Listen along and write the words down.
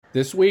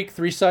This week,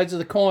 Three Sides of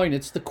the Coin.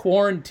 It's the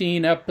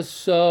quarantine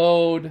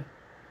episode.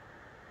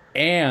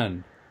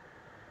 And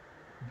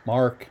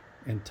Mark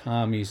and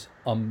Tommy's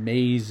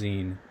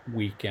amazing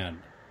weekend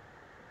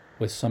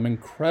with some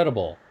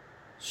incredible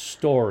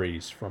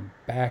stories from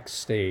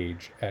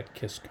backstage at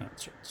Kiss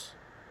concerts.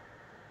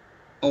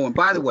 Oh, and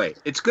by the way,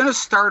 it's going to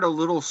start a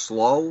little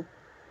slow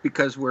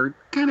because we're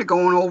kind of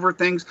going over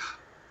things.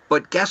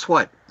 But guess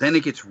what? Then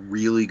it gets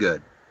really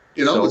good.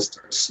 It always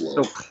starts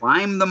slow. So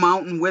climb the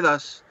mountain with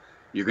us.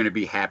 You're going to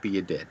be happy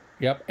you did.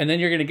 Yep, and then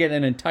you're going to get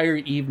an entire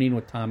evening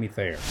with Tommy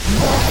Thayer.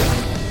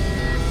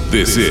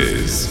 This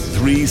is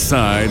Three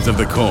Sides of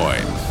the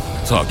Coin,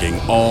 talking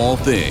all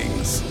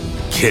things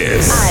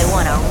Kiss. I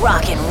want to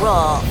rock and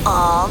roll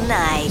all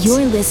night.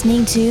 You're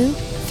listening to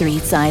Three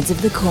Sides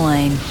of the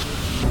Coin.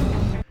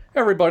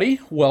 Everybody,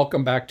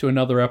 welcome back to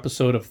another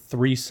episode of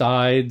Three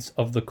Sides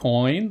of the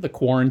Coin, the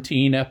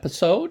quarantine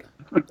episode.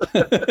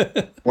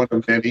 One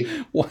of many.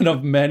 One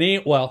of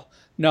many. Well,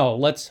 no,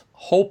 let's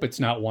hope it's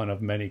not one of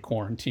many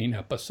quarantine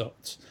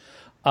episodes.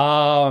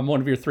 I'm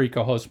one of your three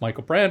co-hosts,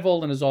 Michael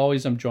Brandvold, and as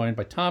always, I'm joined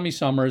by Tommy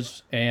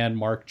Summers and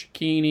Mark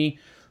Cicchini.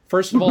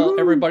 First of all,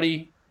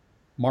 everybody,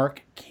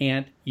 Mark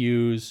can't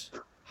use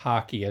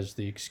hockey as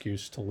the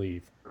excuse to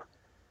leave.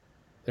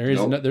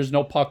 There's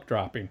no puck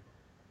dropping.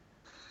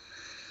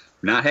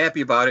 Not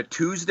happy about it.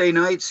 Tuesday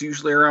nights,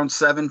 usually around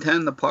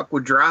 7:10, the puck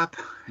would drop,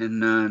 and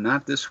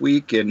not this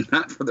week, and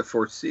not for the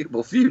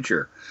foreseeable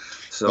future.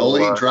 So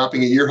only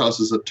dropping at your house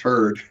is a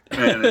turd.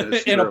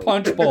 In a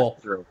punch bowl.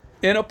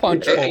 In a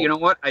punch bowl. You know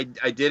what? I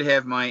did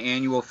have my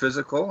annual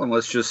physical, and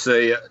let's just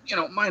say,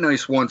 my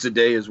nice once a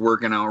day is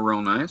working out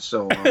real nice.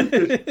 So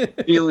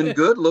feeling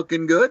good,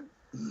 looking good.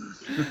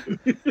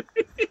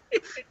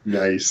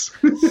 Nice.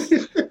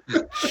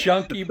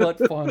 Chunky but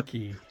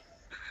funky.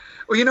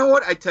 Well, you know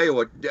what? I tell you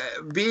what,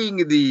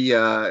 being the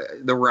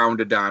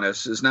round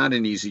Adonis is not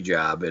an easy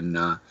job, and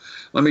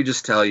let me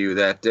just tell you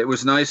that it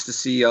was nice to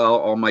see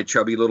all my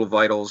chubby little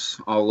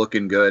vitals all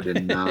looking good,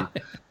 and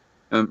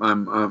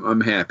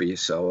I'm happy.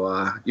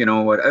 So you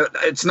know what?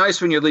 It's nice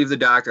when you leave the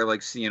doctor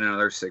like seeing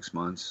another 6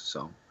 months.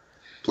 So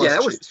Plus, yeah,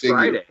 that was just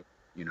Friday.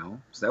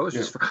 So that was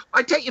just.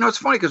 I tell you, it's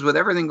funny because with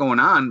everything going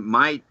on,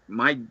 my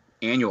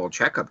annual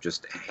checkup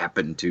just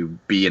happened to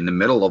be in the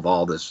middle of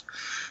all this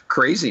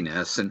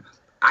craziness, and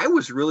I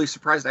was really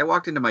surprised. I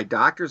walked into my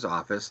doctor's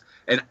office,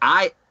 and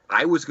I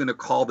was going to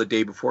call the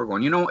day before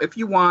going, if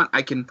you want,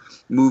 I can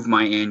move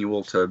my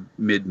annual to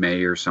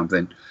mid-May or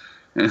something.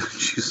 And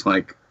she's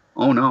like,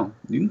 oh, no,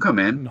 you can come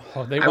in.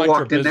 No, they want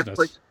your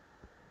business.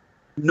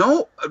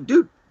 No,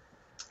 dude,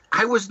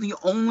 I was the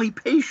only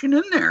patient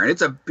in there, and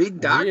it's a big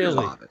doctor's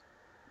office.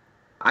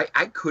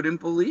 I couldn't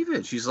believe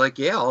it. She's like,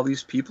 yeah, all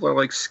these people are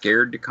like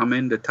scared to come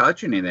in to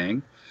touch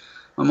anything.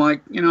 I'm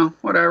like,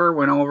 whatever,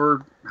 went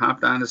over,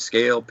 hopped on the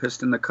scale,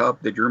 pissed in the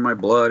cup, they drew my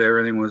blood,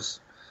 everything was,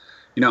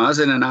 I was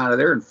in and out of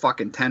there in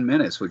fucking 10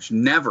 minutes, which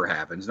never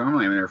happens.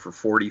 Normally I'm in there for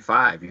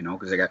 45,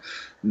 because I got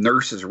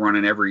nurses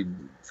running every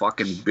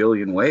fucking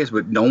billion ways,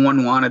 but no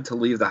one wanted to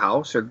leave the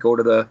house or go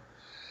to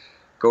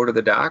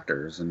the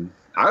doctors. And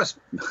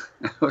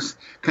it was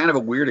kind of a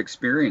weird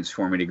experience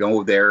for me to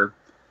go there,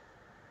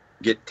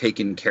 get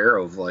taken care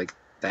of like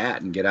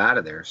that and get out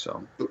of there.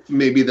 So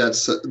maybe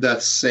that's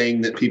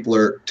saying that people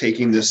are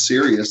taking this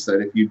serious, that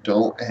if you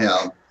don't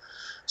have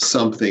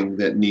something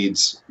that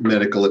needs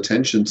medical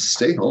attention,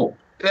 stay home.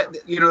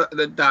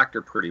 The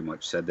doctor pretty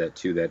much said that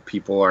too, that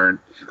people aren't.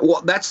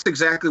 Well, that's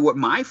exactly what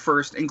my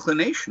first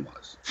inclination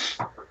was.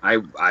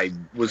 I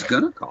was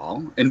gonna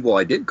call, and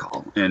I did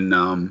call,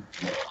 and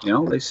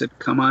they said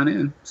come on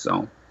in.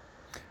 So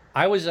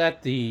I was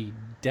at the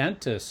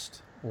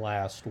dentist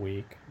last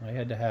week. I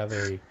had to have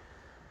a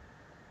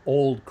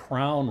old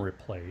crown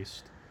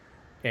replaced,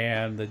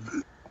 and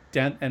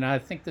and I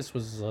think this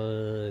was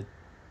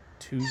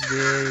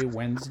Tuesday,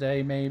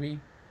 Wednesday maybe,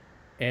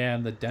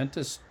 and the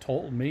dentist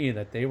told me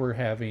that they were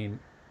having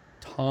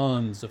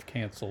tons of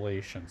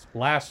cancellations,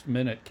 last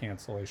minute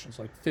cancellations,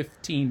 like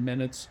 15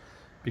 minutes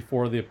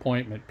before the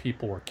appointment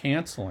people were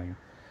canceling.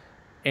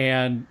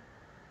 And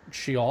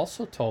she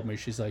also told me,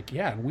 she's like,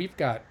 yeah, and we've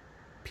got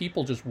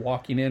people just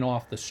walking in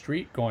off the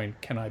street going,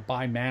 can I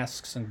buy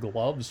masks and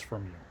gloves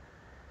from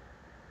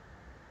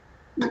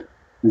you?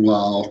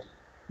 Wow.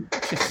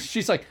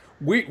 She's like,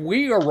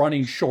 we are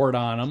running short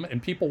on them,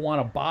 and people want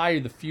to buy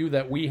the few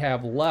that we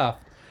have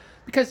left.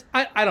 Because,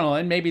 I don't know,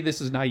 and maybe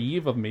this is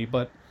naive of me,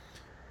 but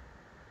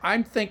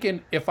I'm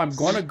thinking if I'm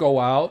going to go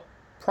out,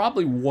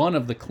 probably one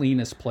of the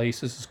cleanest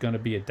places is going to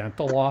be a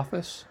dental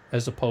office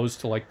as opposed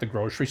to, like, the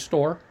grocery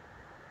store.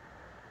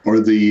 Or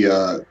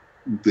the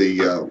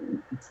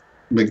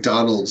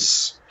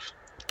McDonald's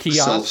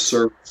kiosk.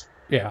 Self-service.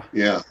 Yeah.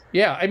 Yeah.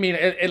 Yeah, I mean,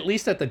 at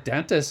least at the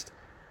dentist,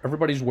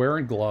 everybody's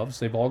wearing gloves.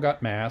 They've all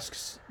got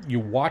masks.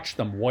 You watch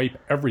them wipe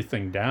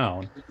everything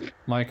down. I'm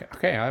like,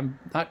 okay, I'm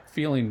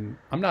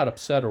not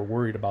upset or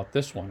worried about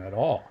this one at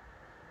all.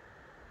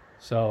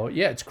 So,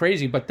 yeah, it's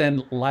crazy. But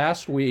then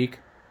last week,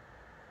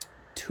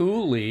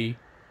 Thule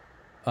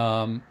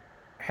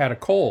had a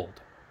cold,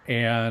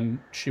 and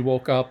she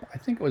woke up, I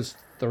think it was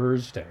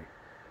Thursday,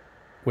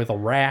 with a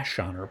rash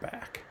on her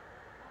back.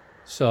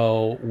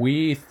 So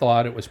we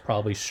thought it was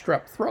probably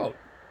strep throat,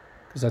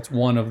 because that's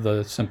one of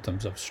the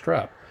symptoms of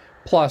strep.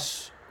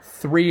 Plus,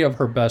 3 of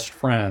her best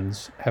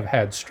friends have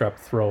had strep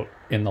throat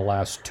in the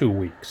last 2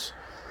 weeks.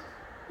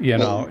 You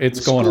know,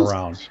 it's going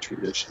around. Petri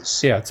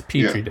dishes. Yeah, it's a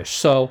Petri dish.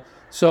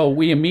 So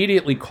we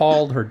immediately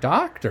called her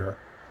doctor,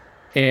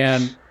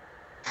 and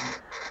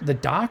the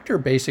doctor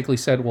basically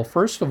said, well,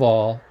 first of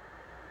all,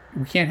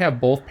 we can't have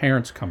both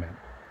parents come in,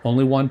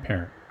 only one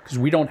parent, because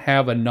we don't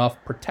have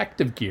enough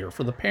protective gear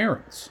for the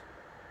parents.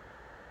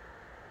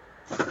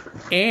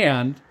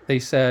 And they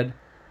said,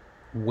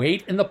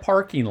 wait in the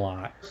parking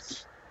lot,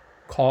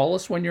 call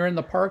us when you're in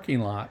the parking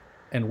lot,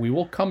 and we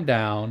will come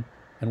down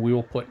and we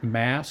will put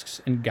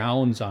masks and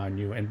gowns on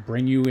you and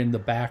bring you in the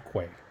back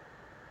way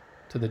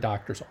to the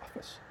doctor's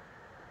office.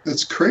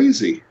 That's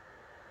crazy.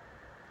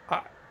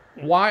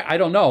 Why? I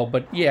don't know.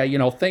 But yeah, you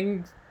know,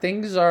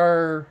 things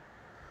are,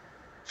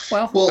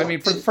 well, I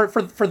mean,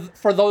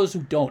 for those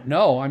who don't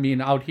know, I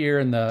mean, out here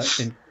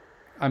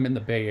I'm in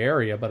the Bay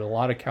Area, but a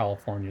lot of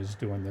California is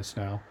doing this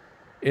now.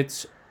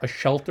 It's a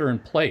shelter in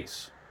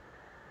place,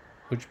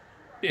 which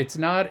it's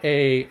not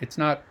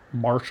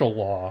martial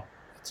law.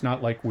 It's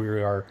not like we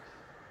are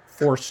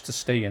forced to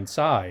stay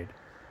inside.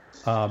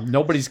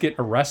 Nobody's getting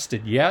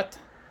arrested yet,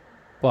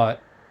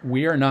 but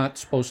we are not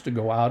supposed to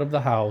go out of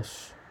the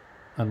house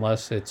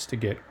unless it's to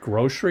get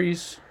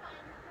groceries,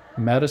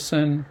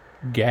 medicine,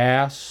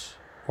 gas,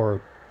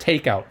 or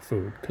takeout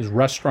food, because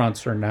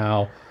restaurants and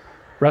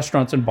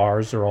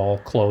bars are all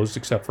closed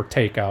except for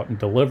takeout and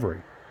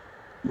delivery.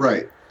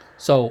 Right.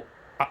 So,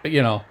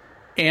 you know,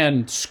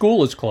 and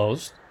school is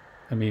closed.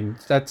 I mean,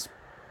 that's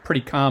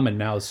pretty common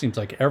now. It seems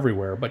like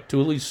everywhere. But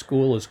Dooley's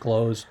school is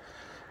closed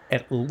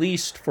at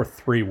least for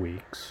 3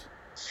 weeks.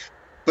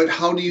 But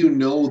how do you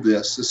know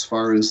this as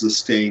far as the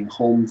staying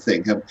home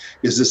thing?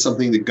 Is this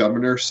something the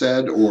governor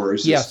said, or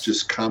is this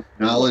just common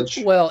knowledge?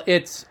 Well,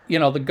 it's, you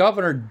know, the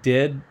governor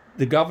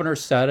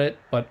said it,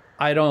 but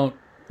I don't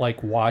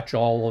watch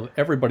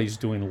everybody's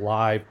doing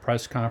live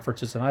press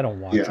conferences, and I don't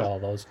watch all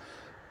those.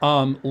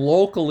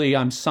 Locally,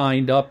 I'm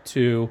signed up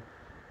to,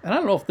 and I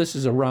don't know if this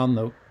is around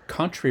the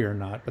country or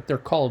not, but they're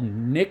called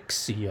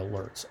NIXIE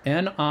alerts,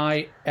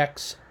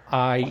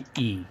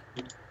 NIXIE.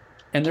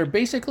 And they're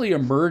basically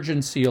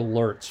emergency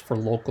alerts for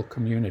local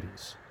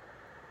communities.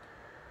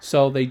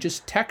 So they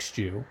just text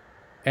you,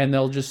 and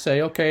they'll just say,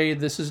 okay,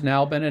 this has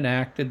now been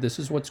enacted, this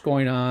is what's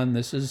going on,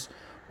 this is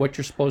what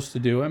you're supposed to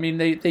do. I mean,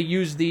 they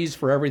use these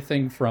for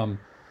everything from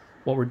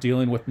what we're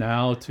dealing with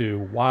now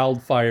to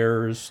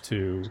wildfires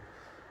to,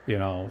 you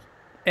know,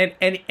 and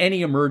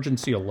any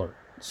emergency alert.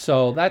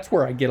 So that's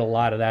where I get a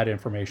lot of that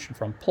information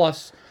from.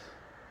 Plus,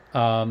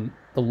 the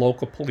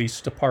local police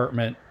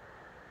department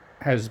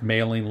has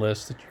mailing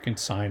lists that you can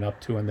sign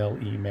up to, and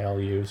they'll email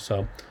you.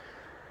 So,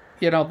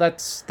 you know,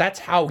 that's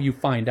how you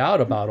find out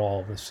about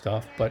all of this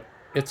stuff. But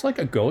it's like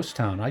a ghost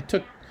town. I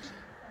took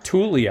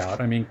Thule out.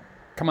 I mean,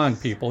 come on,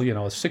 people. You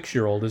know, a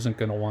 6-year-old isn't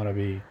going to want to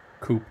be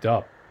cooped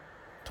up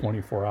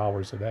 24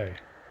 hours a day.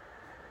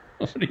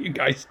 What are you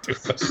guys doing?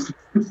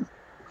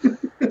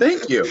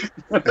 Thank you.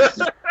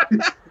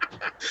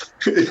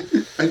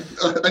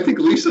 I think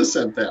Lisa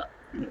sent that.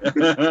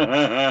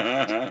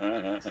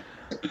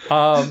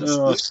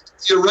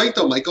 You're right,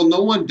 though, Michael.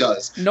 No one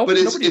does.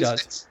 Nobody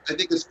does. I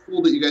think it's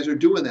cool that you guys are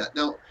doing that.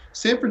 Now,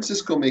 San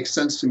Francisco makes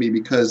sense to me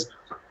because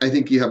I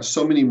think you have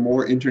so many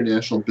more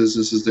international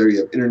businesses there.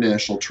 You have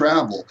international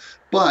travel.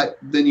 But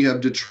then you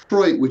have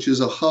Detroit, which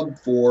is a hub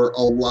for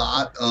a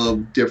lot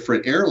of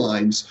different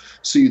airlines.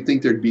 So you'd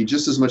think there'd be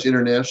just as much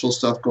international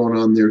stuff going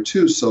on there,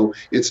 too. So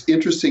it's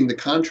interesting, the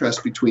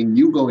contrast between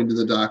you going to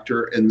the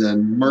doctor and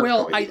then Mark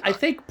going to the doctor. I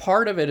think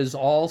part of it is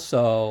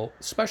also,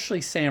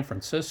 especially San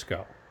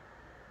Francisco,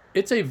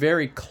 it's a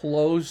very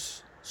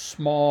close,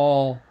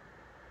 small,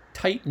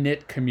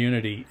 tight-knit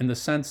community in the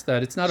sense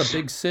that it's not a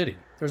big city.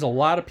 There's a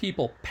lot of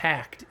people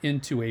packed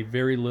into a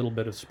very little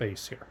bit of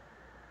space here.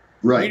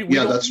 Right.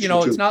 That's true. You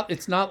know,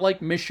 it's not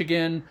like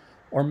Michigan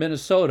or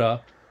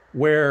Minnesota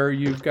where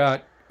you've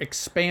got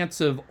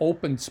expansive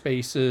open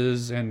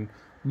spaces and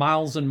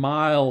miles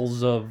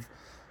of,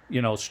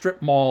 you know,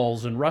 strip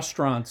malls and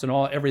restaurants and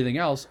everything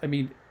else. I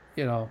mean,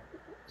 you know,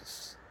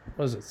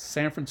 what is it?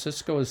 San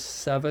Francisco is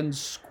 7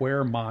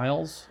 square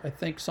miles, I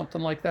think,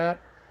 something like that.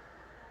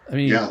 I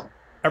mean,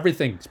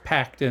 everything's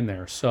packed in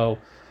there. So,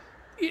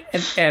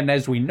 and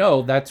as we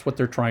know, that's what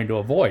they're trying to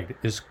avoid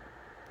is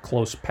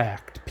close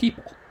packed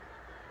people.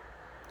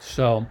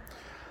 So,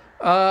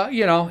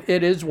 you know,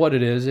 it is what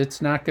it is.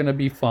 It's not going to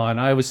be fun.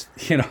 I was,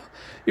 you know,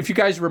 if you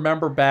guys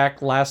remember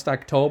back last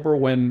October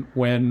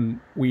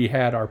when we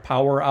had our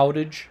power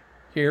outage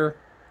here,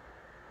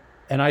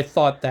 and I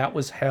thought that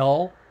was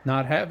hell,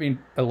 not having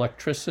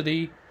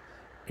electricity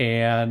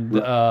and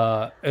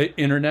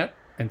internet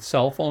and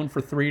cell phone for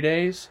 3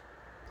 days.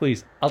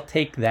 Please, I'll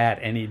take that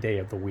any day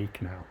of the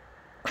week now.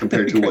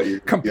 Compared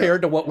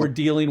to what we're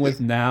dealing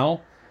with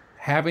now,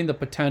 having the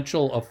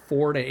potential of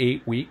 4 to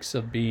 8 weeks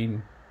of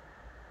being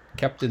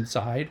kept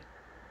inside,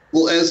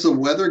 Well, as the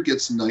weather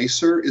gets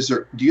nicer,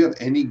 do you have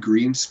any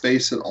green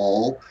space at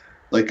all?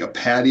 Like a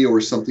patio or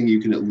something you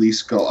can at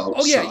least go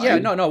outside? Oh yeah.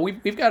 No.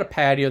 We've got a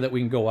patio that we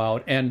can go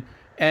out, and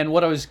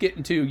what I was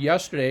getting to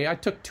yesterday, I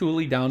took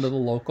Thule down to the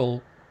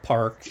local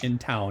park in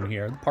town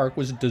here. The park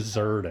was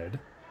deserted.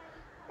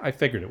 I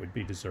figured it would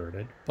be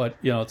deserted, but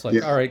it's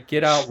like, all right,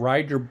 get out,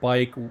 ride your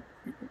bike,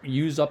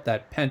 use up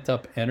that pent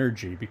up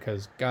energy,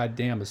 because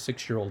goddamn, a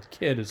 6-year-old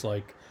kid is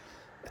like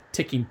a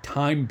ticking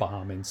time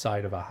bomb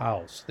inside of a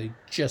house. They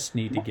just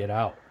need to get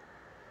out.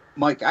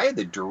 Mike, I had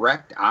the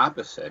direct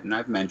opposite, and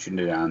I've mentioned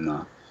it on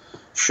the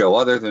show.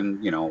 Other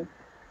than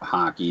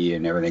hockey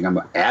and everything, I'm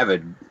an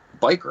avid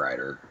bike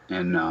rider,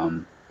 and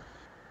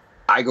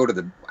I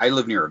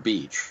live near a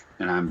beach,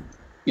 and I'm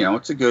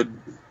it's a good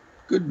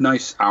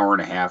nice hour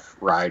and a half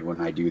ride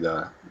when I do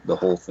the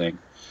whole thing.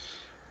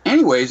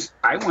 Anyways,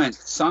 I went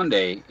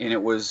Sunday, and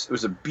it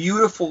was a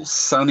beautiful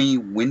sunny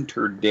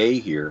winter day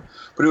here,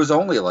 but it was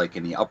only like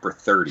in the upper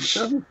 30s.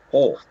 So it was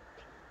cold.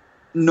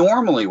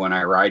 Normally when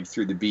I ride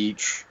through the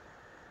beach,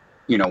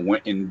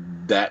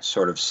 in that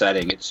sort of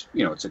setting, it's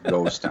it's a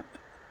ghost town.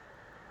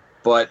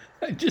 But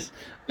I just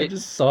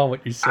saw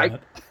what you said.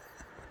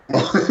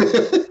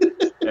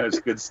 That was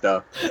good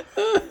stuff.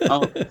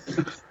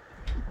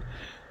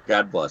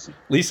 God bless him.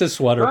 Lisa's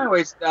sweater. So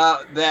anyways,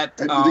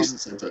 Lisa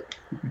sent it.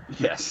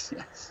 Yes,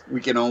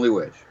 we can only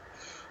wish.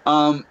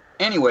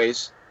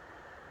 Anyways,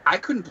 I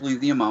couldn't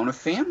believe the amount of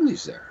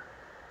families there.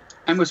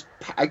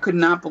 I could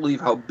not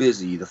believe how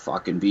busy the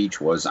fucking beach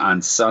was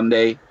on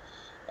Sunday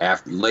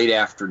late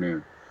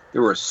afternoon.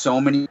 There were so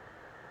many.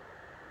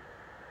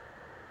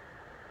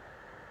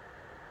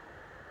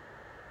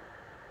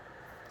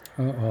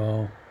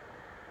 Uh-oh.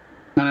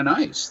 Kind of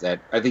nice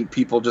that I think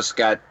people just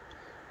got,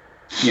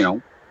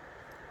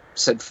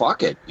 said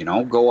fuck it,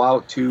 go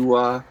out to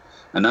a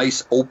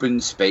nice open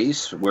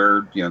space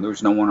where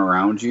there's no one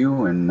around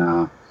you,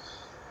 and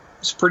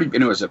it's pretty.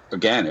 And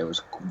it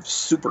was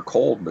super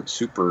cold, but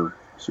super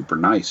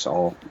nice,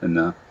 all in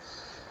the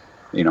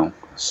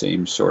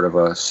same sort of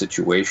a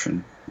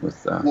situation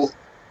with. Well,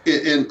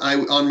 and I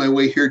on my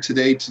way here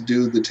today to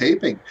do the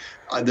taping,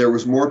 there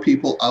was more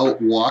people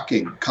out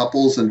walking,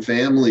 couples and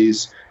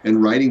families,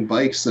 and riding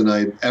bikes than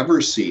I've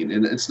ever seen.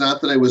 And it's not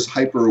that I was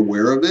hyper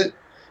aware of it.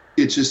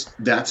 It's just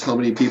that's how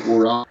many people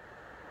were out.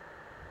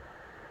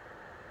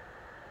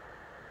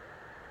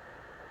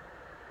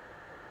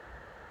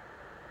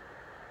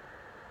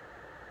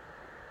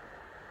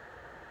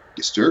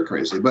 Stir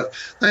crazy. But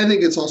I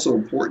think it's also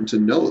important to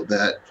note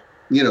that,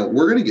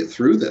 we're going to get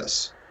through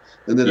this,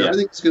 and that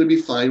everything's going to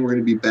be fine. We're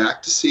going to be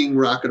back to seeing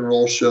rock and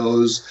roll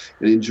shows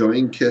and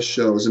enjoying Kiss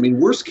shows. I mean,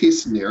 worst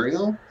case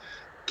scenario,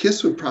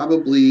 Kiss would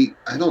probably,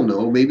 I don't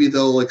know, maybe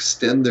they'll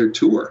extend their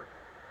tour.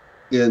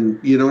 And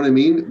you know what I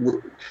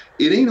mean?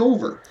 It ain't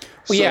over.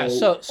 Well,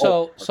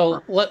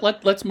 so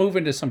let's move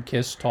into some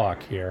Kiss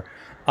talk here.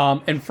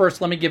 And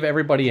first, let me give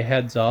everybody a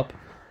heads up.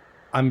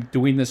 I'm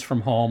doing this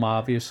from home,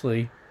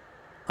 obviously.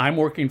 I'm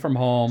working from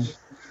home.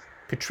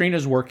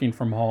 Katrina's working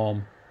from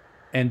home.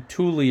 And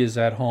Thule is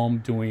at home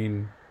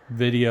doing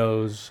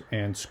videos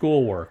and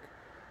schoolwork.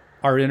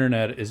 Our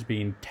internet is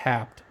being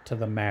tapped to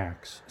the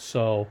max.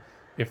 So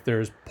if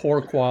there's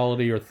poor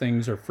quality or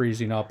things are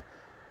freezing up,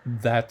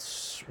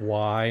 that's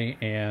why,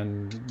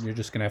 and you're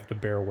just going to have to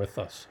bear with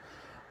us.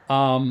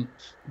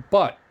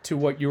 But to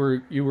what you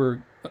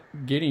were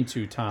getting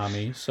to,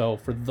 Tommy, so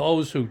for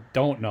those who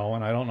don't know,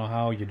 and I don't know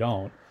how you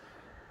don't,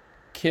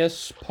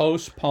 Kiss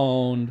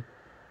postponed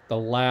the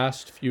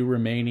last few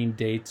remaining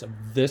dates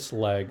of this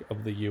leg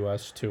of the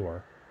U.S.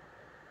 tour.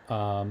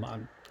 I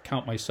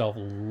count myself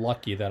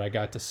lucky that I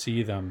got to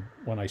see them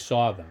when I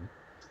saw them.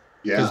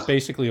 Yeah. Because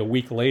basically a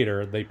week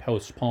later, they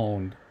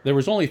postponed. There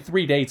was only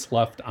 3 dates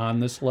left on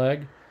this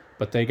leg,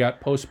 but they got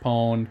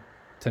postponed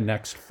to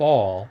next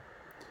fall.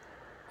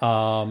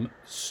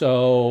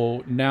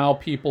 So now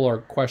people are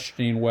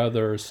questioning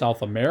whether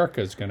South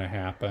America is going to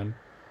happen.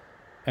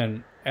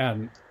 And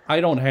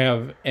I don't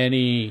have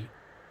any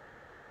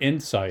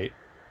insight,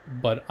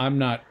 but I'm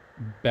not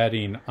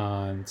betting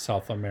on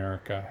South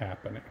America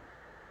happening.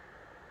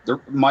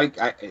 Mike,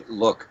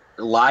 look,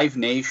 Live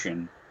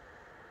Nation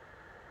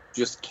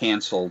just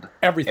canceled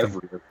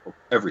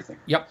everything.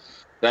 Yep.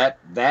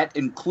 That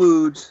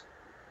includes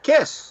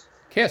Kiss.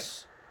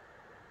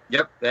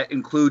 Yep, that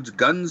includes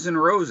Guns N'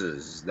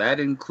 Roses. That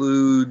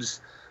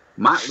includes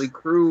Motley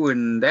Crue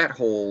and that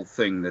whole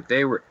thing.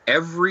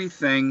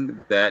 Everything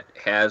that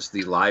has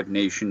the Live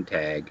Nation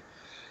tag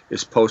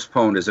is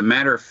postponed. As a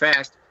matter of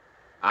fact,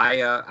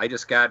 I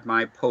just got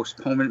my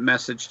postponement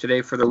message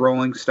today for the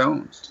Rolling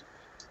Stones.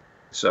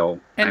 So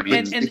that's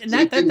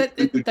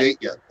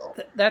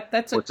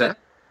what's that?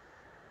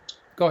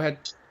 Go ahead.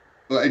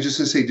 Well, I just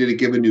to say, did it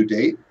give a new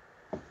date,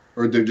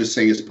 or they're just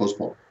saying it's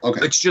postponed?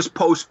 Okay, it's just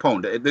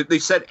postponed. They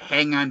said,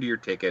 "Hang on to your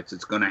tickets;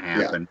 it's going to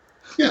happen."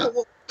 Yeah.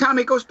 Well,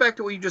 Tommy, it goes back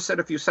to what you just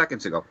said a few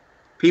seconds ago.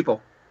 People,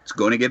 it's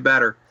going to get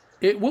better.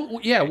 It will.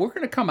 Yeah, we're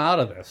going to come out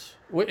of this.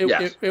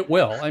 It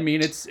will. I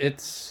mean,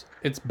 it's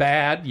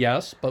bad,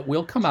 yes, but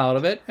we'll come out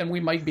of it, and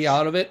we might be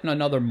out of it in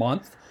another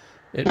month.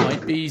 It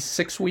might be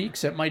 6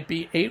 weeks. It might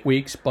be 8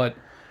 weeks, but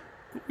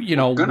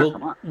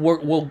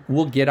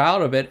we'll get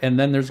out of it, and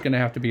then there's going to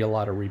have to be a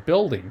lot of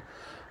rebuilding.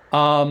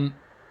 I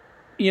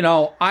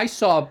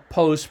saw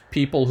posts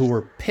people who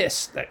were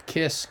pissed that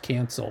Kiss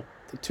canceled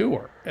the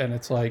tour, and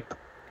it's like,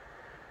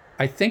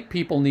 I think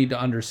people need to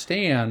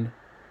understand.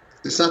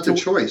 It's not their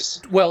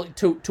choice. Well,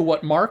 to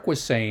what Mark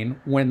was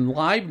saying, when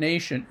Live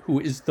Nation, who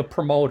is the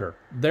promoter,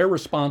 they're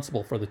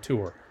responsible for the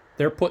tour.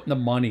 They're putting the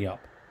money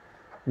up.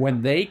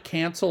 When they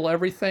cancel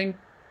everything,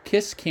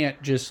 Kiss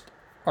can't just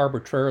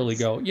arbitrarily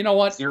go, you know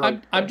what,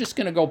 I'm just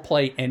going to go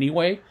play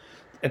anyway.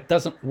 It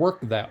doesn't work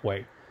that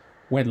way.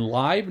 When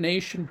Live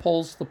Nation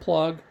pulls the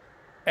plug,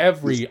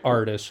 every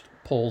artist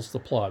pulls the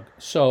plug.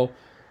 So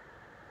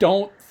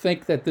don't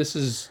think that this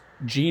is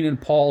Gene and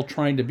Paul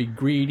trying to be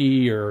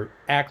greedy or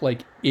act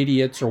like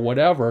idiots or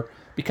whatever,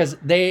 because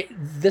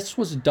this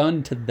was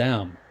done to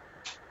them.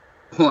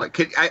 Well,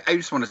 I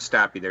just want to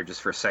stop you there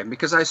just for a second,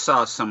 because I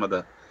saw some of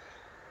the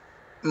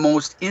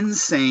most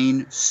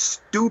insane,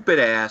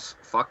 stupid-ass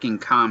fucking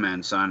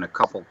comments on a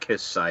couple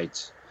Kiss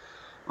sites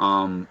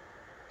that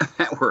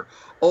were,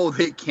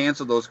 they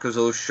canceled those because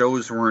those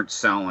shows weren't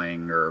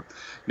selling, or,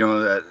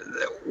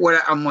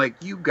 what? I'm like,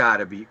 you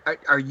gotta be,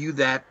 are you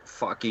that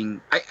fucking,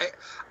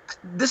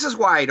 this is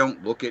why I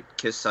don't look at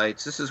Kiss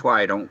sites. This is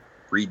why I don't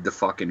read the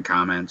fucking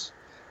comments.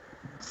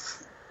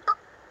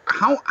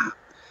 How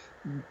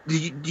do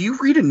you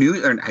read a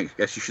news? Or I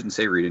guess you shouldn't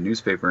say read a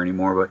newspaper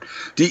anymore, but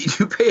do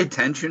you pay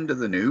attention to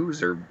the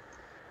news, or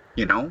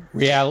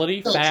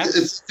reality facts?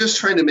 It's just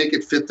trying to make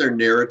it fit their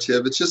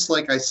narrative. It's just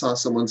like I saw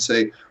someone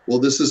say, "Well,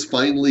 this is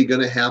finally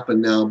going to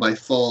happen now. By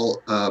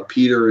fall,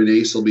 Peter and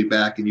Ace will be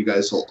back, and you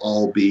guys will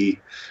all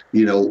be,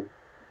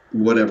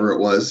 whatever it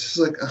was." It's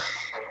like.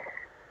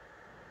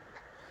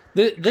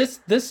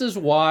 This is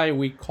why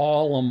we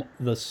call them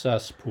the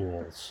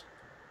cesspools,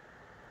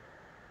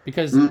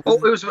 because it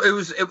was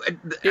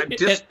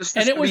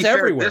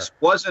everywhere. This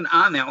wasn't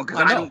on that one because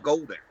I don't go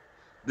there.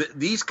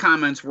 These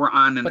comments were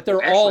on, but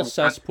they're all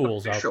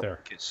cesspools out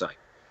there. Kiss site.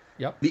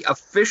 Yep, the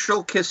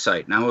official Kiss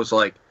site. And I was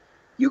like,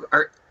 you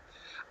are.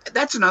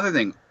 That's another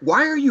thing.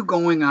 Why are you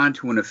going on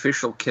to an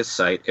official Kiss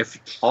site if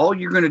all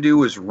you're going to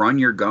do is run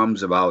your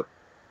gums about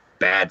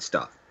bad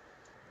stuff?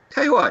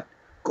 Tell you what,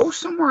 go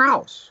somewhere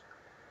else.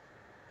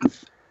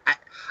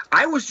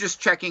 I was just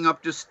checking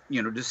up to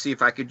see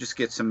if I could just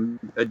get some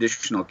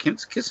additional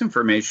Kiss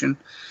information,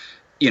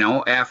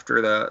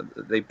 after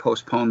they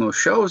postponed those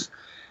shows.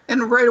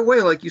 And right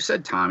away, like you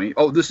said, Tommy,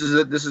 this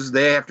is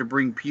they have to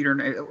bring Peter.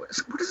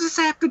 What does this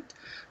have to?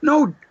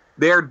 No,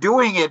 they're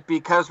doing it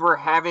because we're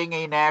having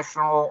a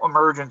national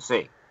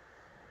emergency.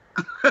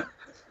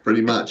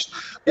 Pretty much.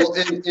 Well,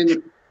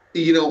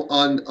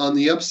 and on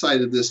the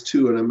upside of this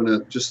too, and I'm going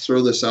to just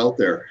throw this out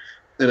there.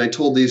 And I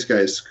told these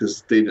guys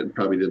because they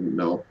probably didn't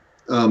know.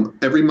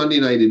 Every Monday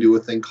night, I do a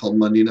thing called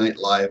Monday Night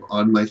Live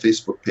on my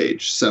Facebook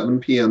page, 7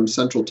 p.m.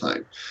 Central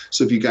Time.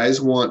 So if you guys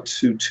want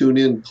to tune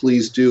in,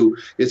 please do.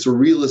 It's a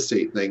real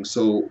estate thing.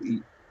 So,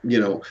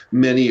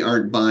 many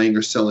aren't buying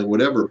or selling,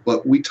 whatever.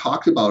 But we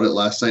talked about it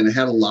last night. I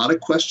had a lot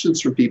of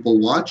questions from people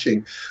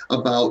watching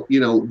about,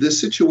 this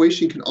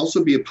situation can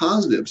also be a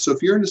positive. So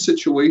if you're in a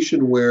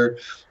situation where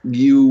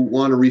you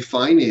want to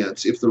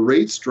refinance, if the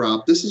rates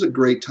drop, this is a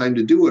great time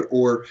to do it.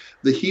 Or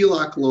the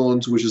HELOC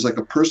loans, which is like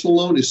a personal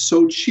loan, is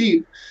so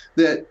cheap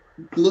that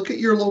look at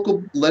your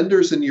local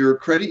lenders and your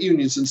credit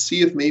unions and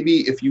see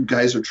if you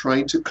guys are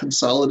trying to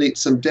consolidate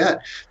some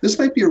debt, this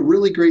might be a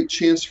really great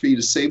chance for you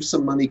to save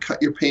some money, cut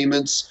your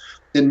payments,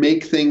 and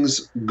make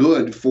things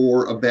good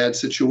for a bad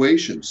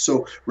situation.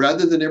 So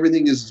rather than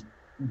everything is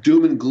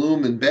doom and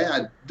gloom and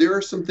bad, there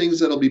are some things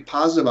that'll be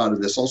positive out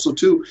of this. Also,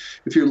 too,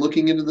 if you're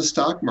looking into the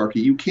stock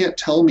market, you can't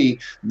tell me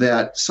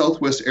that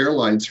Southwest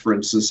Airlines, for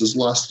instance, has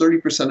lost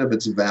 30% of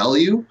its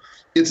value.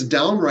 It's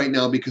down right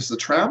now because the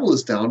travel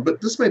is down,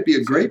 but this might be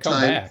a great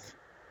time.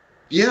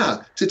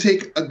 Yeah, to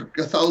take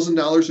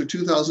 $1,000 or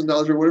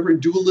 $2,000 or whatever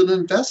and do a little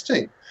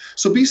investing.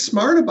 So be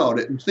smart about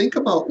it and think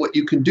about what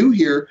you can do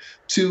here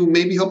to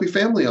maybe help your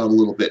family out a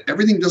little bit.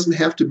 Everything doesn't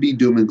have to be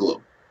doom and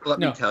gloom. Let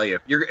me tell you,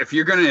 if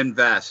you're going to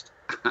invest,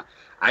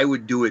 I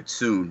would do it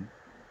soon.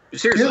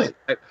 Seriously.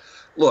 Yeah.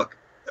 Look,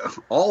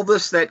 all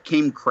this that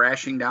came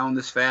crashing down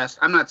this fast,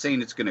 I'm not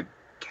saying it's going to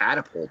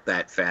catapult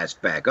that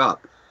fast back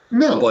up.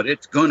 No. But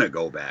it's going to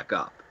go back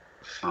up.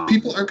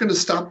 People aren't going to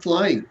stop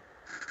flying.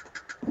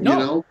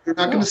 No. They're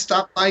not going to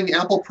stop buying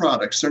Apple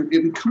products.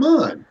 Come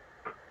on.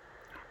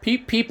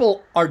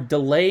 People are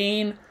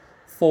delaying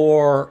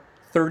for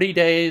 30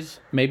 days,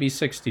 maybe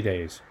 60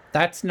 days.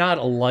 That's not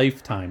a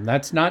lifetime.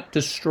 That's not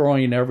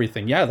destroying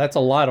everything. Yeah, that's a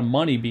lot of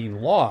money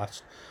being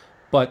lost.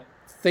 But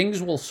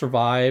things will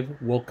survive.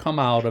 We'll come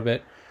out of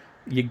it.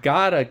 You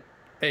got to,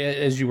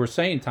 as you were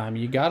saying, Tommy,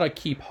 you got to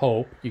keep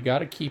hope. You got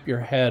to keep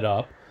your head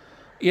up.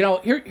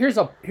 Here's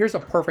a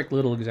perfect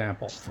little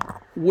example.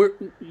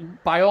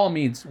 By all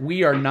means,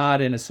 we are not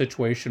in a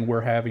situation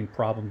we're having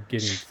problem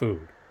getting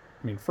food.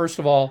 I mean, first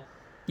of all,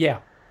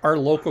 yeah, our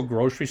local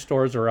grocery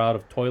stores are out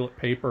of toilet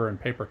paper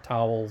and paper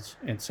towels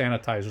and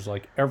sanitizers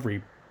like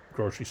every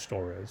grocery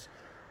store is.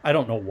 I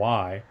don't know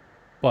why,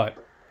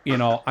 but you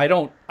know, I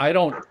don't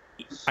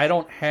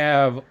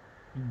have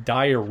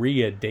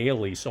diarrhea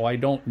daily, so I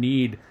don't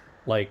need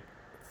like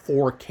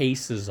 4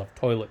 cases of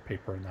toilet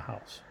paper in the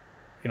house.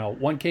 You know,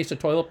 1 case of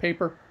toilet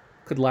paper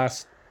could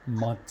last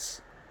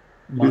months.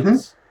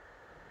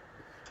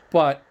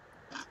 But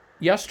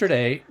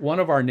yesterday, one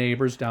of our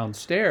neighbors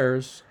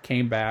downstairs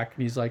came back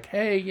and he's like,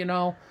 hey, you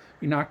know,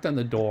 he knocked on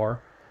the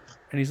door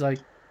and he's like,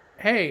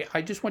 hey,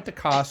 I just went to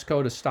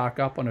Costco to stock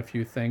up on a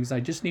few things. I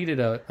just needed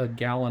a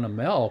gallon of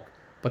milk,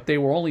 but they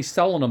were only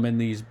selling them in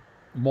these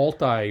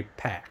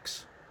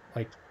multi-packs,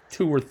 like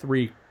 2 or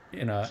 3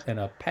 in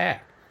a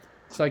pack.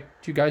 It's like,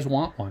 do you guys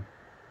want one?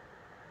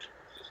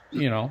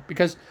 You know,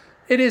 because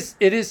it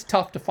is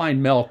tough to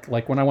find milk.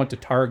 Like when I went to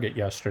Target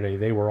yesterday,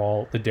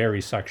 the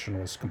dairy section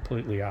was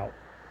completely out.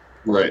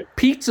 Right.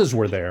 Pizzas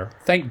were there.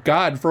 Thank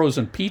God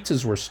frozen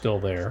pizzas were still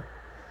there.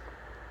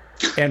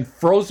 And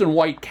frozen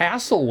White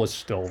Castle was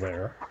still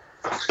there.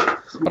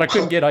 But I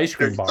couldn't get ice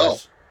cream bars.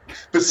 Oh.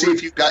 But see,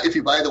 if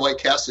you buy the White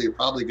Castle, you're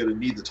probably going to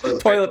need the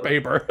toilet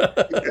paper.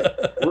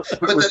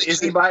 But is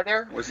he by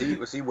there? Was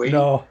he waiting?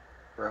 No.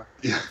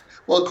 Yeah.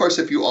 Well, of course,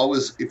 if you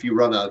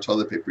run out of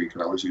toilet paper, you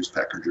can always use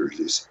Packer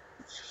jerseys.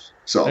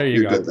 So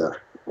you're good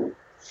there.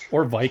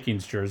 Or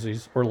Vikings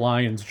jerseys, or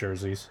Lions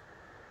jerseys.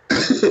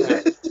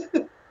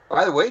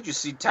 By the way, did you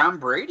see Tom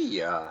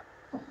Brady?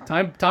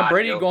 Tom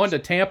Brady going to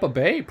Tampa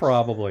Bay,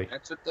 probably.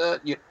 That's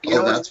what you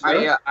know. That's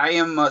right. I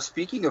am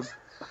speaking of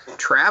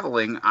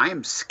traveling. I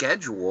am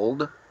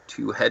scheduled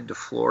to head to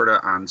Florida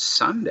on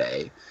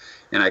Sunday,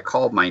 and I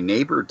called my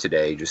neighbor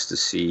today just to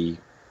see,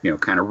 you know,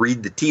 kind of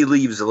read the tea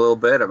leaves a little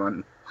bit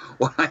on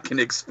what I can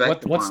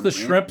expect. What's the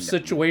shrimp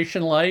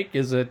situation like?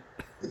 Is it?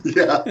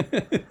 Yeah.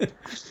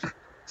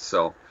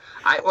 So,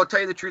 I'll tell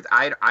you the truth.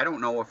 I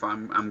don't know if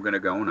I'm going to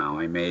go now.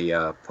 I may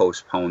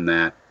postpone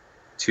that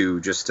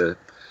just to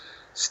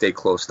stay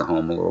close to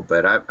home a little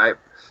bit.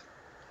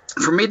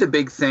 For me, the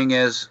big thing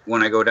is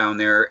when I go down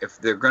there,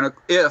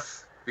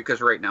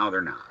 because right now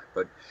they're not,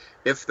 but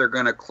if they're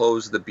going to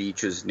close the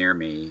beaches near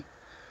me,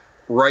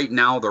 right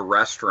now the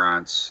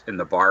restaurants and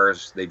the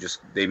bars,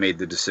 they made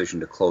the decision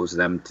to close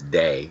them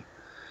today.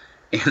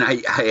 And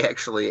I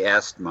actually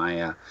asked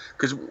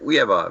because we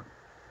have a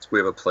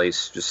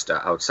place just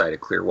outside of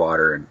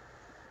Clearwater, and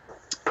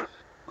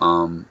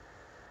and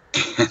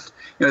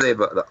you know, they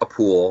have a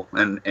pool,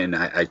 and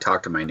I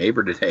talked to my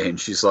neighbor today, and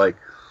she's like,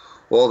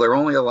 well, they're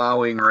only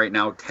allowing right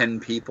now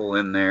 10 people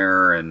in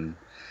there, and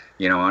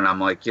you know, and I'm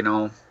like, you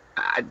know,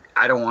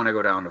 I don't want to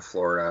go down to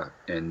Florida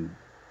and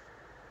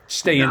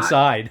stay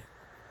inside.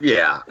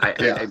 Yeah,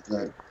 right.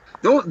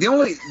 The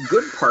only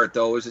good part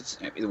though is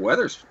the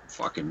weather's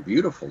fucking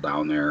beautiful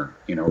down there.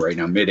 You know, right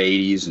now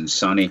mid-80s and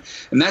sunny,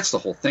 and that's the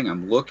whole thing.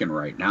 I'm looking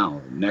right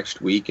now next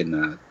week in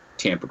the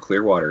Tampa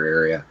Clearwater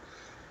area.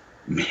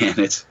 Man,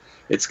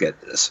 it's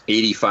got this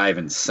 85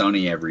 and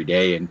sunny every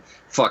day, and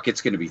fuck, it's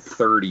going to be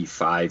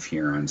 35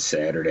 here on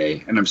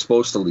Saturday, and I'm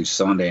supposed to leave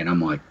Sunday, and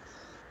I'm like,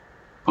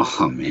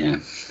 oh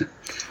man,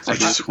 I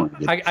just want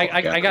to get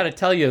I got to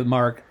tell you,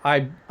 Mark,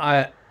 I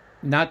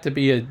not to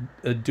be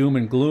a doom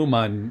and gloom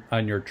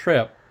on your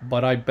trip,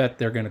 but I bet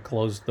they're going to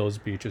close those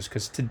beaches,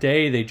 because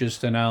today they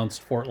just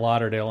announced Fort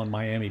Lauderdale and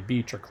Miami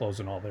Beach are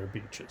closing all their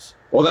beaches.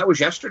 Well, that was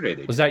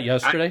yesterday. Was that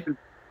yesterday?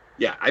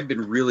 Yeah, I've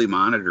been really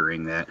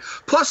monitoring that.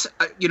 Plus,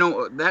 you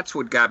know, that's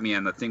what got me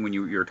on the thing when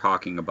you were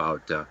talking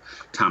about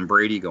Tom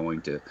Brady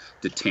going to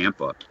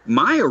Tampa.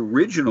 My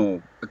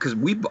original, because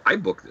I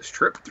booked this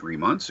trip 3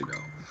 months ago.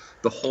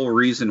 The whole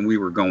reason we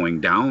were going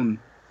down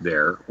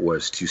there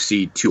was to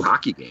see 2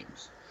 hockey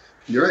games.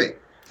 You're right.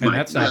 And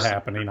that's not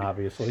happening,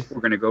 obviously. We're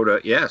going to go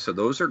to, so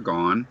those are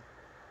gone.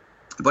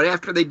 But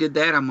after they did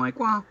that, I'm like,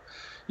 well,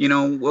 you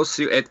know, we'll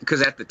see.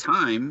 Because at the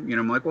time, you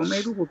know, I'm like, well,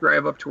 maybe we'll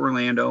drive up to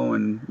Orlando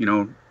and, you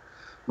know,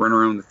 run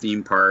around the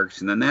theme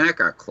parks. And then that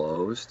got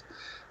closed.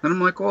 And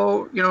I'm like,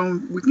 well, you know,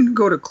 we can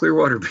go to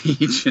Clearwater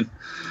Beach. And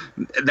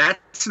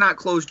that's not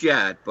closed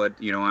yet. But,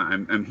 you know,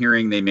 I'm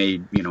hearing they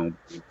may, you know,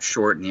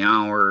 shorten the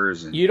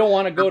hours. And you don't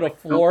want to go to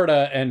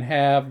Florida and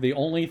have the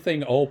only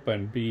thing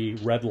open be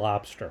Red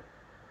Lobster.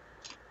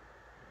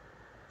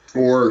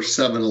 Or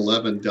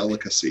 7-Eleven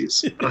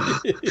delicacies.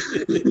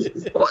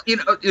 Well, you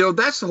know,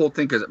 that's the whole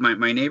thing. Because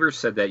my neighbor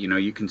said that, you know,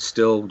 you can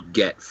still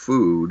get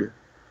food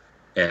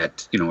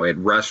at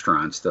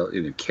restaurants.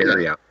 They'll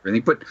carry out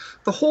everything. But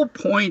the whole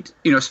point,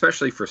 you know,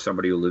 especially for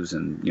somebody who lives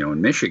in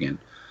Michigan,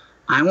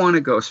 I want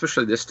to go,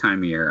 especially this time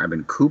of year. I've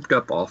been cooped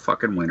up all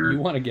fucking winter. You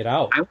want to get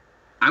out. I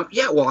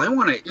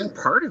want to.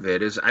 Part of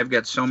it is I've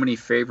got so many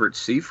favorite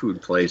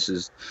seafood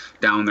places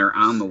down there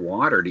on the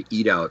water to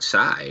eat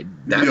outside.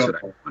 That's what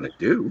I want to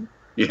do.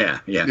 Yeah.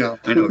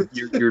 I know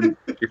you're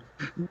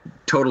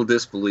total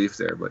disbelief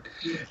there, but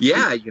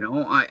yeah, you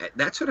know,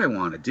 that's what I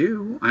want to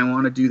do. I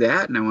want to do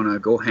that, and I want to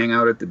go hang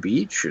out at the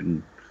beach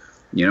and,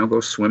 you know,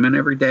 go swimming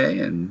every day.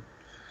 And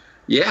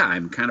yeah,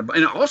 I'm kind of,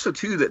 and also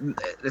too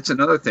that's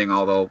another thing.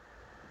 Although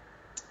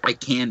I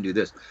can do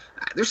this.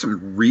 There's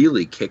some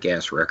really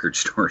kick-ass record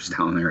stores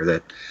down there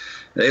that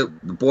they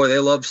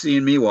love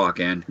seeing me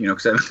walk in,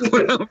 because I've been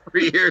going out for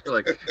years.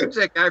 Like, who's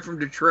that guy from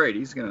Detroit?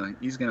 He's gonna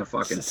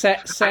fucking. I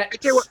tell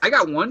you what, I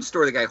got one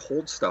store. The guy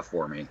holds stuff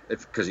for me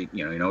because he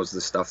knows the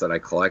stuff that I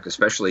collect.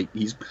 Especially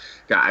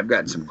I've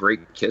gotten some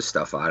great Kiss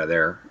stuff out of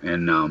there,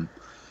 and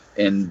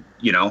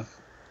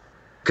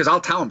because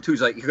I'll tell him too.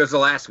 He's like, because the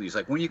last week he's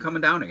like, when are you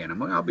coming down again? I'm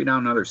like, I'll be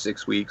down another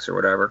 6 weeks or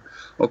whatever.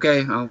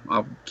 Okay,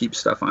 I'll keep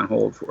stuff on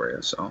hold for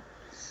you. So,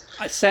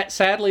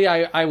 sadly,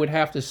 I would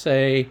have to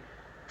say,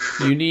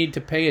 you need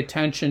to pay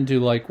attention to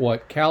like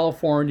what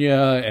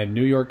California and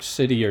New York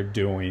City are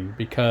doing,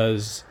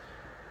 because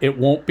it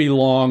won't be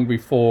long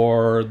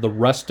before the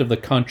rest of the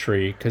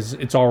country, because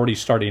it's already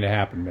starting to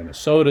happen.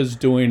 Minnesota's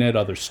doing it.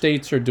 Other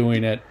states are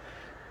doing it.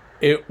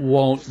 It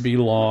won't be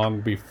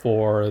long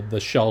before the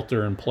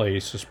shelter in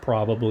place is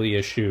probably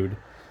issued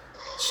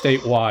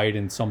statewide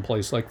in some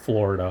place like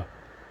Florida.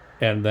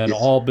 And then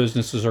all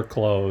businesses are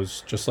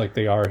closed, just like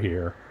they are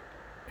here.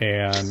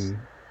 And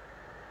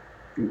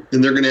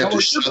they're going to have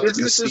to shut the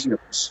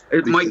casinos.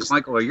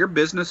 Michael, are your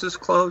businesses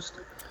closed?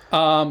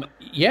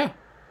 Yeah.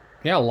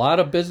 Yeah, a lot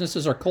of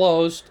businesses are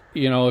closed.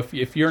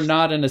 If you're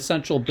not an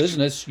essential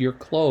business, you're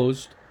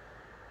closed.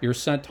 You're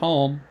sent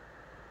home.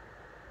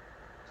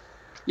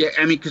 Yeah,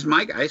 I mean, because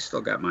I still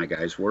got my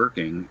guys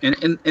working,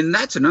 and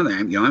that's another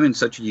thing. I'm in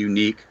such a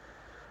unique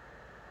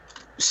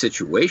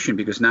situation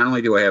because not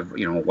only do I have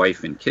a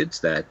wife and kids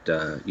that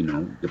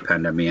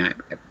depend on me,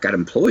 I've got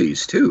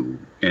employees too,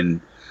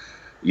 and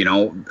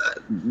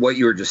what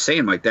you were just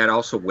saying, like that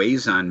also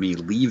weighs on me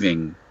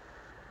leaving,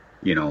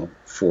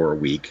 for a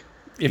week.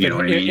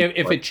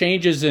 If it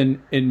changes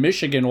in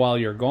Michigan while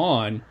you're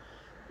gone,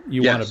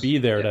 you want to be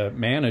there to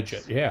manage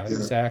it. Yeah,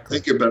 exactly. I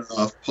think you're better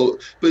off.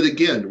 But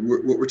again,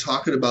 what we're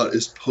talking about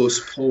is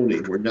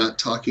postponing. We're not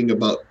talking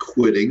about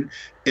quitting,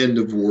 end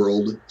of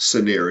world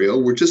scenario.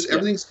 We're just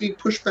everything's being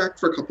pushed back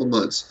for a couple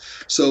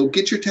months. So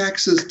get your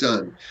taxes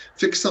done.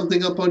 Fix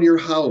something up on your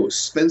house.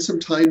 Spend some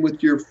time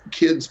with your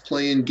kids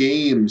playing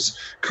games,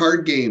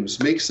 card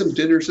games. Make some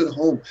dinners at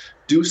home.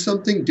 Do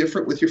something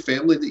different with your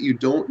family that you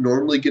don't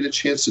normally get a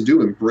chance to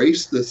do.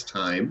 Embrace this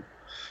time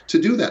to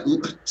do that.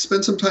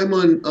 Spend some time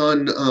on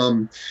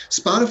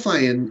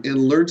Spotify and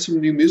learn some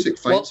new music.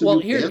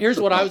 Here's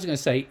what I was going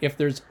to say. If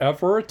there's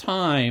ever a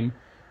time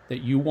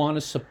that you want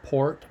to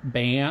support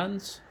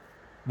bands,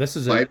 this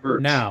is it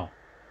now.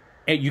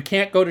 And you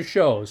can't go to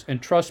shows.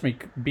 And trust me,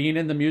 being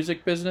in the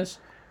music business,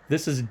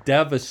 this is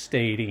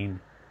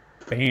devastating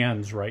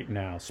bands right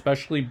now,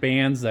 especially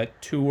bands that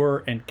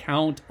tour and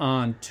count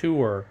on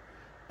tour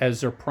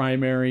as their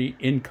primary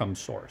income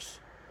source.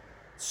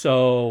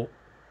 So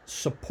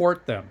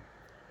support them,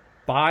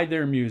 buy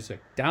their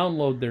music,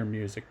 download their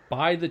music,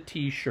 buy the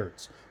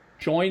t-shirts,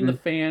 join the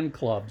fan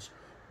clubs,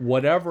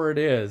 whatever it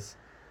is.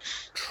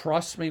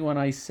 Trust me when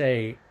I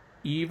say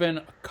even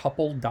a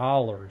couple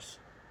dollars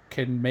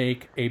can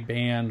make a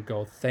band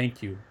go,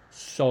 thank you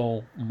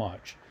so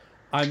much.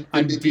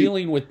 I'm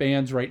dealing with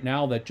bands right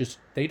now that just,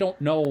 they don't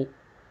know,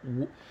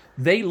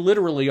 they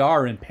literally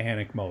are in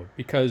panic mode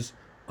because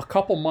a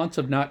couple months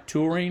of not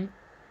touring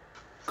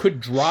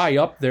could dry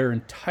up their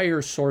entire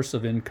source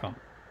of income.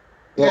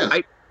 Well,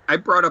 I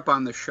brought up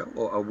on the show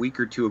a week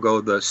or two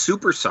ago, the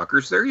Super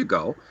Suckers, there you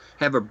go,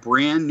 have a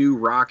brand new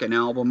rockin'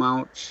 album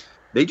out.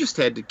 They just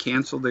had to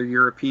cancel their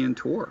European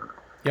tour.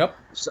 Yep.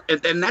 So,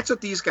 and that's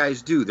what these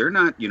guys do. They're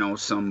not,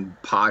 some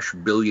posh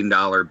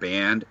billion-dollar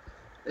band.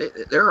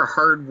 They're a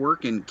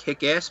hard-working,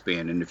 kick-ass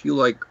band. And if you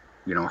like,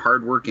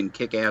 hard-working,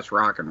 kick-ass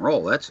rock and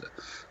roll,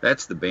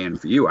 that's the band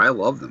for you. I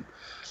love them.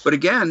 But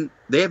again,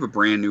 they have a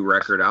brand new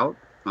record out.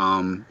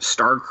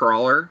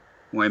 Starcrawler,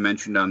 who I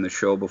mentioned on the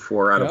show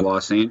before, out of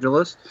Los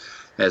Angeles,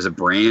 has a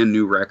brand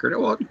new record.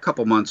 Well, a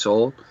couple months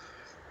old.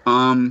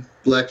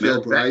 Black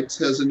Veil Brides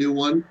has a new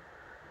one.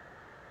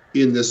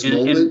 In this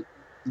moment,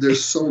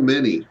 there's so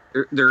many.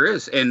 There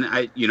is, and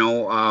I'm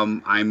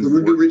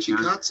Remember Richie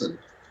Kotzen.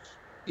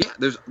 Yeah,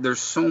 there's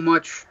so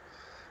much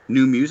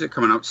new music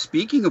coming out.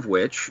 Speaking of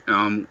which,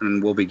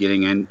 and we'll be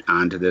getting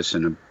onto this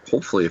in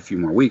hopefully a few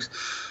more weeks.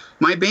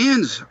 My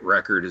band's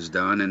record is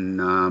done,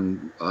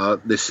 and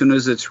as soon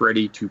as it's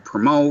ready to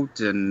promote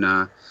and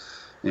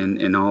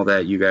all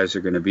that, you guys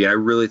are going to be. I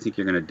really think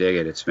you're going to dig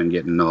it. It's been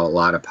getting a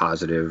lot of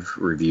positive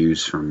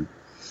reviews from,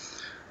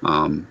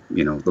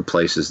 the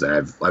places that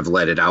I've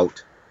let it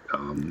out.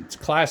 It's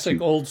classic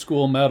old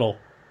school metal.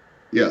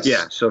 Yes.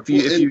 Yeah. So if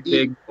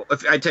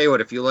I tell you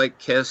what, if you like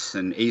Kiss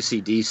and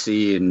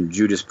AC/DC and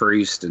Judas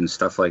Priest and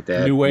stuff like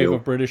that, new wave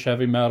of British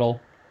heavy metal.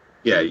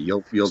 Yeah,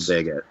 you'll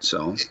dig it.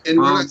 So, and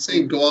we're not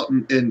saying go out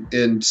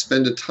and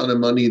spend a ton of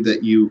money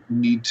that you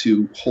need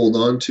to hold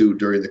on to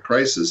during the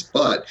crisis.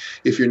 But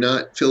if you're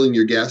not filling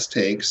your gas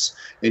tanks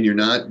and you're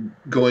not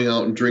going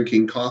out and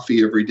drinking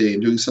coffee every day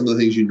and doing some of the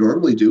things you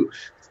normally do,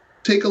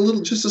 take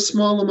just a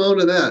small amount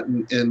of that.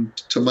 And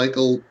to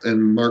Michael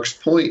and Mark's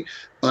point,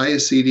 buy a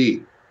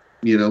CD.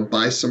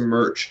 buy some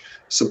merch,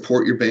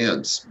 support your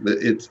bands.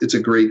 It's a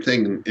great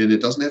thing, and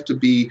it doesn't have to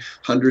be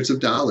hundreds of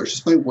dollars.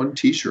 Just buy one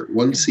T-shirt,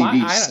 one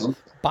CD.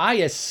 Buy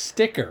a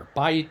sticker.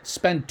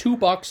 Spend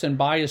 $2 and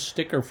buy a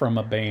sticker from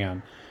a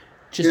band.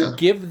 Just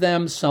give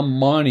them some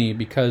money,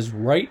 because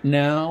right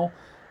now,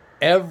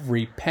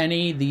 every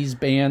penny these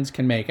bands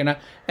can make. And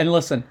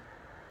listen,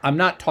 I'm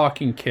not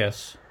talking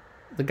Kiss.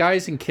 The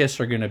guys in Kiss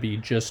are going to be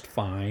just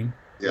fine.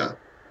 Yeah.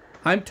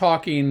 I'm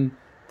talking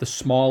the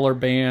smaller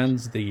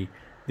bands, the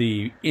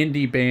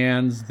indie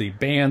bands, the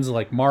bands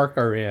like Mark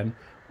are in,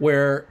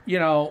 where,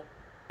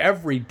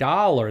 every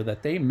dollar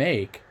that they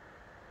make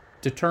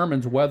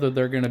determines whether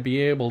they're going to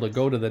be able to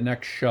go to the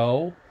next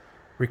show,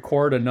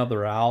 record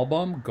another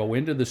album, go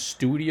into the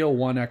studio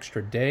one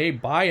extra day,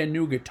 buy a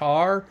new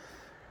guitar,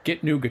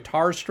 get new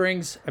guitar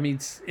strings. I mean,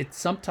 it's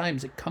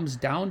sometimes it comes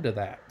down to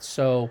that.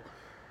 So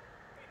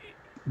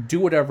do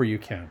whatever you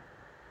can.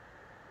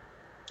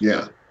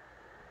 Yeah.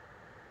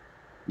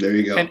 There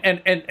you go.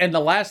 And the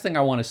last thing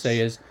I want to say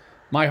is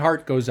my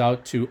heart goes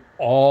out to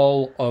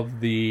all of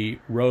the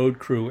road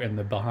crew and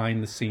the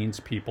behind the scenes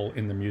people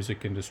in the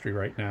music industry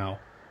right now.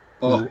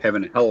 Oh,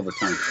 having a hell of a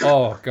time.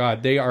 Oh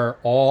God, they are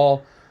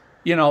all,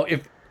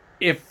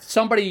 if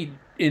somebody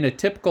in a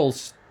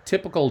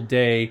typical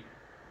day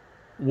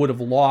would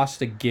have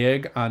lost a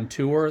gig on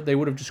tour, they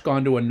would have just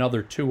gone to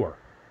another tour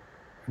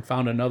and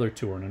found another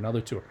tour and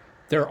another tour.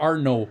 There are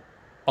no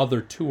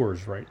other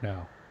tours right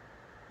now.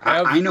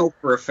 I know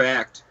for a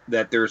fact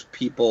that there's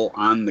people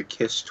on the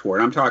Kiss tour,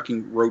 and I'm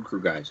talking road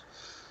crew guys.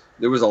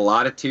 There was a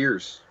lot of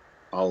tears.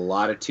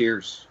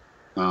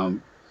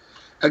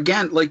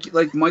 Again,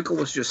 like Michael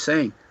was just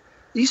saying,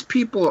 these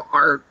people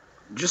are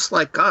just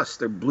like us.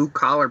 They're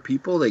blue-collar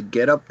people. They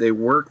get up, they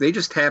work. They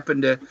just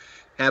happen to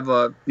have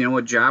a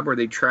job where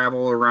they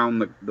travel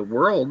around the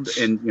world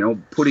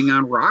and, putting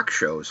on rock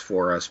shows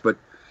for us. But,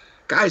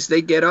 guys,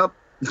 they get up,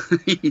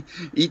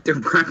 eat their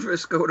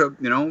breakfast, go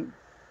to,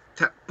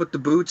 put the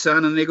boots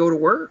on, and they go to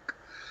work.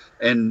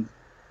 And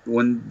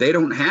when they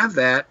don't have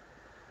that,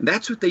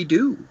 that's what they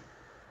do.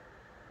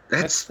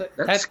 That's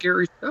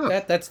scary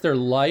stuff. That's their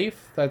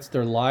life. That's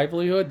their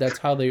livelihood. That's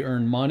how they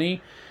earn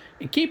money.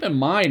 And keep in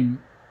mind,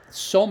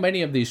 so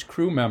many of these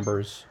crew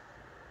members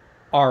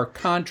are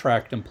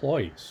contract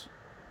employees.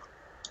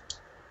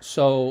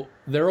 So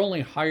they're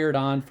only hired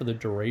on for the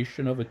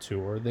duration of a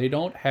tour. They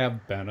don't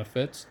have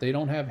benefits. They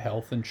don't have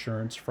health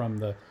insurance from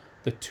the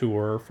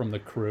tour, from the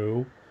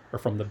crew, or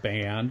from the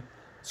band.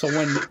 So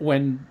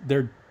when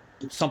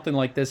something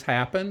like this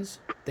happens,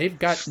 they've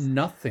got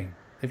nothing.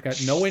 They've got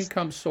no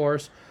income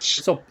source.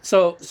 So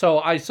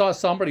I saw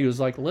somebody who was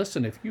like,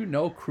 listen, if you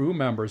know crew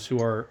members who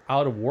are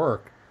out of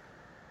work,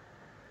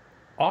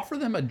 offer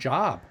them a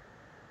job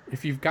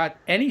if you've got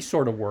any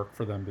sort of work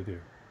for them to do,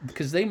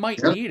 because they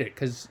might need it.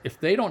 Because if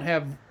they don't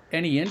have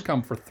any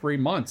income for 3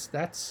 months,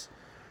 that's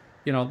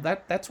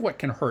what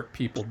can hurt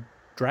people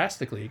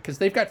drastically, because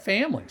they've got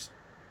families.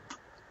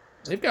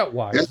 They've got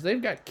wives, they've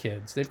got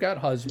kids, they've got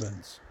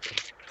husbands,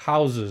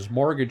 houses,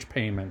 mortgage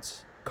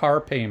payments,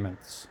 car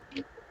payments.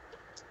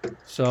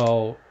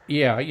 So,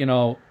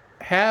 here's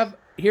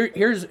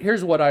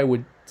what I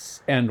would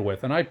end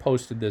with, and I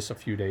posted this a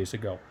few days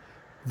ago.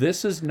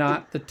 This is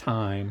not the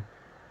time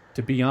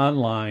to be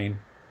online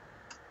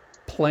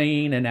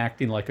playing and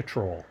acting like a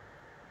troll.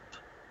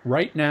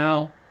 Right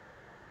now,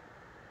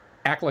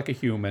 act like a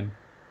human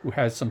who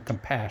has some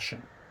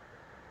compassion.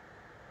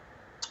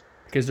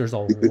 Because there's a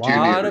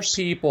lot of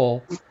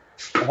people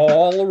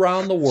all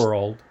around the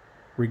world,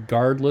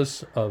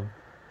 regardless of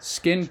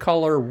skin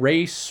color,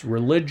 race,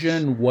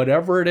 religion,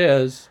 whatever it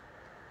is,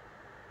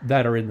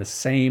 that are in the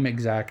same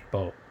exact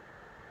boat.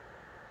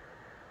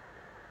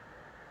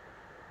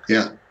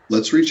 Yeah,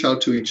 let's reach out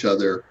to each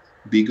other,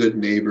 be good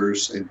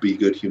neighbors, and be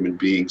good human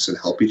beings, and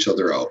help each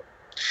other out.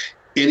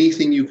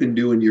 Anything you can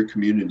do in your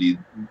community,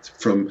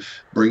 from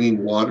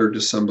bringing water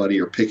to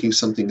somebody or picking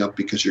something up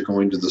because you're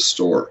going to the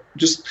store,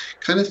 just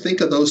kind of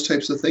think of those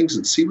types of things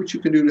and see what you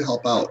can do to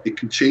help out. It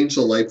can change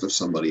the life of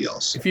somebody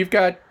else. If you've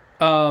got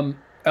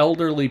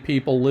elderly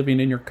people living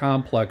in your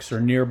complex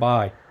or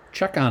nearby,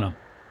 check on them.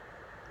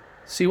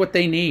 See what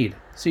they need.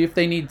 See if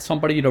they need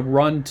somebody to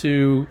run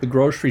to the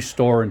grocery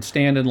store and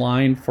stand in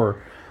line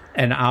for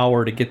an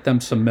hour to get them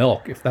some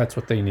milk, if that's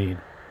what they need.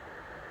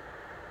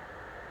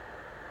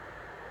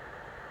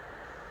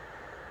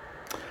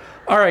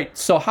 All right,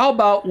 so how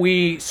about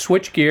we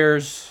switch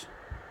gears,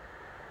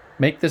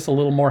 make this a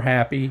little more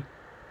happy,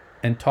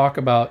 and talk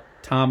about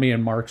Tommy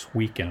and Mark's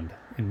weekend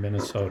in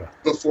Minnesota.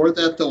 Before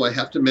that, though, I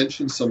have to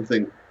mention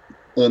something.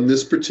 On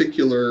this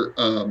particular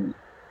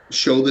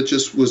show that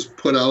just was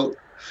put out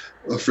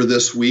for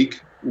this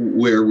week,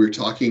 where we're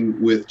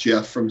talking with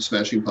Jeff from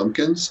Smashing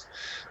Pumpkins,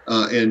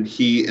 and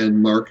he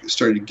and Mark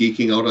started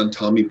geeking out on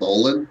Tommy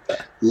Bolin.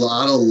 A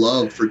lot of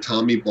love for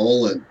Tommy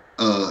Bolin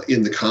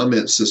in the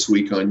comments this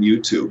week on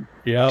YouTube.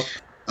 Yep.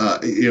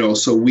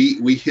 So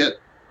we hit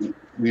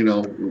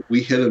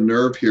a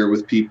nerve here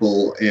with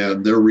people,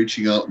 and they're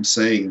reaching out and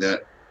saying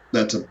that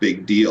that's a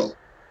big deal.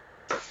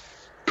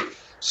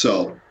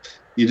 So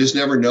you just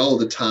never know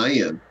the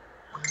tie-in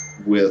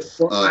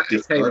with I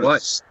different tell you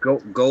artists.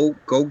 what,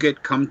 go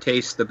get Come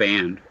Taste the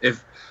Band.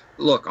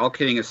 Look, all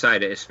kidding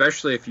aside,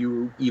 especially if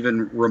you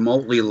even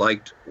remotely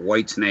liked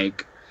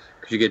Whitesnake,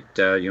 because you get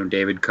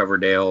David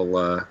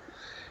Coverdale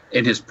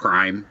in his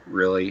prime,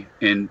 really,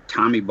 and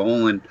Tommy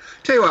Bolin.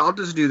 Tell you what, I'll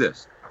just do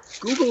this.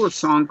 Google a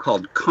song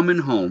called "Coming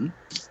Home"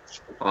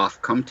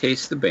 off Come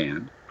Taste the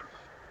Band,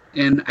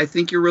 and I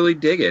think you really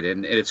dig it.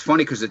 And it's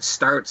funny because it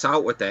starts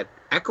out with that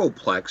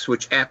Echoplex,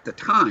 which at the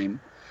time,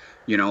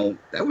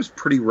 that was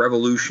pretty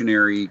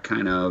revolutionary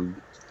kind of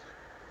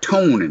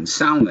tone and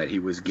sound that he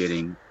was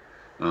getting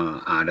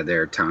out of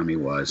there. Tommy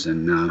was,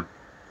 and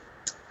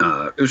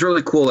it was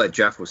really cool that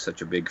Jeff was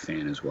such a big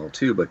fan as well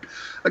too. But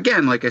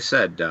again, like I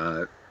said,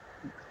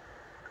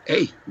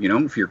 hey,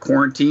 if you're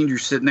quarantined, you're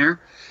sitting there,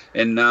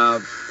 and I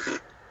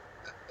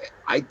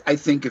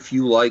think if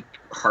you like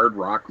hard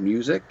rock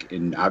music,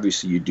 and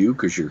obviously you do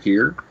because you're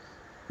here,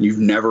 you've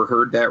never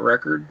heard that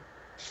record,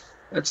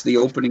 that's the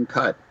opening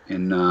cut,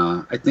 and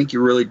I think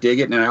you really dig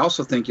it, and I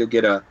also think you'll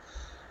get a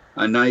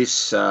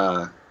nice,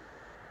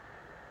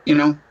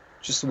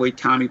 just the way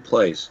Tommy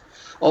plays.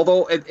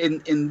 Although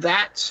in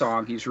that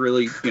song, he's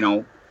really,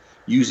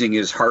 using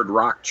his hard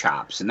rock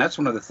chops, and that's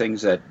one of the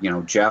things that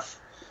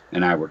Jeff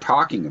and I were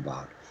talking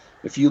about.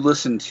 If you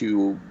listen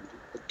to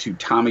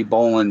Tommy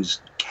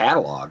Bolin's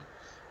catalog,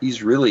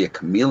 he's really a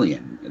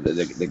chameleon. And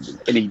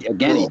he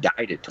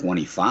died at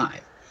 25.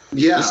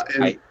 Yeah,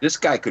 this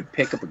guy could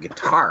pick up a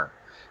guitar.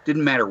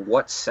 Didn't matter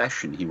what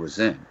session he was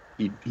in.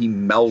 He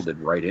melded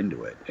right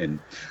into it. And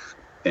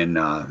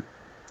I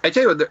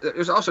tell you what,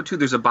 there's also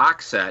there's a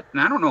box set,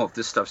 and I don't know if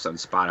this stuff's on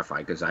Spotify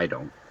because I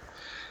don't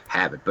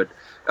have it, but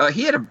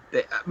he had a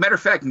matter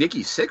of fact,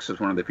 Nikki Sixx was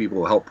one of the people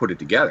who helped put it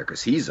together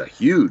because he's a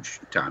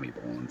huge Tommy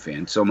Bolin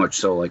fan. So much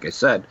so, like I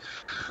said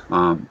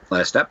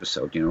last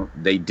episode,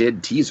 they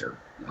did Teaser.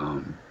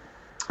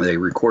 They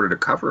recorded a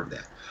cover of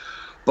that.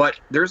 But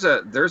there's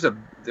a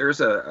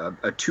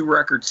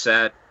 2-record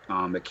set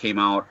that came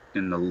out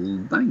in the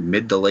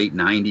mid to late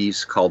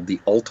 90s called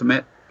The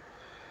Ultimate.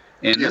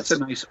 And that's a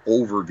nice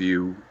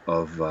overview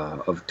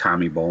of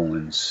Tommy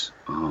Bolin's,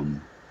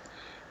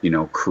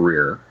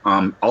 career.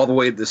 All the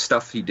way to the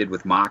stuff he did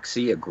with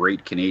Moxie, a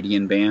great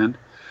Canadian band.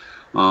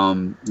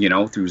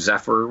 Through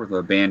Zephyr,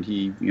 the band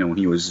he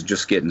was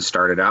just getting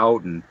started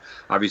out, and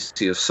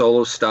obviously his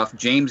solo stuff.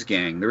 James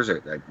Gang, there's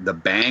the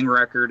Bang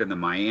record and the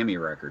Miami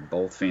record,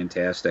 both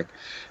fantastic,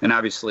 and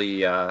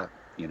obviously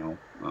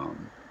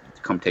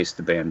Come Taste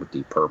the Band with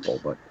Deep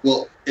Purple. But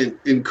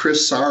and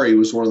Chris Sari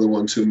was one of the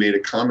ones who made a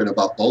comment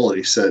about Bolin.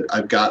 He said,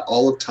 "I've got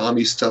all of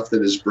Tommy's stuff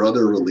that his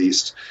brother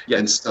released,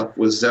 and stuff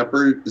with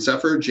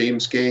Zephyr,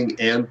 James Gang,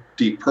 and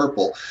Deep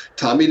Purple.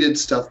 Tommy did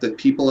stuff that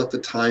people at the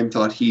time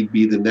thought he'd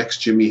be the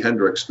next Jimi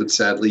Hendrix, but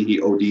sadly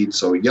he OD'd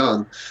so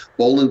young.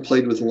 Bolin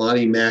played with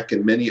Lonnie Mack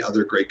and many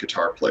other great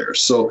guitar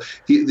players. So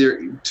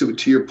to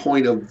your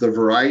point of the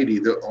variety,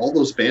 all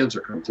those bands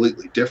are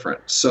completely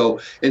different. So,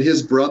 and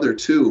his brother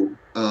too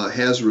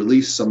has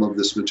released some of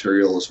this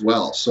material as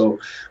well. So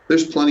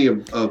there's plenty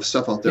of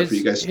stuff out there for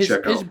you guys to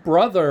check out. His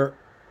brother,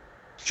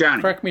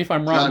 Johnny, correct me if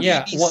I'm wrong.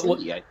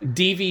 DVC,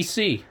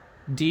 DVC.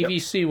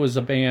 DVC was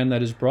a band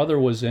that his brother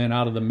was in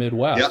out of the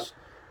Midwest.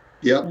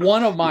 Yep.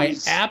 One of my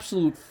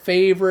absolute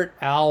favorite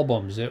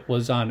albums. It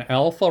was on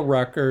Alpha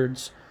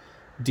Records,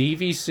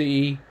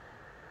 DVC.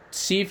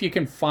 See if you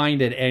can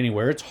find it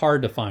anywhere. It's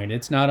hard to find.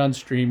 It's not on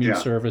streaming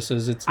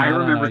services. It's not on iTunes. I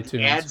remember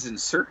the ads in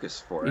Circus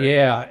for it.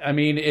 Yeah, I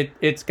mean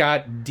it's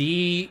got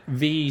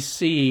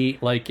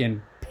DVC like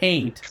in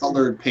paint,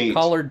 colored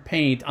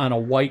paint on a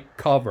white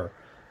cover.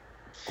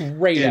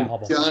 Great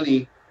album.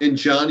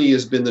 Johnny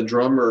has been the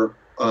drummer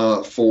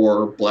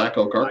for Black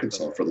Oak,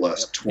 Arkansas for the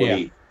last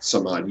 20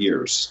 some odd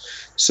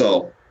years.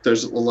 So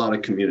there's a lot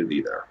of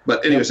community there.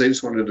 But anyways, I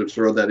just wanted to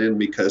throw that in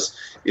because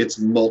it's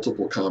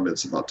multiple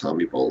comments about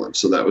Tommy Bolin.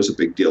 So that was a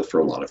big deal for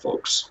a lot of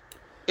folks.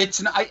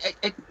 It's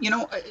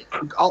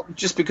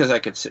just because I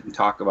could sit and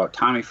talk about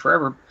Tommy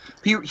forever.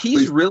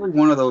 He's really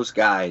one of those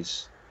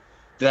guys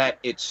that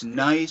it's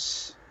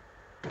nice.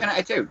 And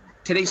I tell you,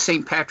 today's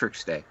St.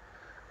 Patrick's Day.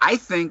 I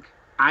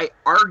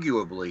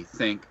arguably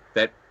think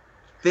that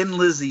Thin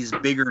Lizzy's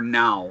bigger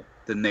now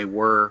than they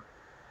were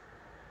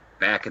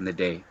back in the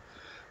day.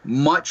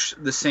 Much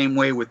the same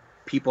way with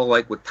people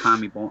like with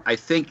Tommy Bolin. I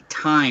think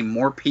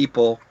more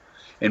people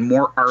and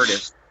more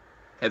artists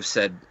have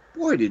said,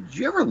 boy, did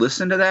you ever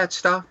listen to that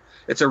stuff?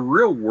 It's a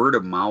real word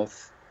of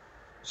mouth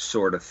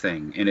sort of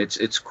thing. And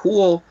it's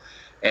cool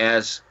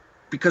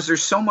because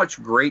there's so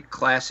much great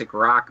classic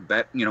rock,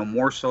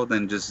 more so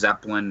than just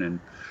Zeppelin and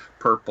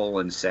Purple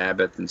and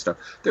Sabbath and stuff.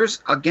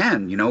 There's,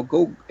 again,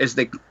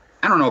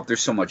 I don't know if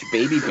there's so much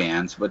baby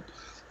bands, but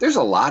there's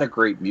a lot of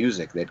great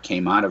music that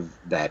came out of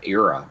that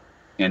era.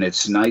 And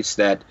it's nice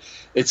that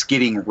it's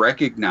getting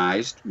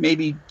recognized,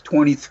 maybe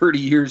 20, 30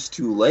 years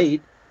too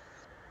late.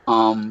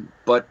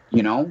 But,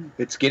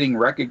 it's getting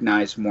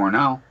recognized more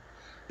now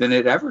than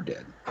it ever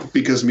did.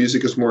 Because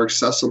music is more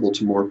accessible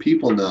to more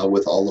people now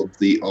with all of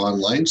the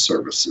online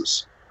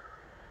services.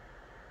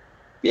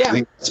 Yeah. I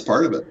think that's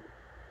part of it.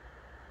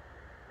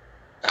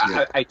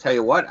 I tell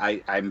you what,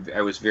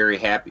 I was very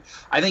happy.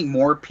 I think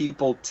more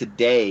people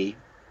today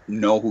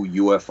know who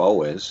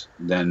UFO is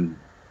than,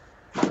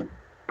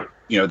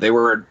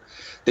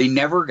 they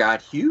never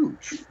got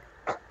huge.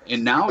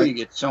 And now you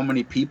get so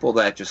many people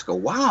that just go,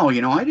 wow,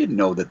 I didn't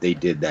know that they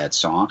did that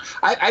song.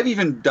 I've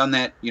even done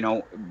that,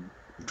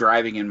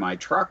 driving in my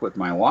truck with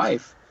my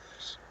wife.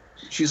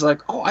 She's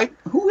like, oh,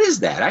 who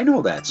is that? I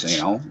know that.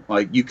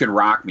 Like You Can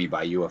Rock Me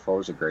by UFO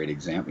is a great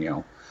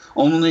example,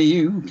 Only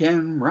You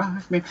Can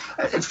Rock Me.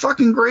 It's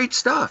fucking great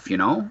stuff,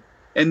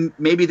 And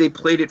maybe they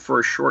played it for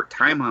a short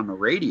time on the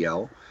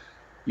radio,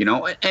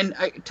 And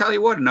I tell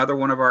you what, another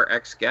one of our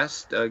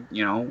ex-guests,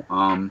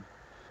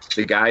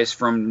 the guys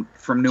from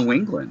New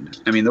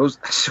England. I mean,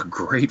 that's a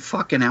great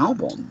fucking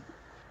album.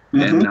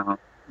 Mm-hmm.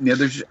 And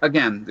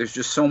there's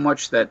just so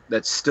much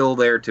that's still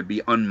there to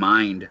be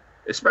unmined,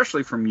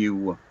 especially from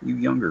you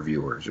younger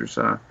viewers. There's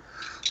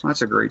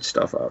lots of great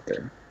stuff out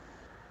there.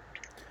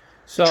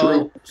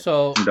 So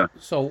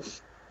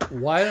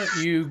why don't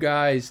you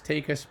guys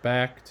take us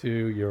back to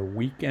your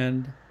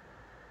weekend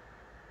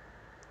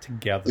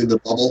together in the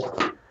bubble?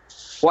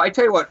 Well, I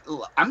tell you what,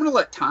 I'm going to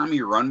let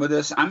Tommy run with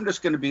this. I'm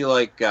just going to be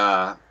like,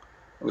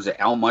 was it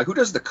Al Mike? Who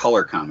does the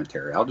color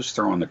commentary? I'll just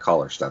throw in the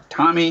color stuff.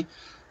 Tommy,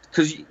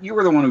 because you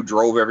were the one who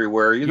drove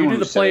everywhere. You do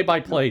the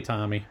play-by-play,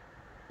 Tommy.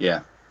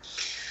 Yeah.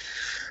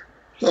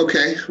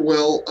 Okay,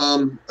 well,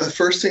 the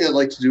first thing I'd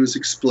like to do is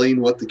explain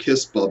what the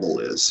KISS bubble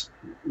is,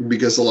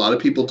 because a lot of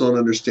people don't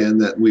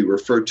understand that we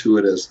refer to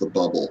it as the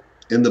bubble.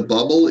 And the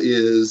bubble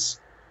is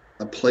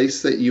a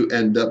place that you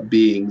end up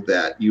being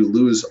that you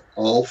lose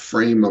all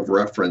frame of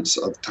reference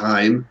of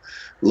time,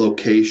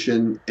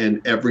 location,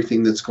 and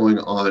everything that's going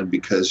on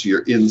because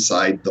you're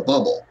inside the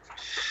bubble.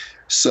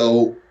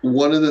 So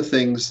one of the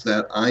things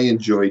that I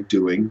enjoy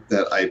doing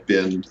that I've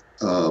been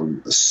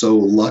so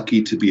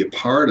lucky to be a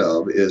part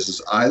of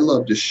is I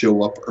love to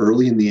show up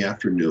early in the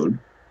afternoon,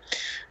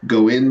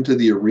 go into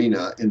the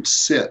arena and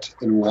sit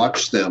and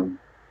watch them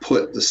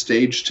put the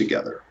stage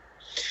together.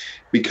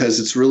 Because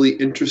it's really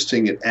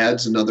interesting. It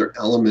adds another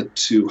element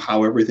to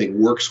how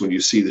everything works when you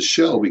see the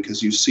show,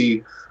 because you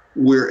see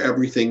where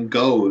everything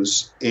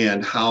goes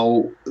and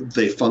how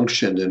they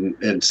function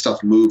and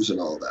stuff moves and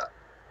all that.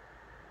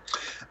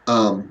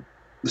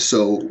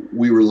 So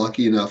we were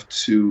lucky enough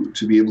to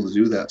be able to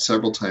do that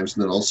several times,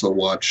 and then also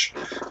watch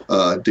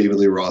David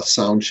Lee Roth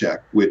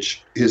soundcheck,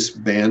 which his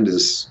band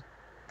is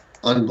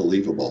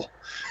unbelievable.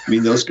 I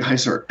mean, those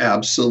guys are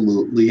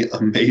absolutely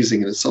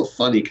amazing, and it's so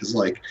funny because,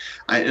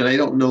 I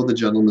don't know the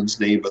gentleman's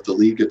name, but the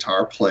lead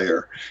guitar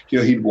player,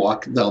 he'd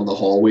walk down the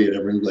hallway and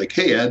everyone's like,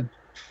 "Hey, Ed,"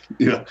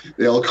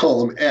 they all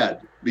call him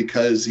Ed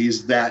because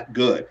he's that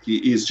good.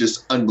 He's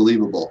just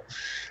unbelievable,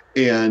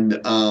 and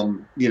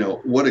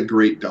what a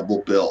great double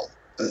bill.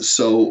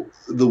 So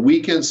the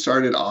weekend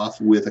started off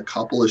with a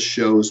couple of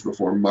shows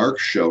before Mark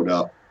showed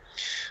up.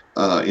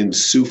 In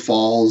Sioux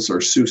Falls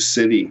or Sioux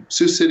City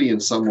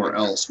and somewhere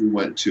else we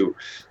went to.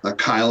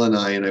 Kyle and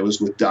I was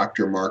with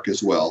Dr. Mark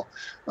as well.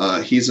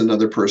 He's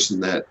another person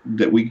that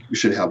we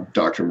should have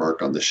Dr.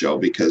 Mark on the show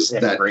because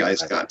that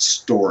guy's got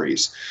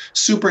stories.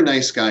 Super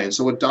nice guy. And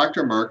so what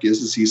Dr. Mark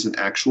is he's an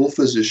actual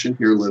physician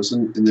here, lives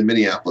in the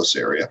Minneapolis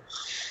area.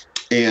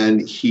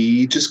 And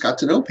he just got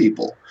to know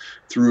people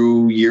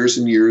through years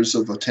and years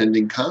of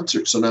attending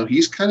concerts. So now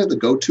he's kind of the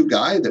go-to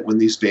guy that when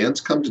these bands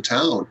come to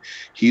town,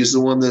 he's the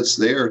one that's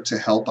there to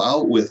help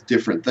out with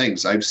different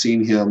things. I've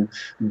seen him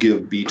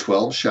give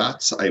B12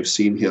 shots. I've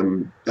seen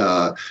him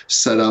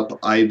set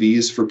up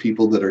IVs for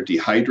people that are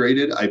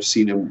dehydrated. I've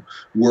seen him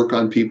work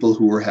on people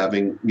who are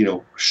having,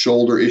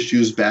 shoulder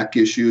issues, back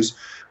issues.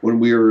 When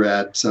we were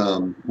at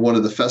one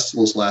of the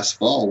festivals last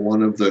fall,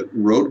 one of the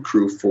road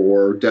crew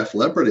for Def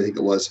Leppard, I think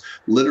it was,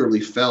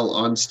 literally fell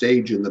on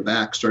stage in the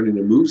back, starting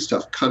to move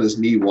stuff, cut his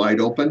knee wide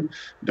open.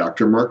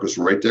 Dr. Mark was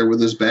right there with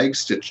his bag,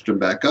 stitched him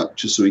back up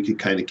just so he could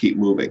kind of keep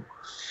moving.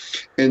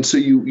 And so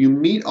you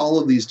meet all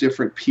of these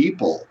different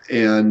people,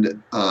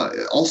 and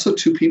also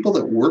two people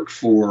that work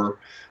for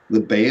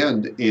the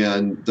band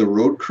and the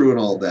road crew and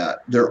all that.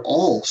 They're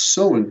all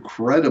so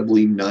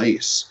incredibly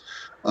nice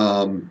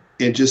and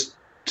just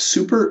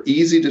super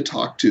easy to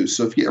talk to.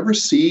 So if you ever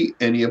see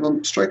any of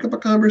them, strike up a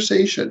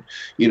conversation.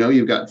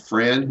 You've got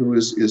Fran, who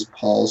is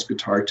Paul's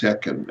guitar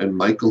tech, and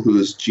Michael, who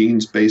is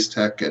Gene's bass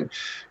tech, and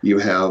you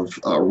have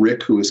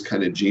Rick, who is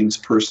kind of Gene's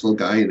personal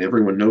guy, and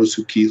everyone knows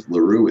who Keith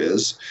LaRue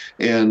is,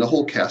 and a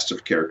whole cast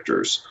of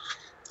characters.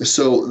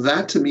 So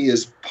that to me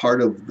is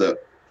part of the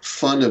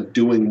fun of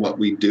doing what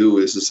we do,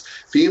 is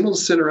being able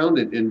to sit around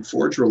and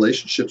forge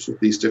relationships with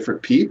these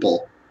different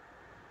people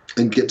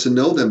and get to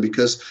know them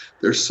because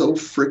they're so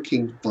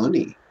freaking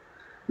funny.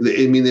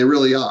 I mean, they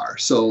really are.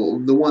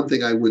 So the one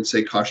thing I would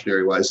say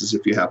cautionary-wise is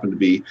if you happen to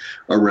be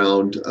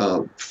around,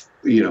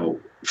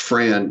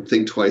 Fran,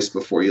 think twice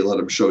before you let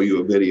him show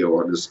you a video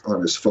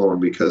on his phone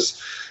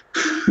because,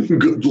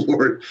 good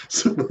Lord,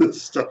 some of the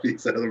stuff he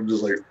said, I'm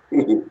just like,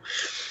 ooh.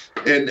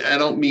 And I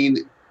don't mean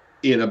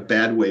in a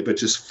bad way, but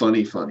just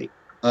funny.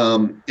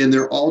 And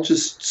they're all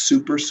just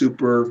super,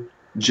 super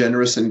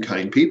generous and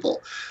kind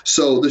people.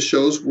 So the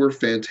shows were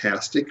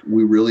fantastic.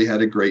 We really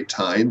had a great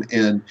time.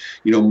 And,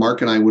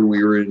 Mark and I, when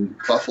we were in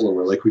Buffalo,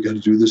 we're like, we got to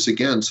do this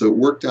again. So it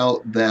worked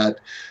out that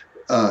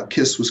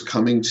KISS was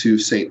coming to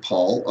St.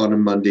 Paul on a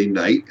Monday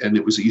night, and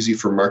it was easy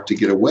for Mark to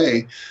get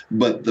away.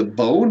 But the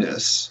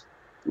bonus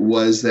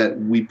was that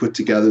we put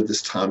together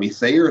this Tommy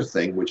Thayer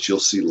thing, which you'll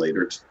see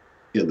later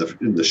in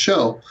the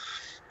show,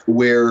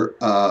 where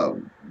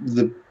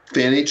the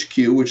Fan HQ,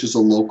 which is a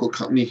local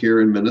company here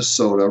in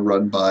Minnesota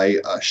run by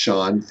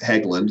Sean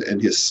Hagland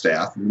and his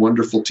staff,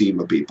 wonderful team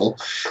of people.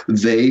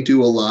 They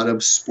do a lot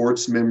of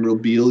sports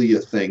memorabilia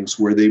things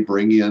where they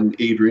bring in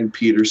Adrian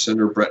Peterson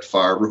or Brett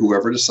Favre or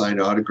whoever to sign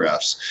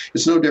autographs.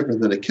 It's no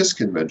different than a KISS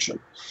convention.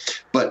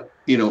 But,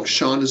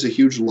 Sean is a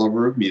huge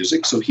lover of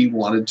music, so he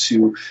wanted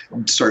to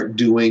start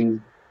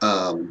doing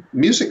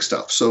music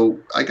stuff. So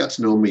I got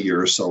to know him a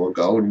year or so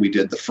ago, and we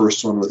did the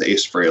first one with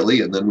Ace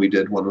Frehley, and then we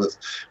did one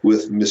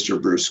with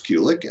Mr. Bruce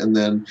Kulick, and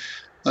then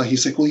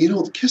he's like,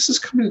 well, KISS is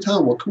coming to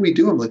town. What can we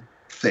do? I'm like,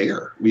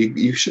 Thayer.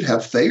 You should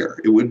have Thayer.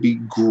 It would be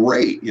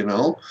great,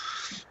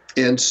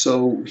 And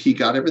so he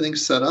got everything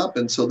set up,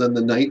 and so then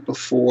the night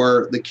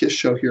before the KISS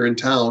show here in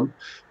town,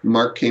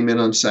 Mark came in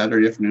on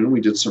Saturday afternoon. We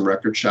did some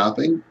record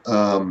shopping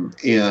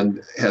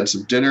and had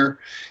some dinner.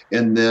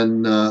 And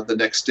then the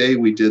next day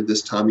we did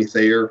this Tommy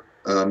Thayer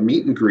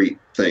meet and greet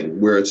thing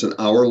where it's an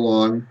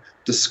hour-long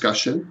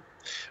discussion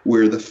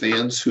where the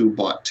fans who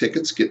bought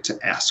tickets get to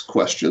ask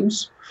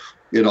questions.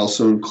 It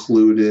also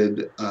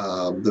included,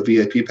 the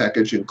VIP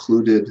package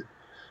included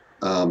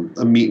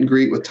a meet and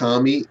greet with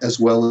Tommy as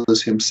well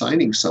as him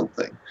signing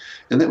something.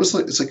 And that was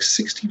it's like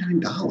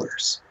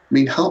 $69. I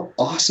mean, how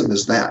awesome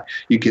is that?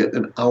 You get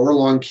an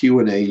hour-long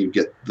Q&A, you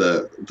get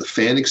the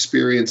fan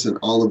experience and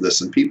all of this,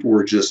 and people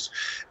were just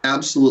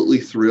absolutely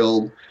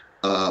thrilled.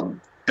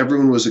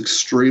 Everyone was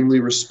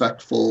extremely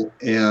respectful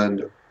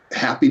and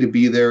happy to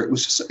be there. It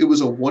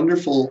was a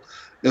wonderful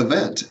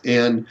event,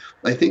 and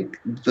I think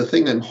the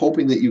thing I'm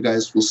hoping that you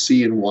guys will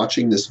see in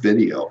watching this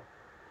video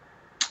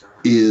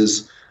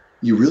is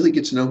you really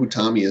get to know who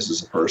Tommy is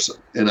as a person.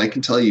 And I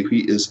can tell you,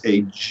 he is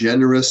a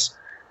generous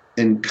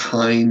and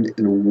kind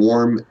and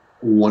warm,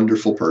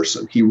 wonderful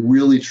person. He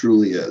really,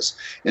 truly is.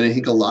 And I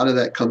think a lot of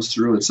that comes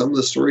through in some of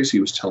the stories he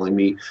was telling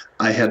me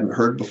I hadn't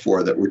heard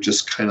before that were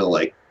just kind of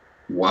like,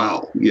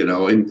 wow,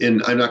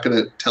 and I'm not going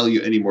to tell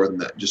you any more than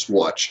that. Just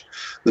watch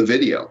the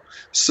video.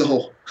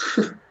 So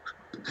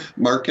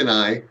Mark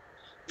and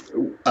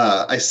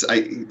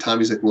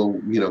Tommy's like,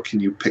 well, can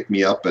you pick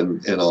me up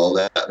and all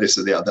that? I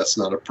said, yeah, that's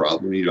not a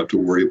problem. You don't have to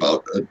worry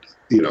about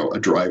a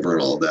driver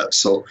and all that.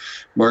 So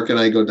Mark and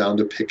I go down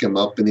to pick him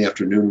up in the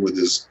afternoon with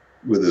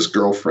his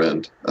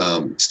girlfriend,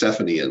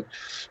 Stephanie,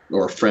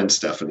 or friend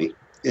Stephanie.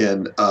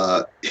 And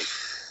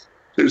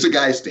there's a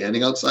guy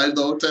standing outside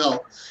the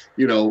hotel,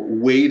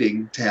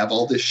 waiting to have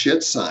all this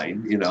shit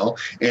signed,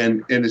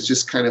 and it's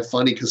just kind of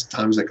funny because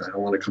Tom's like, I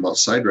don't want to come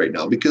outside right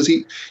now, because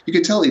you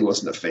could tell he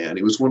wasn't a fan.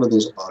 He was one of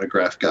those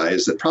autograph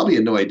guys that probably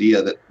had no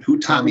idea that who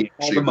Tommy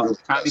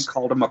Tommy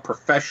called him a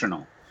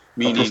professional,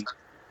 meaning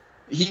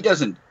he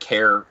doesn't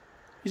care.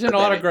 He's an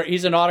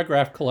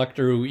autograph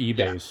collector who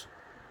eBays.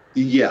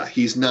 Yeah,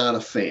 he's not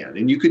a fan,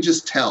 and you could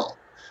just tell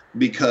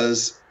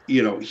because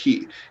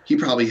he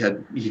probably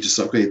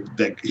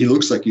he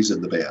looks like he's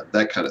in the band,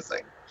 that kind of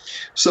thing.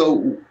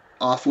 So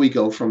off we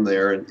go from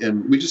there,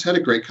 and we just had a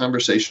great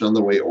conversation on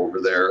the way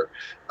over there.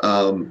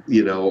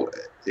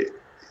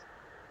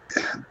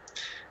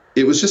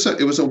 It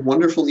was a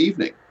wonderful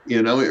evening.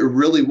 It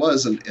really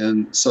was,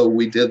 and so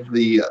we did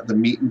the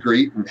meet and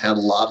greet and had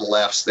a lot of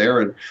laughs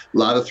there, and a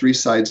lot of Three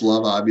Sides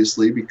love,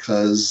 obviously,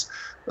 because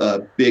a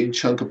big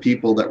chunk of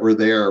people that were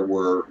there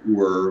were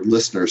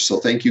listeners. So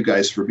thank you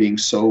guys for being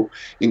so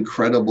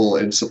incredible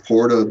and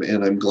supportive.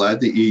 And I'm glad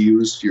that you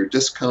used your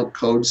discount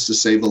codes to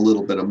save a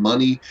little bit of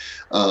money.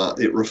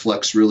 It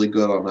reflects really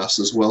good on us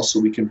as well, so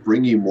we can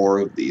bring you more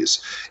of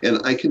these. And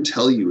I can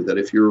tell you that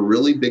if you're a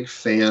really big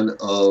fan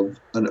of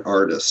an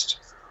artist,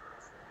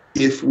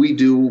 if we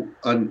do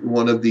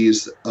one of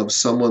these of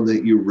someone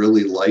that you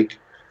really like,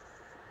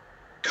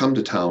 come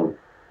to town.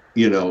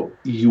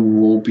 You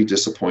won't be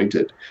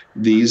disappointed.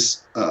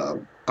 These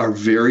are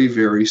very,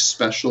 very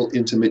special,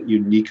 intimate,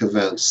 unique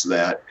events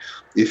that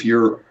if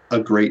you're a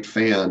great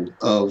fan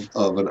of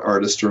an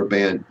artist or a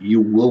band,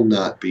 you will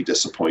not be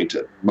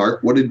disappointed.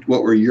 Mark, what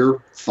were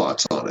your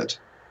thoughts on it?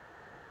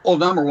 Well,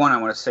 number one, I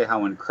want to say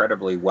how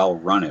incredibly well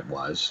run it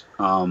was.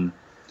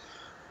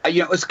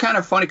 It's kind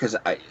of funny because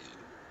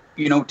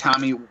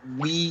Tommy,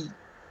 we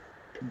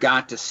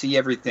got to see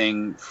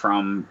everything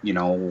from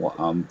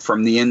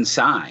the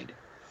inside.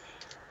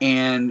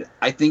 And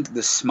I think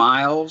the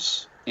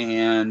smiles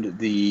and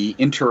the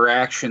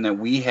interaction that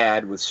we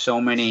had with so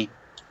many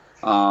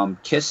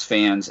KISS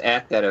fans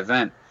at that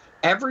event,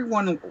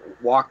 everyone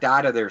walked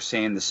out of there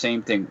saying the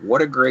same thing.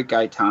 What a great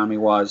guy Tommy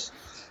was.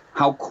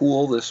 How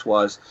cool this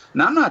was.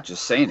 And I'm not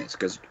just saying this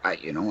because,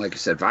 like I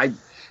said,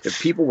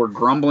 if people were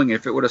grumbling,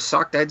 if it would have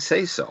sucked, I'd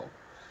say so.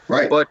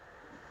 Right. But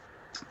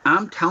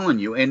I'm telling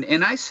you,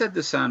 and I said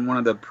this on one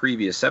of the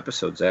previous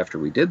episodes after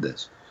we did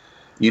this,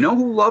 You know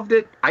who loved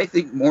it? I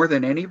think more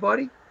than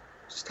anybody?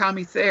 It's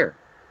Tommy Thayer.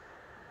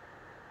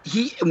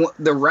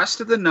 The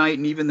rest of the night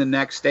and even the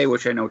next day,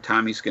 which I know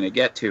Tommy's going to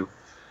get to,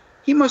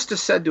 he must have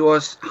said to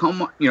us how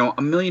much,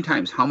 a million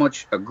times, how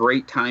much a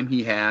great time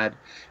he had,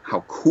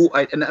 how cool.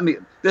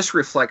 This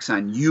reflects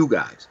on you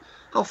guys,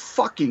 how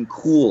fucking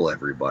cool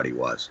everybody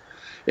was.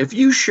 If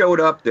you showed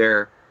up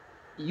there,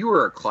 you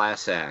were a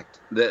class act.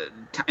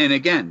 And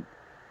again,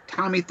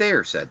 Tommy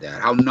Thayer said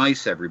that, how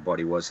nice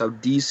everybody was, how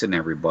decent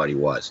everybody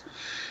was.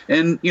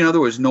 And, there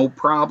was no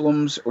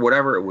problems or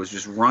whatever. It was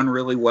just run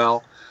really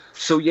well.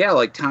 So, yeah,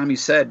 like Tommy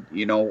said,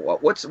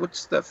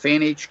 what's the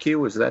Fan HQ?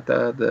 Is that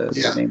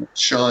the name?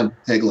 Sean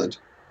Hageland.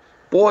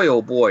 Boy,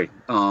 oh boy,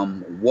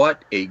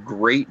 what a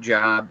great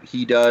job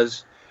he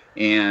does.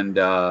 And,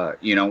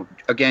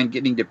 again,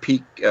 getting to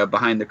peek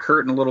behind the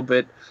curtain a little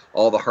bit,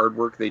 all the hard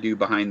work they do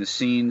behind the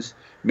scenes,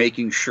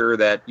 making sure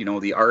that,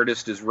 the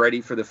artist is ready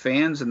for the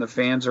fans and the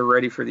fans are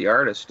ready for the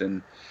artist.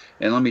 And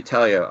let me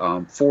tell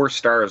you, 4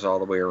 stars all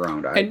the way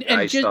around.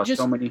 I saw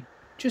so many.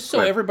 Just so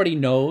everybody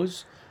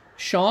knows,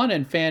 Sean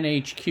and Fan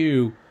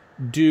HQ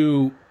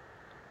do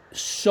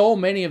so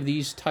many of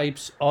these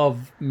types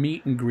of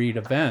meet and greet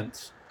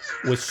events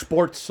with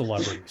sports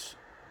celebrities.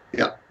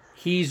 Yeah.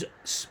 He's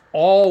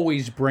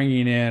always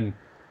bringing in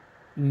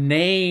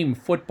name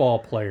football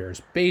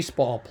players,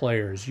 baseball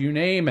players, you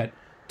name it,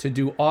 to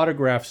do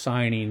autograph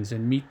signings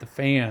and meet the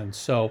fans.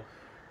 So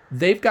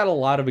they've got a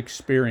lot of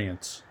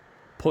experience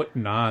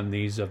putting on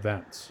these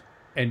events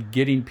and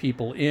getting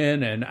people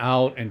in and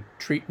out and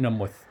treating them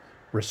with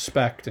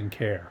respect and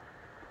care.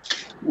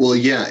 Well,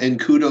 yeah, and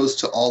kudos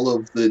to all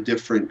of the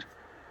different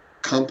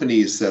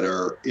companies that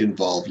are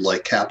involved,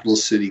 like Capital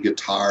City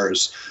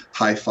Guitars,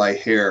 Hi-Fi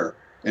Hair,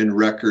 and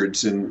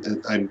Records,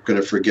 and I'm going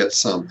to forget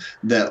some,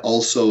 that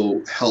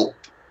also help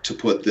to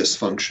put this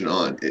function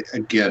on.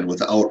 Again,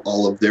 without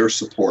all of their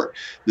support,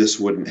 this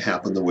wouldn't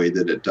happen the way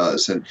that it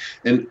does. And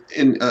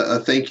a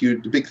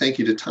big thank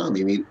you to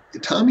Tommy. I mean,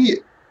 Tommy,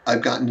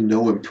 I've gotten to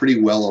know him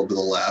pretty well over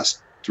the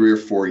last 3 or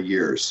 4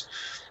 years.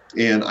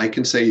 And I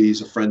can say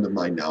he's a friend of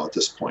mine now at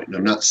this point. And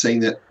I'm not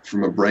saying that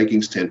from a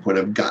bragging standpoint.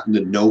 I've gotten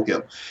to know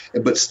him.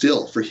 But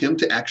still, for him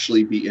to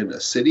actually be in a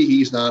city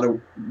he's not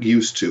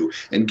used to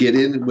and get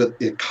in with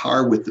a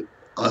car with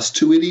us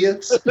 2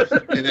 idiots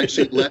and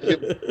actually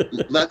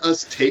let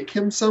us take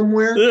him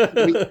somewhere.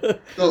 I mean,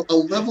 a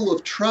level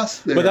of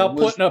trust there. Without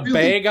putting a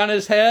bag on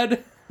his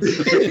head?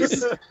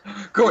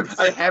 Good.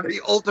 I have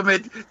the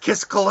ultimate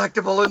Kiss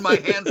collectible in my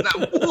hands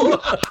now.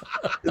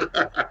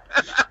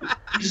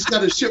 You just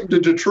got to ship him to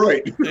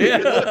Detroit.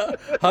 Yeah.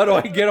 How do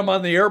I get him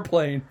on the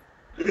airplane?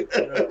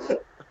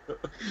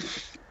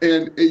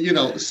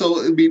 And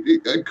so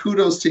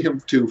kudos to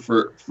him too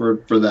for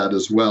that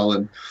as well.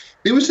 And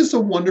it was just a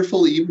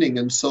wonderful evening.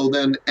 And so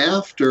then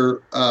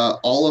after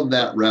all of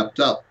that wrapped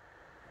up,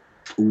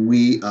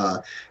 we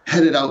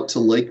headed out to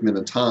Lake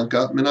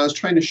Minnetonka. I mean, I was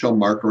trying to show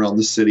Mark around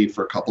the city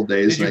for a couple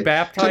days. Did you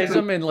baptize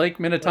him in Lake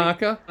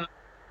Minnetonka?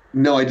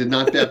 No, I did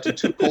not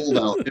baptize. Too cold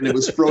out, and it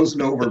was frozen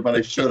over, but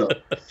I should have.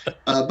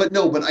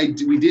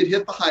 We did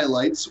hit the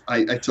highlights.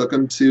 I took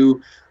him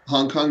to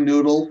Hong Kong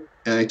Noodle,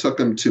 and I took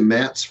him to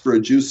Matt's for a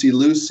Juicy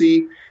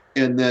Lucy.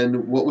 And then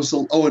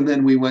and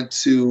then we went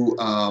to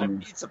a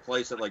pizza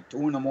place at like 2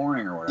 a.m.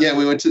 or whatever. Yeah,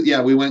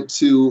 we went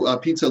to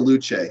Pizza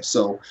Luce.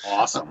 So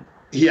awesome.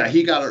 Yeah,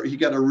 he got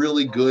a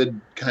really good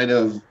kind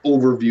of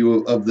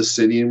overview of the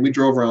city, and we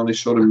drove around and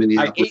showed him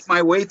Minneapolis. I ate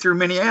my way through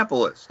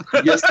Minneapolis.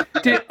 Yes.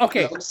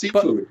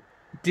 Seafood.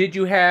 Did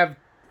you have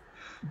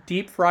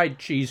deep fried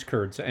cheese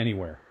curds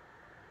anywhere?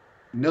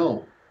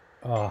 No.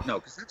 No,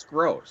 because that's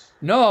gross.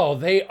 No,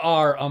 they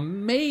are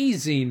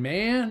amazing,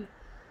 man.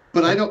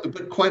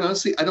 But quite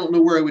honestly, I don't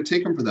know where I would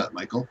take them for that,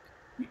 Michael.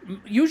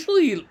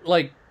 Usually,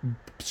 like,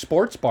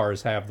 sports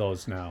bars have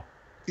those now.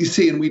 You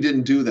see, and we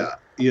didn't do that.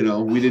 We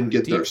didn't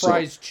get there. Deep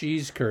fried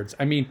cheese curds.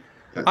 I mean,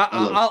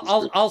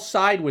 I'll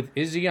side with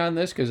Izzy on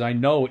this because I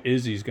know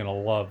Izzy's gonna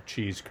love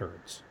cheese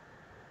curds.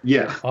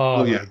 Yeah.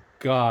 Oh yeah. My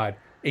God,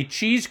 a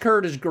cheese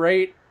curd is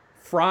great.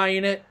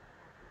 Frying it,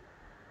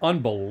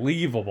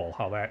 unbelievable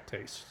how that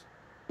tastes.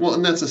 Well,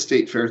 and that's a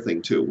state fair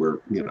thing too. Where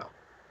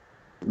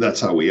that's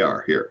how we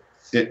are here.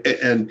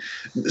 And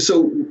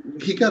so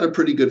he got a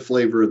pretty good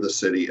flavor of the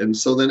city. And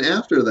so then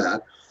after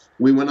that,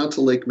 we went out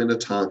to Lake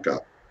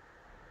Minnetonka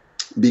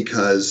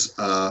because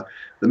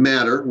the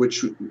Matter,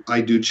 which I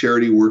do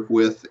charity work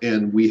with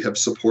and we have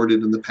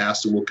supported in the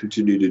past and will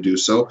continue to do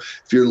so.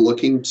 If you're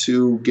looking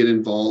to get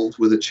involved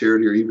with a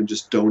charity or even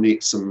just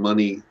donate some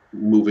money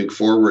moving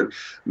forward,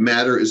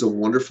 Matter is a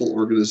wonderful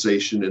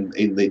organization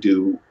and they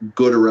do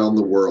good around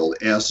the world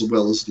as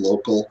well as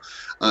local.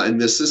 And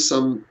this is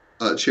some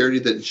charity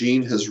that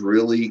Gene has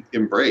really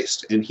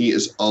embraced, and he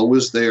is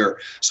always there.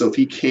 So if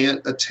he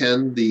can't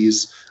attend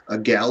these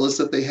galas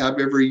that they have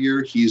every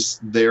year, he's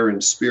there in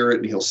spirit,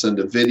 and he'll send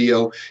a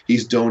video.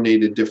 He's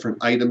donated different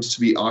items to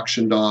be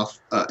auctioned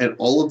off, and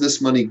all of this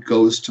money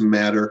goes to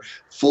Matter,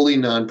 fully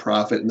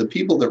nonprofit. And the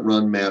people that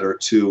run Matter,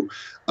 to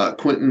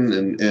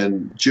Quentin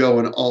and Joe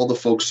and all the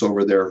folks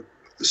over there,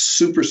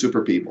 super,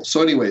 super people.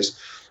 So anyways,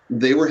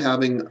 they were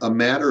having a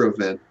Matter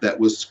event that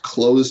was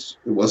closed.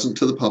 It wasn't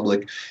to the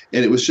public,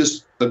 and it was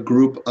just a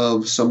group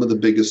of some of the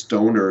biggest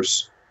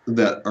donors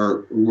that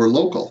were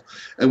local.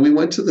 And we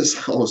went to this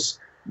house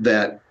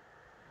that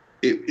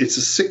it's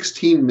a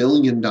 $16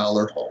 million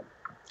home.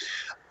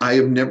 I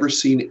have never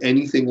seen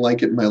anything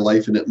like it in my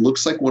life, and it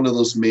looks like one of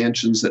those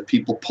mansions that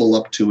people pull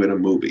up to in a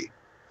movie,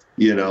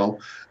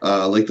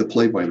 like the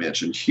Playboy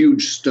Mansion,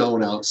 huge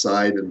stone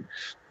outside.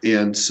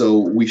 And so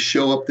we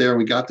show up there, and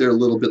we got there a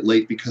little bit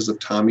late because of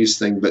Tommy's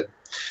thing, but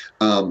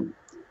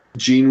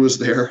Gene was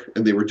there,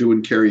 and they were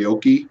doing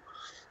karaoke.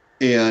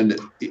 And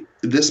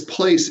this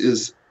place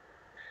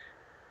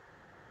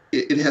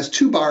it has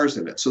 2 bars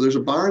in it. So there's a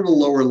bar in the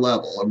lower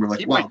level, and we're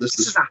like, wow, this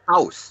is a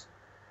house.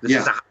 This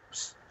is a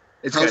house.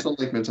 It's house on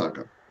Lake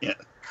Minnetonka. Yeah.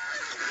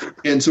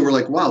 And so we're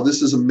like, wow,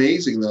 this is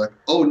amazing. They're like,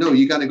 oh no,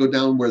 you got to go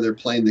down where they're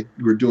playing.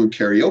 We're doing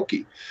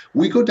karaoke.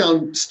 We go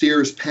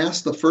downstairs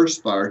past the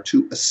first bar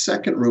to a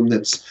second room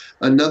that's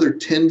another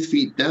 10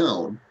 feet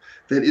down.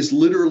 That is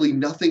literally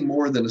nothing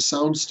more than a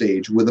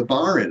soundstage with a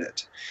bar in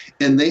it.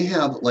 And they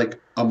have like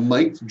a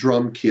mic'd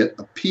drum kit,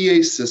 a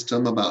PA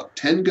system, about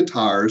 10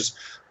 guitars,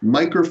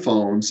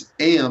 microphones,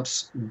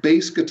 amps,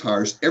 bass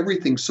guitars,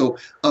 everything. So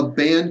a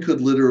band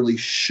could literally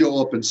show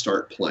up and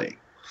start playing.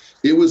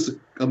 It was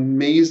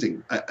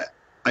amazing.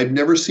 I've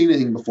never seen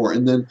anything before.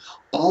 And then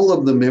all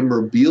of the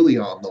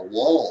memorabilia on the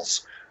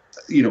walls,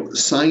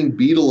 signed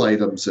Beatle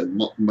items and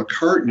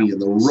McCartney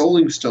and the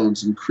Rolling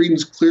Stones and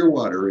Creedence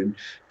Clearwater and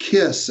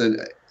Kiss.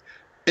 And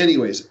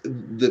anyways,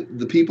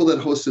 the people that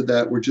hosted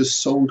that were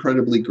just so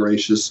incredibly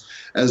gracious,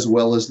 as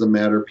well as the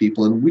Matter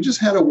people. And we just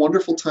had a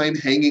wonderful time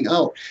hanging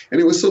out. And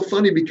it was so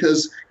funny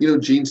because,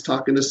 Gene's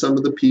talking to some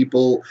of the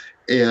people,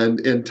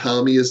 and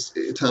Tommy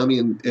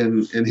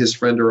and his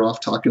friend are off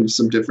talking to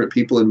some different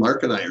people, and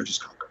Mark and I are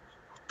just going,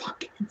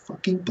 can you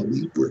fucking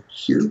believe we're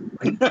here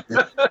right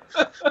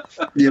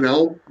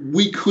now?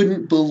 We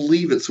couldn't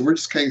believe it. So we're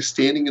just kind of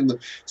standing in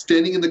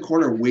the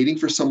corner waiting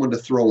for someone to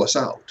throw us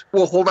out.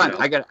 Well, hold on.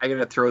 I got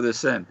to throw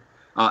this in.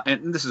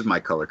 And this is my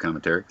color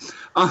commentary.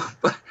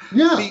 But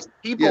these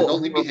people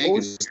don't leave me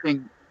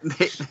hanging.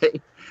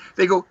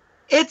 They go,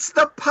 it's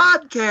the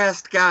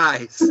podcast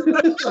guys.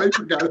 I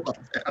forgot about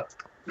that.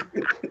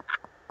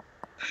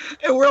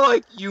 And we're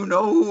like, you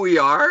know who we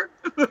are?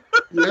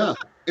 Yeah,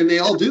 and they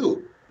all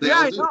do.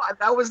 I know.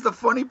 That was the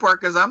funny part,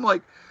 because I'm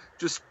like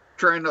just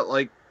trying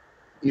to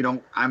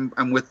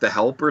I'm with the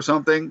help or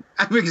something.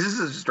 I mean, this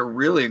is just a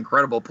really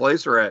incredible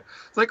place we're at.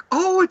 It's like,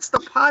 oh, it's the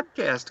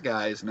podcast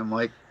guys, and I'm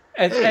like,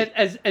 hey.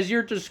 As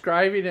you're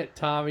describing it,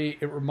 Tommy,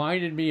 it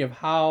reminded me of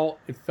how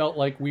it felt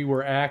like we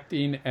were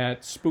acting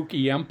at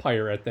Spooky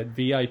Empire at that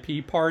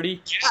VIP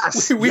party.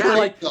 Yes, we were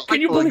like, can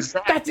you believe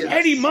exactly. That's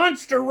Eddie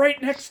Munster right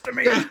next to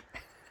me? Yeah.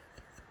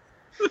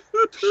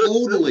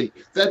 Totally.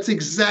 That's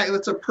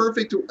a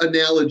perfect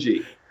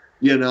analogy,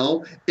 And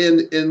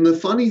the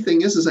funny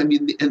thing is and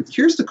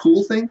here's the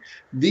cool thing.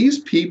 These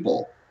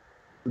people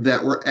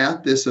that were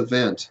at this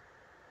event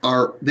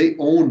they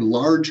own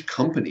large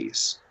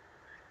companies,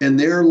 and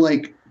they're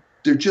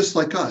just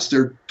like us.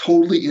 They're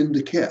totally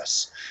into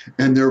Kiss,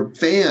 and they're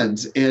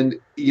fans. And,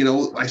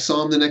 I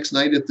saw them the next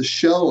night at the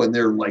show, and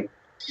they're like,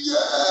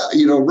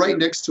 yeah, right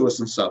next to us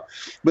and stuff.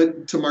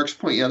 But to Mark's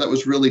point, that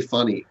was really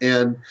funny.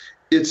 And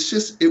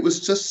it was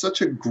just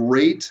such a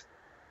great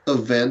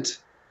event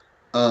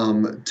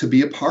to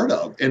be a part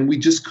of. And we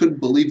just couldn't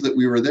believe that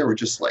we were there. We're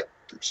just like,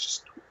 there's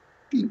just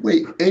no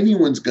way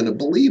anyone's going to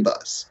believe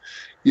us,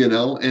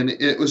 and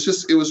it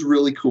was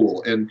really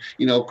cool. And,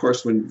 of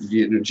course, when,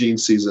 Gene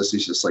sees us,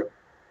 he's just like,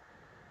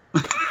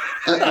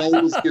 I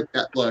always get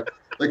that look.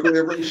 Like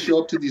whenever I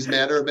show up to these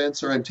Matter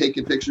events or I'm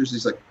taking pictures,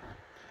 he's like,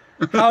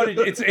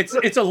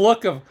 it's a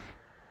look of,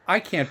 I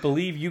can't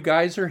believe you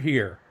guys are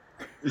here.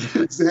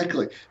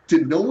 Exactly.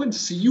 Did no one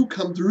see you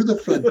come through the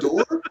front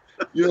door?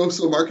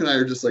 So Mark and I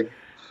are just like,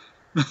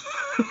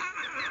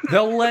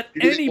 they'll let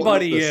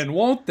anybody in,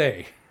 won't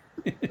they?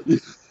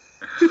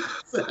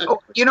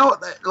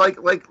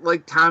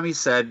 Like Tommy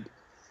said,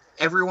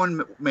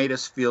 everyone made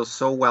us feel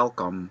so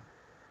welcome.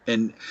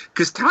 And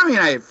because Tommy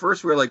and I at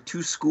first we were like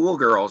 2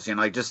 schoolgirls,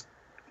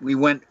 we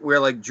were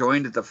like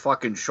joined at the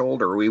fucking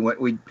shoulder. We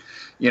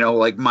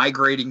like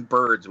migrating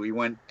birds. We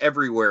went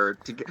everywhere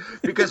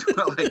because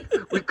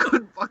we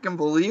couldn't fucking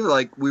believe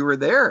we were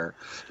there.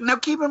 Now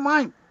keep in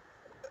mind,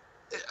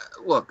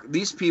 look,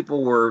 these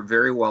people were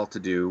very well to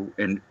do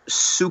and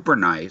super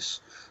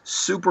nice,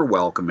 super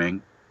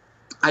welcoming.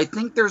 I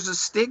think there's a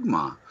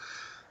stigma,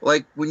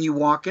 like when you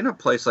walk in a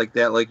place like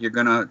that, like you're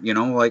gonna,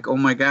 oh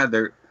my God,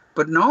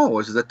 but no, it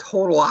was the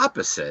total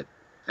opposite.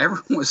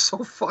 Everyone was so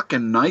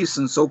fucking nice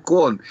and so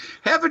cool. And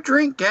have a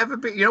drink, have a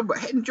beer,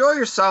 enjoy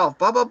yourself,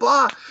 blah, blah,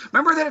 blah.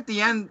 Remember that at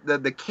the end,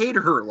 the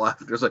caterer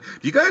left. It was like,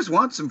 do you guys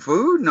want some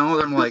food? No,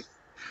 I'm like,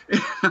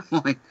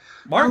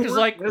 Mark is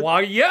like,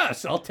 well,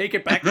 yes, I'll take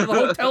it back to the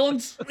hotel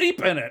and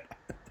sleep in it.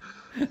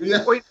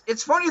 Yeah. Wait,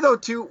 it's funny, though,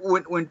 too,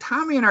 when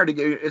Tommy and I are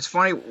together, it's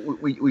funny,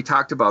 we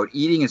talked about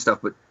eating and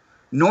stuff, but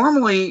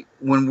Normally,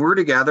 when we're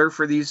together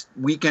for these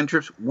weekend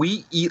trips,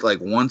 we eat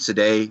like once a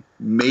day,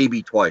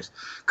 maybe twice,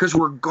 because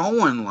we're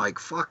going like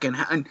fucking,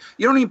 and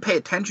you don't even pay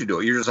attention to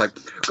it. You're just like,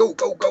 go,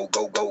 go, go,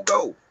 go, go,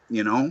 go,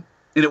 you know?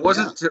 And it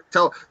wasn't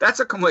until,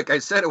 like I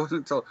said, it wasn't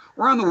until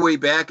we're on the way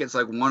back, it's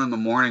like 1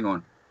 a.m.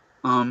 going,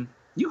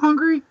 you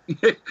hungry?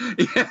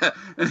 Yeah.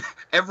 And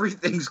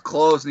everything's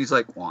closed. And he's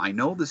like, well, I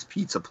know this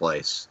pizza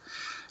place,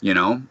 you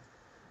know?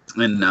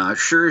 And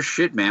sure as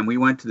shit, man, we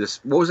went to this.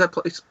 What was that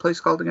place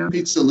called again?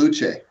 Pizza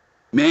Luce.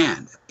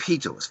 Man, the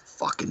pizza was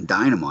fucking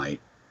dynamite.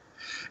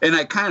 And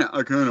I kind of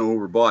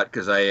overbought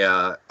because it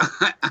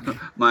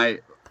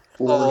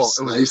was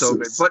so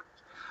good. But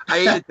I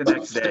ate it the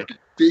next day.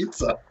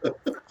 Pizza.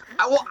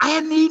 I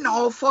hadn't eaten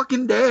all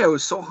fucking day. I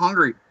was so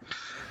hungry.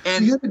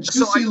 And you had a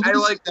juicy I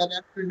like that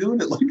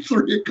afternoon at like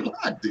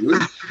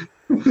 3:00,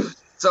 dude.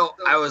 So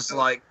I was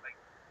like,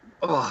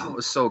 oh, it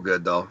was so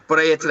good though. But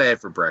I ate today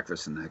for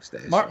breakfast the next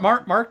day.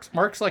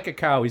 Mark's like a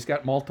cow. He's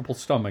got multiple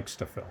stomachs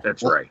to fill.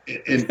 That's right.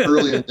 And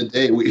earlier in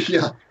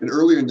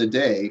the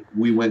day,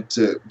 we went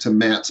to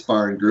Matt's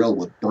Bar and Grill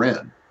with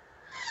Bren.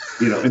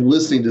 You know, and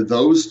listening to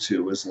those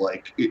two is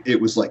like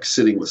it was like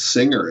sitting with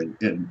Singer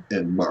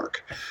and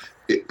Mark.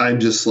 I'm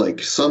just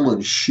like,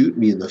 someone shoot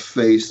me in the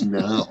face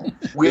now.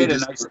 We had a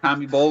nice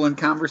Tommy Bolin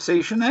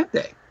conversation that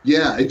day.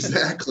 Yeah,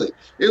 exactly.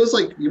 It was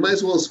like you might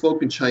as well have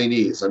spoken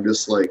Chinese. I'm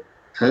just like,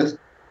 huh?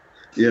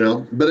 You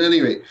know. But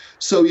anyway,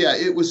 so yeah,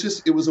 it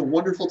was a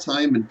wonderful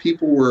time, and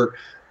people were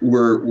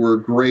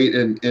great,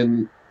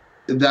 and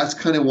that's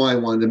kind of why I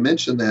wanted to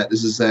mention that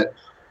is that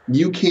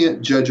you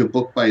can't judge a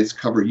book by its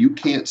cover. You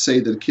can't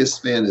say that a Kiss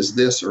fan is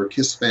this or a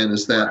Kiss fan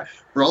is that. Right.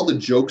 For all the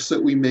jokes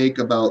that we make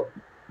about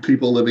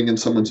people living in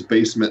someone's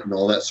basement and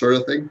all that sort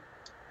of thing,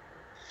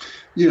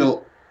 you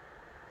know,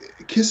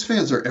 Kiss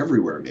fans are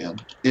everywhere, man.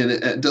 And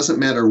it doesn't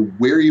matter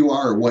where you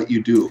are or what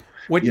you do.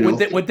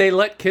 Would they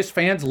let Kiss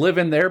fans live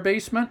in their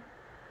basement?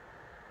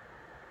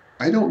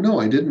 I don't know.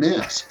 I didn't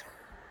ask.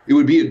 It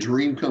would be a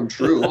dream come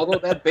true. Although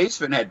that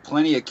basement had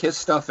plenty of Kiss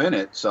stuff in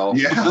it, so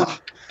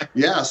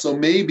yeah. So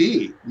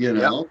maybe, you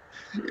know.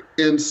 Yep.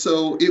 And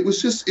so it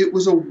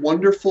was a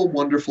wonderful,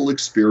 wonderful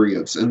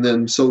experience. And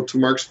then, so to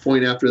Mark's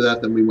point, after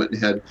that, then we went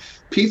and had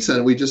pizza,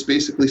 and we just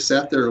basically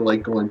sat there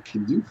like going,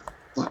 "Can you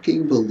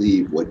fucking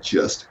believe what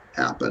just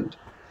happened?"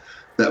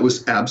 That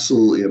was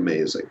absolutely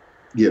amazing,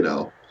 you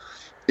know.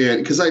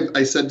 And because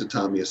I said to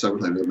Tommy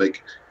several times, I'm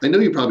like, I know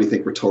you probably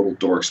think we're total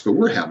dorks, but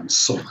we're having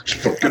so much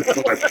fucking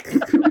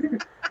fun.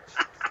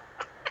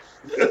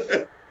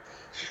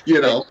 You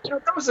know,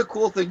 that was a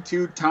cool thing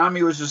too.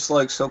 Tommy was just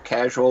like so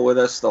casual with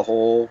us the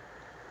whole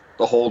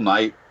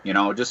night. You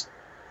know, he's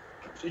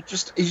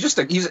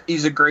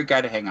a great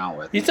guy to hang out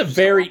with. He's a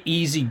very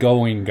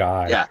easygoing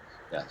guy. Yeah.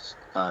 Yes.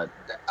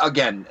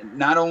 Again,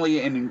 not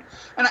only I'm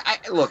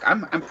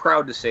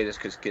proud to say this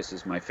because Kiss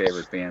is my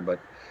favorite band,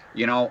 but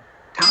you know,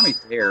 Tommy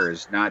Thayer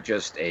is not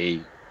just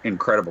a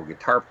incredible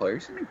guitar player;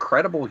 he's an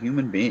incredible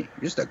human being.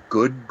 He's just a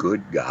good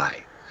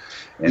guy.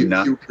 And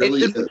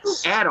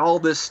add all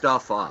this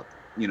stuff up.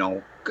 You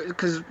know,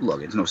 because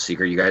look, it's no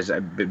secret. You guys,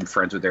 I've been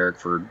friends with Eric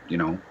for, you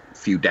know, a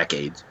few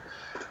decades.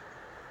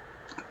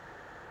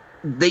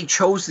 They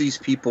chose these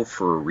people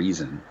for a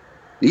reason.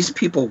 These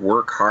people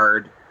work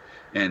hard,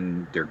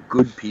 and they're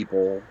good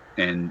people.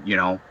 And, you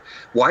know,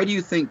 why do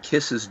you think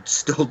Kiss is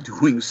still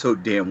doing so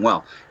damn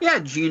well? Yeah,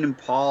 Gene and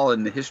Paul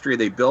and the history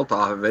they built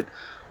off of it,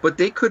 but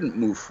they couldn't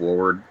move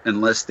forward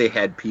unless they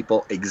had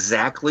people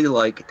exactly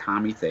like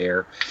Tommy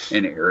Thayer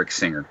and Eric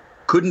Singer.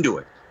 Couldn't do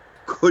it.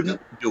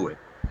 Do it.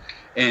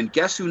 And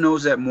guess who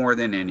knows that more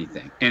than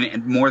anything,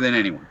 and more than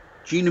anyone?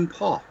 Gene and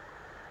Paul.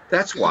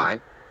 That's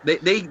why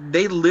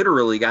they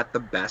literally got the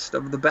best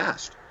of the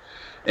best.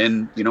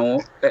 And you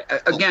know,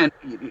 again,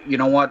 you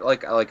know what?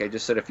 Like I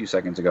just said a few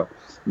seconds ago,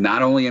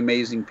 not only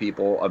amazing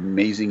people,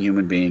 amazing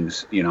human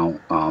beings. You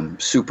know,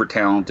 super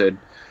talented,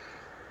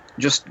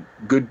 just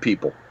good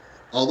people.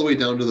 All the way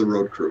down to the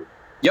road crew.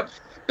 Yep.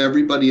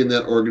 Everybody in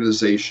that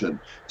organization,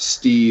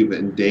 Steve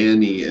and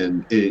Danny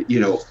and, you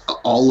know,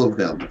 all of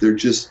them,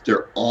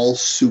 they're all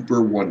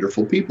super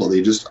wonderful people.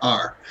 They just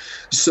are.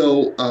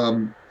 So,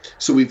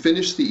 so we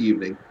finished the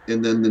evening,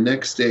 and then the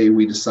next day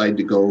we decided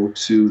to go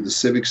to the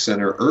Civic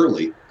Center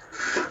early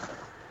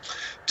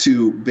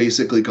to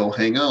basically go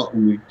hang out,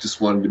 and we just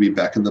wanted to be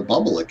back in the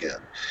bubble again.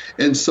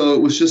 And so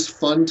it was just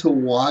fun to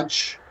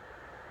watch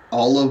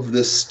all of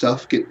this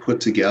stuff get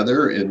put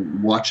together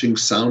and watching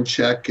sound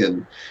check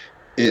and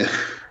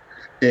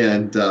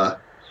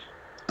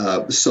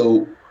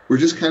so we're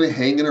just kind of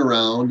hanging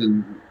around,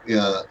 and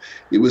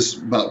it was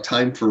about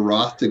time for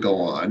Roth to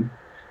go on.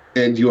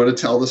 And do you want to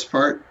tell this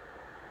part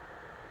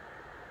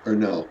or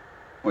no?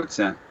 What's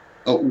that?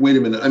 Oh, wait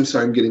a minute. I'm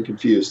sorry. I'm getting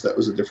confused. That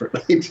was a different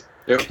night.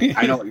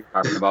 I know what you're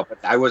talking about, but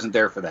I wasn't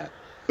there for that.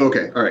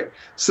 Okay. All right.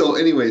 So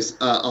anyways,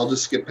 I'll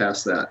just skip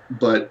past that.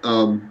 But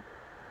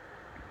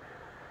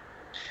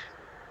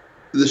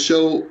the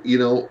show, you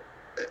know.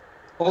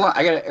 Hold on.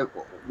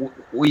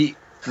 We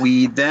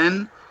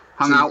then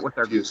hung out with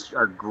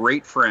our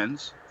great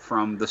friends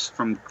from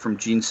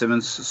Gene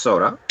Simmons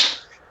Soda,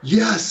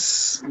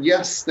 Yes.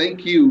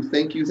 Thank you.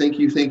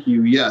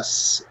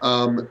 Yes.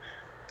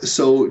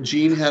 So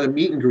Gene had a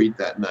meet and greet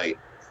that night,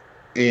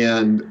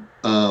 and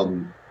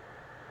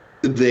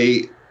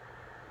they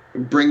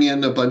bring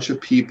in a bunch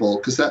of people,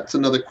 because that's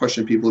another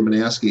question people have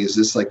been asking. Is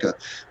this like a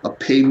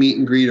paid meet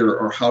and greet,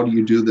 or how do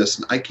you do this?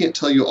 And I can't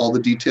tell you all the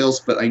details,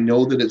 but I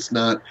know that it's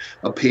not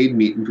a paid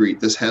meet and greet.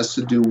 This has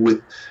to do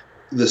with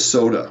the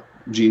soda,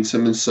 Gene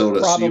Simmons soda.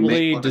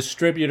 Probably so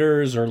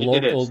distributors or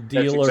local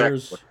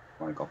dealers. Exactly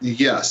Michael.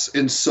 Yes.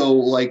 And so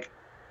like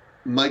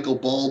Michael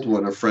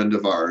Baldwin, a friend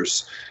of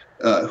ours,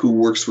 who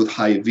works with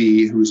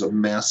Hy-Vee, who's a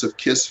massive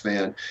Kiss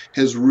fan,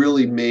 has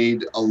really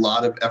made a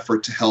lot of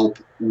effort to help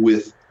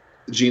with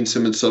Gene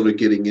Simmons soda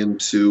getting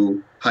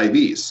into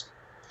Hy-Vees.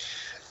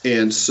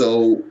 And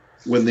so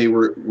when they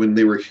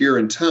were here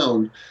in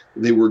town,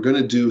 they were going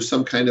to do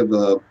some kind of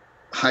a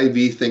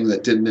Hy-Vee thing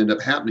that didn't end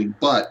up happening.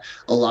 But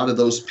a lot of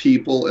those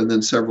people, and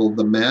then several of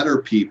the Matter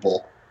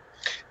people,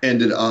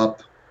 ended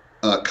up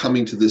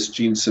coming to this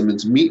Gene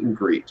Simmons meet and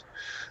greet.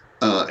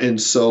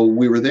 And so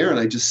we were there, and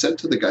I just said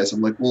to the guys,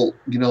 I'm like, well,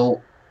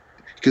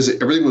 because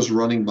everything was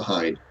running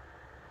behind.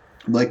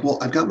 I'm like, well,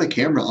 I've got my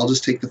camera. I'll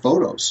just take the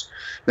photos.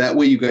 That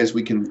way, you guys,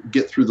 we can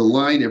get through the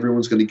line.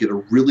 Everyone's going to get a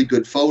really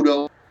good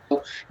photo.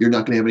 You're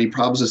not going to have any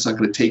problems. It's not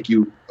going to take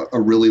you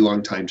a really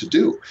long time to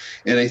do.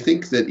 And I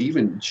think that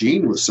even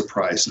Gene was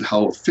surprised at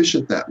how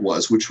efficient that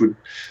was, which would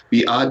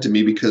be odd to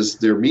me because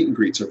their meet and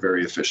greets are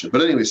very efficient.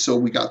 But anyway, so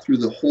we got through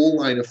the whole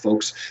line of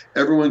folks.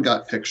 Everyone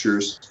got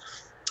pictures.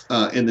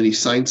 And then he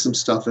signed some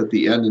stuff at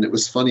the end. And it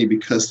was funny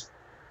because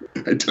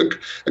I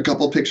took a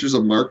couple of pictures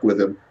of Mark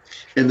with him.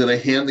 And then I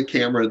hand the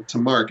camera to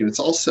Mark, and it's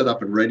all set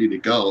up and ready to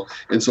go.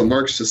 And so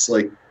Mark's just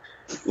like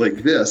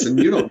this, and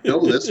you don't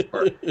know this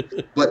part.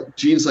 But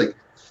Gene's like,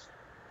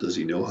 does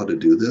he know how to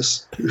do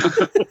this?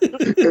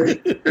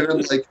 And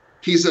I'm like,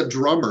 he's a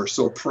drummer,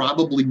 so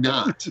probably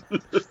not.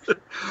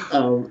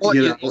 Well,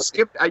 you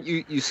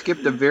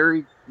skipped a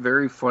very,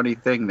 very funny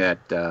thing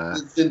that...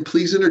 Then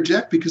please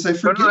interject, because I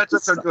forget. No,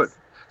 that's good.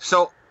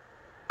 So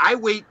I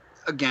wait.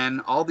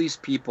 Again, all these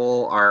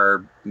people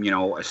are,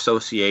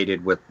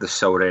 associated with the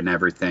soda and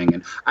everything.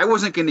 And I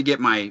wasn't going to get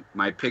my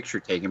picture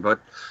taken,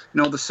 but,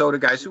 the soda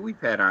guys who we've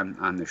had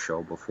on the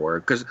show before,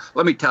 because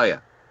let me tell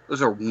you,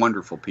 those are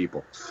wonderful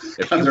people.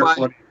 If you buy,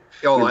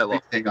 I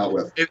love hang out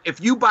with.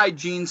 If you buy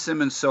Gene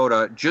Simmons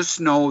soda, just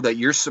know that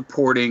you're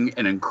supporting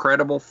an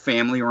incredible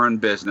family-run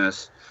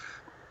business.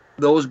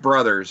 Those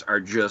brothers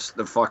are just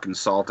the fucking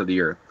salt of the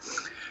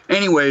earth.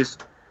 Anyways...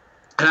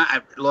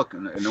 And look,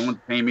 no one's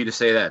paying me to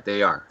say that.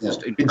 They are. Yeah.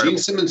 Just incredible. Gene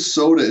Simmons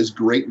soda is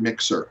great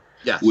mixer.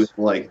 Yes. With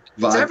like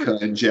vodka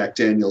and Jack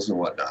Daniels and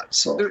whatnot.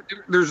 So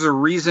there's a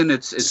reason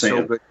it's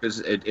so good, because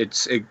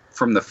it's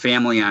from the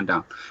family on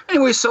down.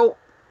 Anyway, so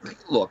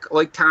look,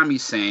 like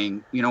Tommy's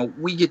saying,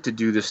 we get to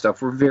do this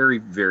stuff. We're very,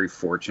 very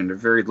fortunate.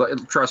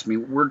 Trust me,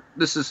 we're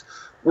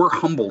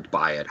humbled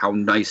by it. How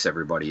nice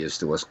everybody is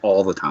to us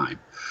all the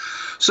time.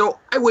 So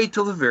I wait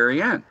till the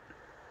very end.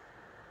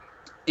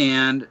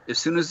 And as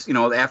soon as,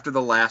 after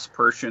the last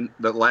person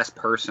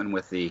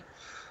with the,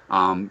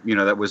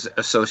 that was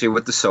associated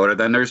with the soda,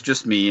 then there's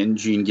just me, and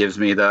Gene gives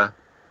me get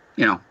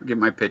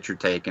my picture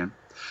taken.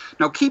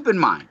 Now, keep in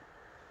mind,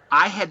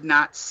 I had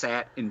not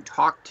sat and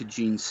talked to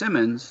Gene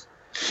Simmons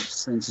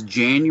since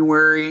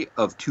January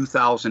of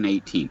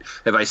 2018.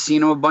 Have I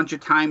seen him a bunch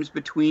of times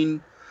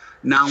between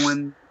now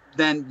and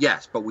then?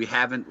 Yes, but we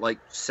haven't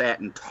sat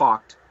and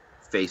talked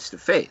face to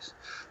face.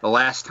 The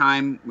last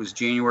time was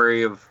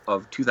January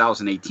of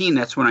 2018.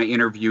 That's when I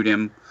interviewed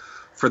him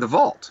for The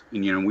Vault.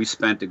 And, we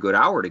spent a good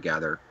hour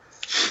together.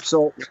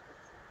 So,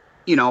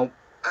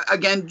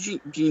 again,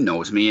 Gene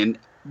knows me. And,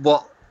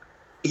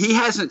 he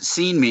hasn't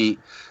seen me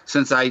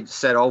since I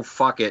said, oh,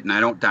 fuck it, and I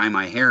don't dye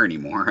my hair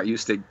anymore. I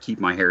used to keep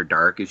my hair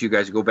dark, as you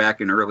guys go back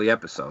in early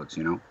episodes,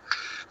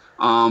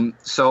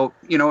 So,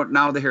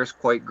 now the hair's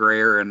quite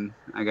grayer, and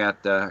I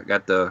got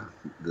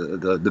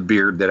the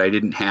beard that I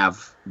didn't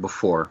have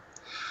before.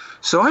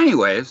 So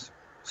anyways,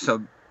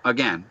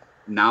 again,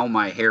 now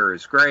my hair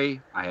is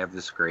gray. I have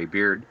this gray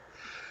beard.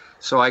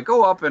 So I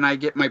go up and I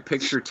get my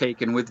picture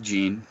taken with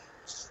Gene.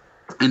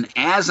 And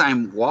as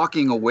I'm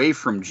walking away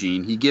from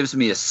Gene, he gives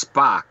me a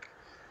Spock.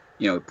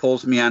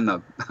 Pulls me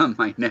on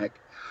my neck,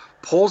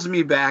 pulls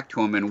me back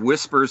to him, and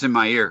whispers in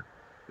my ear,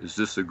 "Is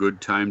this a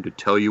good time to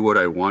tell you what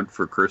I want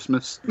for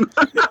Christmas?"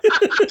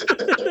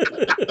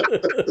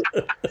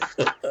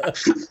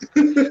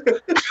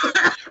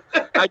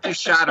 I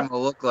just shot him a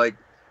look like,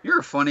 "You're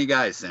a funny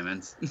guy,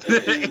 Simmons."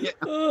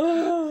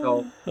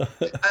 So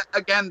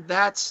again,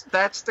 that's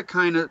the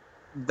kind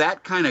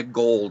of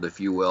gold,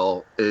 if you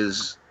will,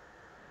 is,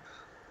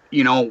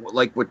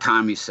 like what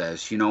Tommy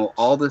says,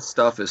 all this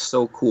stuff is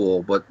so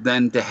cool, but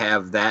then to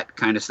have that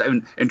kind of stuff,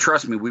 and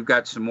trust me, we've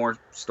got some more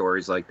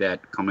stories like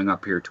that coming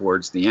up here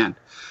towards the end.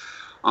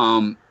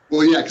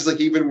 Well, yeah, because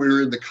even we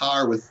were in the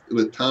car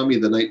with Tommy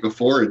the night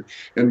before,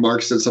 and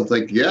Mark said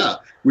something like, "Yeah,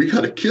 we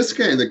got a Kiss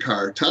guy in the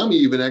car. Tommy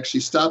even actually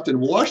stopped and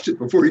washed it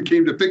before he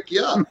came to pick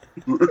you up."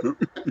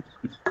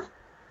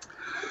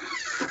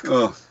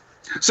 Oh,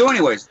 So,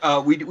 anyways,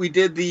 we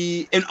did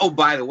the, and oh,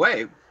 by the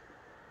way,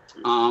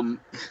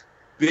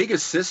 big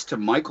assist to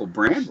Michael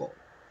Brandwell.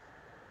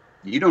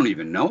 You don't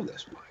even know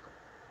this, Michael.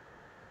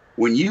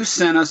 When you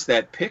sent us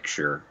that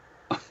picture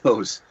of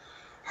those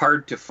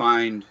hard to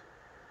find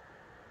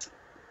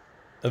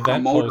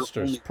event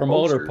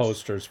promoter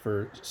posters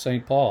for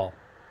St. Paul,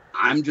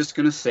 I'm just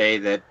going to say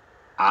that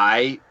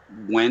I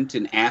went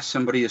and asked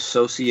somebody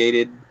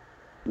associated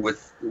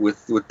with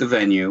the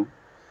venue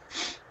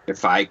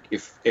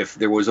if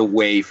there was a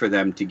way for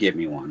them to get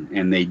me one,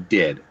 and they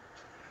did.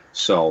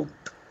 So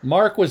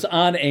Mark was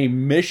on a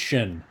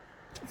mission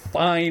to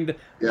find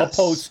a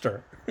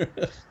poster.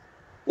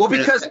 Well,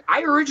 because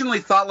I originally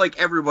thought like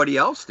everybody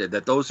else did,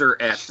 that those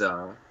are at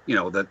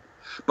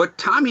but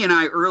Tommy and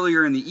I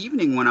earlier in the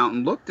evening went out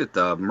and looked at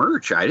the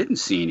merch. I didn't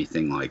see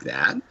anything like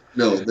that.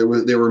 No,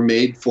 they were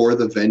made for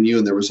the venue,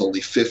 and there was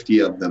only 50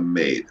 of them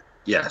made.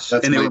 Yes,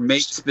 and they were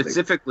made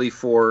specifically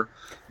for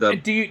the.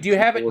 Do you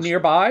have it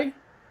nearby?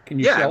 Can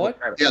you show it?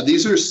 Yeah,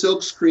 these are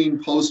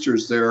silkscreen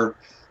posters. They're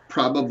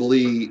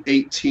probably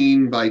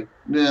 18 by,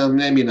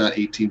 maybe not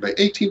 18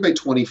 by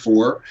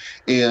 24,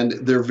 and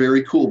they're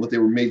very cool. But they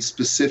were made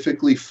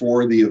specifically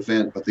for the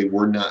event, but they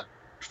were not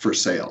for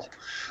sale.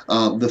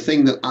 The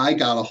thing that I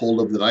got a hold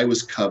of that I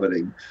was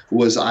coveting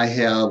was I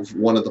have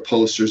one of the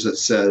posters that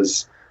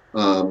says,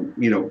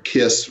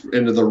 Kiss,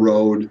 End of the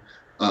Road,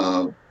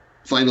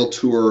 Final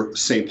Tour,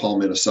 St. Paul,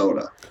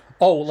 Minnesota.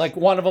 Oh, like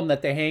one of them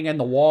that they hang in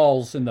the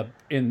walls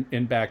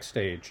in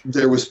backstage.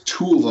 There was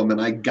 2 of them, and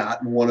I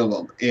got one of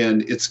them,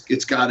 and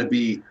it's got to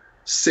be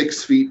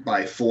 6 feet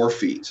by 4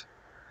 feet.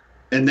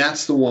 And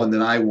that's the one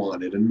that I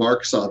wanted. And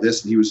Mark saw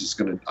this, and he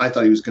was I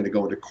thought he was going to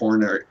go into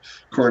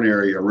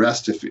coronary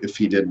arrest if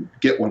he didn't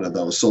get one of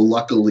those. So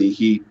luckily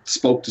he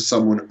spoke to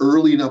someone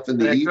early enough in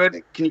the evening.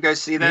 Good? Can you guys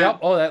see that? Yep.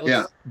 Oh, that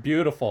looks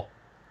beautiful.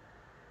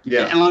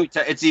 Yeah. And let me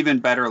tell you, it's even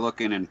better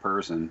looking in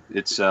person.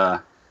 It's,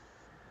 let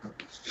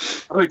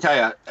me tell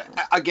you,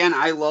 again,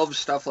 I love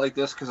stuff like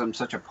this because I'm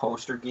such a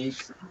poster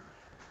geek.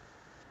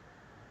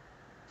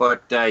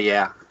 But,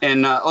 yeah.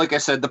 And like I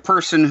said, the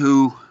person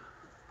who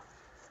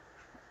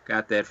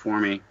got that for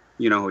me,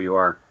 you know who you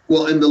are.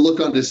 Well, and the look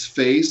on his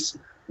face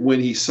when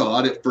he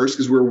saw it at first,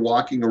 because we were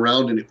walking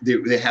around and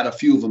they had a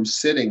few of them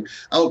sitting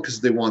out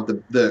because they want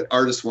the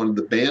artist wanted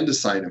the band to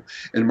sign him.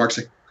 And Mark's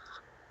like,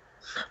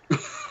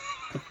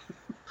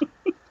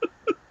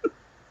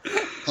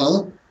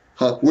 huh?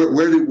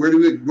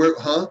 Where,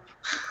 huh?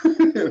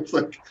 It's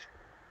like,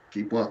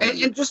 keep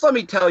walking. And just let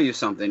me tell you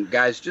something,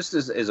 guys, just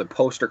as a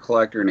poster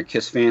collector and a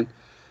Kiss fan,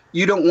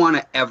 you don't want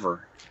to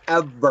ever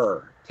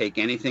take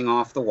anything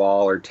off the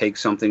wall or take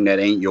something that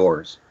ain't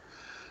yours.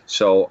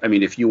 So, I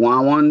mean, if you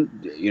want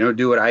one,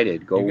 do what I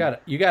did. Go.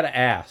 You got to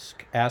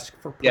ask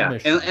for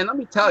permission. Yeah, and let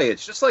me tell you,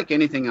 it's just like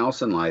anything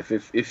else in life.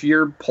 If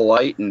you're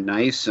polite and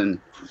nice and,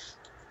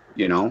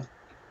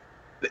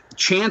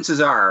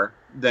 chances are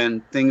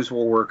then things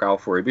will work out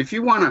for you. But if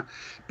you want to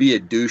be a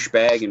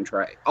douchebag and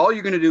try, all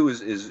you're going to do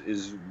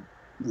is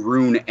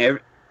ruin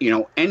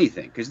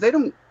anything, because they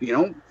don't,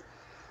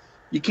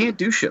 you can't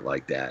do shit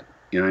like that.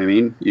 You know what I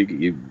mean?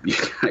 You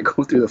gotta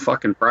go through the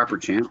fucking proper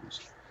channels.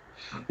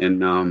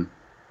 And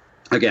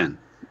again,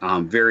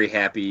 I'm very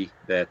happy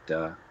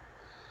that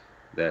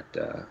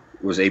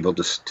was able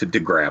to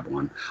grab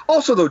one.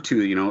 Also, though,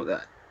 too,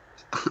 that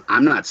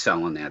I'm not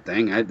selling that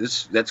thing.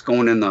 That's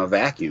going in the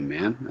vacuum,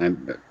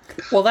 man.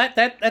 Well,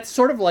 that's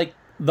sort of like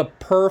the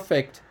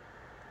perfect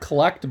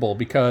collectible,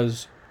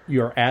 because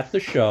you're at the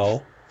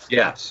show.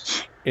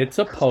 Yes. It's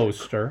a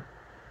poster.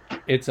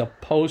 It's a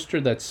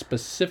poster that's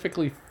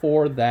specifically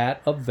for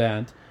that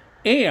event,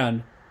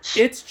 and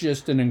it's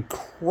just an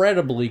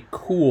incredibly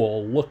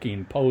cool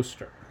looking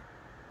poster.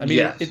 I mean,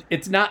 yes.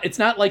 it's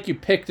not like you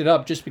picked it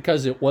up just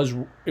because it was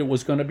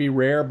going to be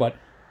rare, but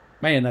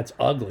man, that's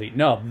ugly.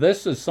 No,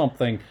 this is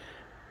something.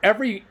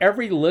 Every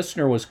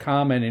listener was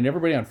commenting,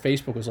 everybody on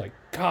Facebook was like,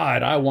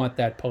 God, I want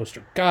that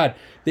poster. God,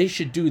 they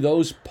should do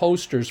those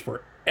posters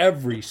for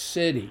every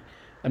city.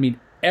 I mean,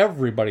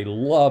 everybody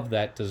loved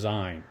that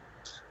design.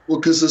 Well,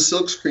 because the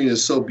silkscreen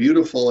is so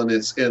beautiful, and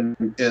it's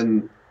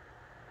and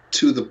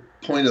to the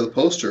point of the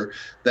poster,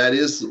 that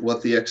is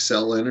what the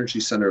Xcel Energy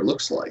Center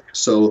looks like.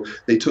 So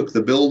they took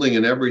the building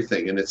and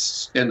everything,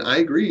 and I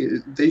agree,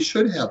 they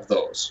should have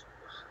those,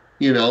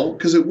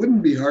 because it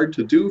wouldn't be hard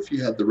to do if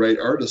you had the right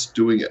artist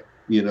doing it.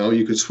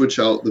 You could switch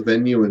out the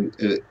venue and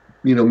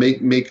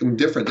make them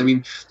different. I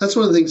mean, that's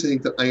one of the things I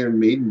think that Iron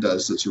Maiden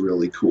does that's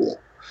really cool,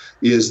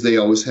 is they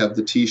always have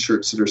the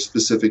T-shirts that are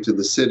specific to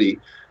the city.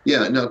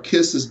 Yeah, now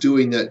Kiss is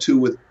doing that too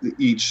with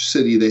each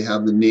city. They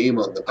have the name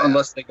on the back.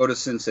 Unless they go to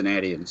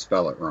Cincinnati and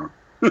spell it wrong.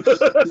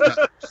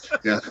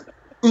 Yeah.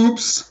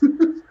 Oops.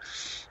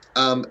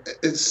 And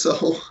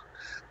so,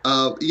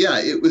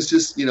 it was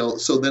just,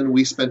 so then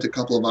we spent a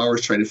couple of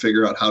hours trying to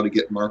figure out how to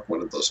get Mark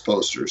one of those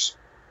posters.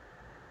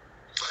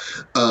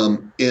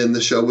 And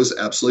the show was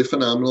absolutely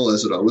phenomenal,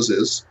 as it always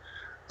is.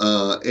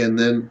 And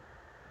then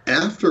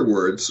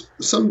afterwards,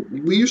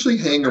 we usually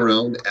hang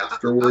around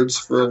afterwards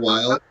for a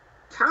while.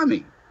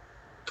 Tommy,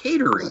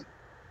 catering.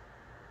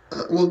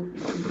 Well,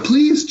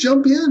 please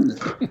jump in.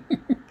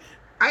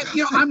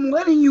 I'm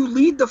letting you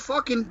lead the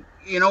fucking,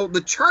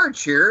 the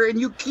charge here, and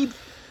you keep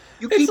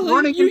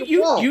running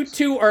into walls. You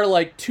two are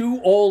like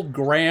two old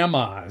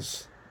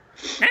grandmas.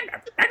 You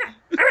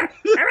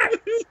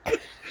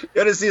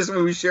gotta see us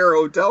when we share a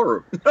hotel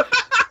room.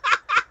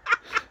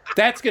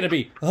 That's gonna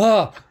be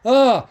Oh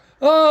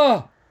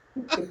my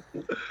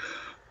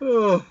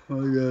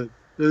god,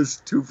 that's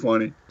too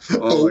funny.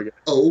 Oh my god.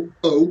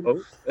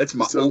 Oh, that's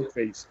my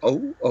face.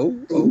 Oh.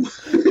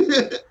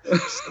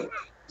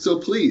 So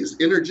please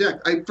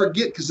interject. I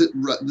forget because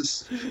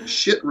this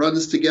shit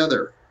runs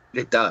together.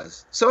 It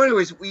does. So,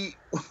 anyways, we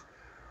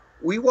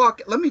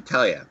walk. Let me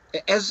tell you,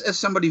 as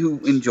somebody who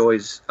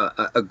enjoys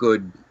a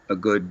good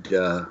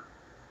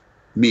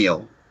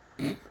meal,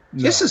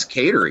 Kiss's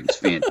catering's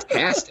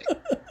fantastic.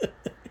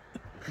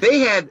 They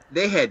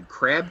had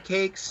crab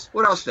cakes.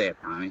 What else they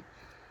had, Tommy?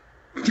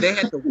 They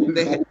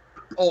had.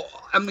 Oh,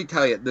 let me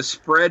tell you, the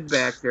spread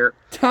back there.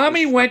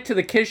 Tommy went to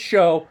the Kiss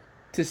show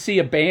to see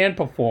a band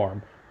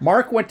perform.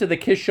 Mark went to the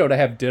Kiss show to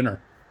have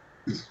dinner.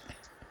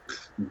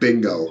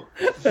 Bingo.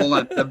 Hold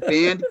on. The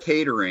band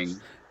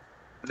catering.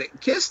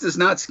 Kiss does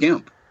not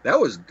skimp. That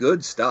was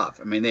good stuff.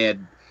 I mean,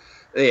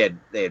 they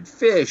had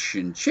fish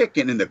and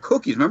chicken and the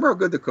cookies. Remember how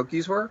good the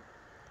cookies were?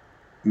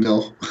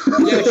 No.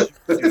 Yes,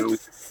 you do.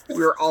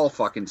 We were all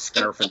fucking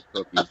scarfing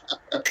cookies.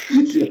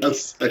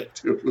 Yes, I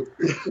do.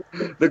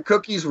 The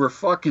cookies were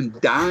fucking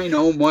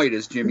dynamite,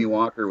 as Jimmy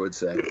Walker would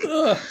say.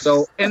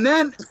 So, and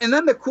then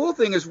the cool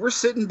thing is we're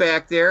sitting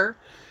back there,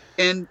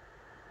 and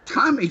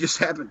Tommy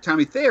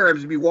Thayer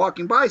happens to be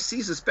walking by,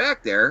 sees us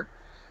back there,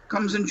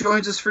 comes and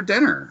joins us for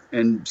dinner,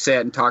 and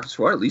sat and talked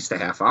for at least a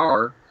half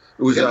hour.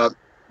 It was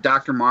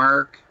Dr.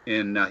 Mark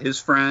and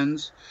his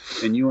friends,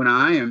 and you and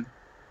I, and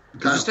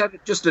just had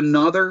just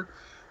another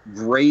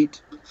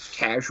great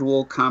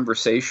casual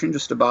conversation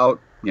just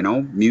about,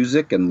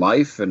 music and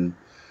life and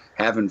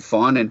having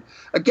fun. And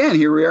again,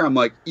 here we are. I'm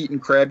like eating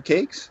crab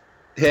cakes,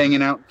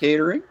 hanging out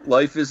catering.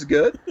 Life is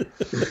good.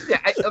 Yeah,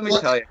 let me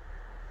tell you.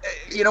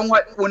 You know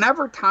what?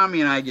 Whenever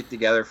Tommy and I get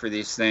together for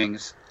these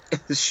things,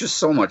 it's just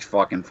so much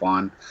fucking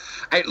fun.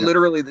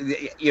 Literally,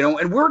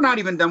 and we're not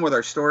even done with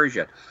our stories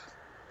yet.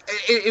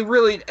 It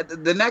really,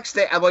 the next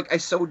day, I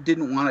so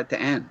didn't want it to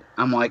end.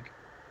 I'm like,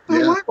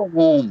 I want to go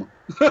home.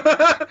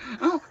 I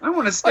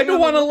want to stay. I don't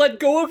want to let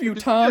go of you,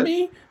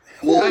 Tommy.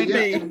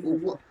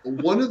 Well,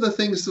 one of the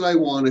things that I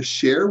want to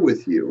share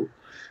with you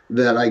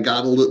that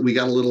we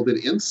got a little bit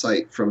of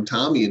insight from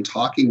Tommy and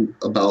talking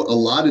about a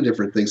lot of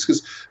different things.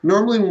 Because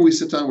normally when we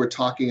sit down, we're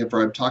talking, if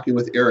I'm talking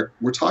with Eric,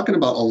 we're talking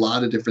about a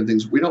lot of different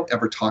things. We don't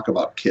ever talk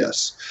about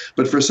Kiss.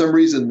 But for some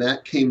reason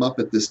that came up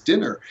at this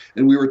dinner,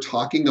 and we were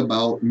talking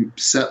about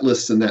set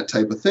lists and that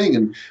type of thing.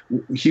 And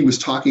he was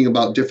talking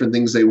about different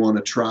things they want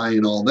to try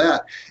and all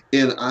that.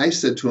 And I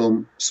said to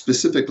him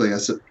specifically, I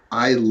said,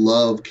 I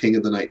love King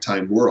of the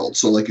Nighttime World.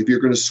 So like if you're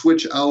going to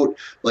switch out,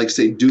 like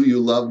say, Do You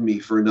Love Me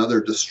for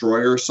another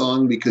Destroyer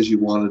song because you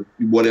wanted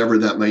whatever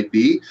that might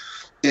be.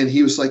 And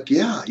he was like,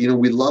 yeah,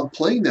 we love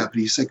playing that. But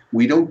he's like,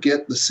 we don't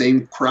get the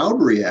same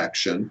crowd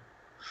reaction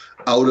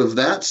out of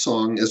that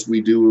song as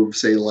we do of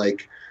say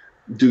like,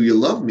 Do You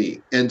Love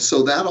Me? And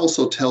so that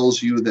also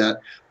tells you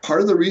that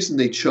part of the reason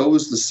they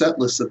chose the set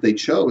list that they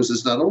chose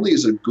is not only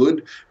is a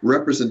good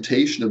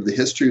representation of the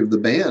history of the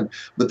band,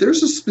 but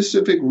there's a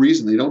specific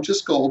reason. They don't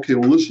just go, okay,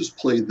 well, let's just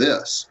play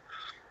this.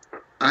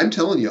 I'm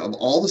telling you, of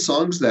all the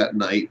songs that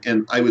night,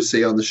 and I would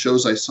say on the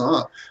shows I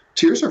saw,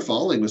 Tears Are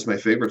Falling was my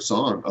favorite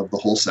song of the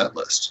whole set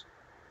list.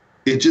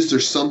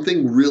 There's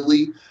something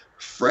really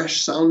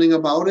fresh sounding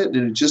about it,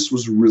 and it just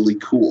was really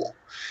cool.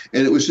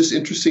 And it was just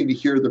interesting to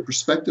hear the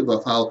perspective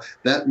of how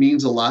that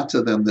means a lot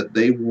to them, that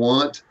they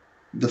want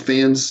the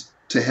fans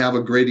to have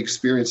a great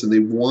experience and they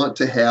want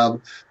to have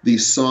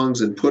these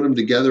songs and put them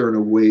together in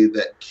a way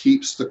that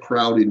keeps the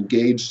crowd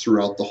engaged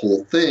throughout the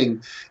whole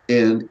thing.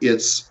 And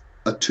it's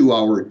a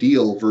 2-hour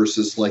deal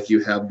versus like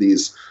you have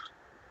these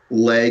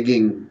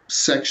lagging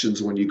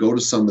sections when you go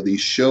to some of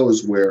these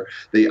shows where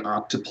they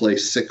opt to play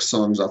 6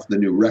 songs off the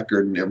new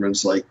record and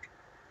everyone's like,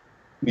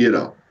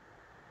 Well,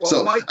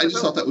 so Mike, I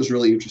just thought that was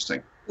really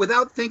interesting.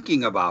 Without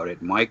thinking about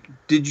it, Mike,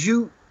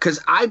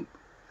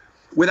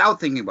 without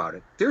thinking about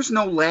it, there's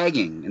no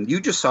lagging. And you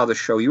just saw the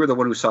show. You were the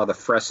one who saw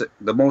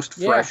the most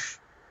fresh.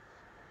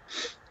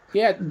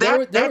 Yeah, there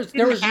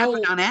was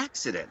happen on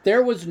accident.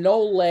 There was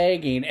no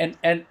lagging.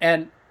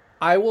 And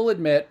I will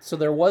admit, so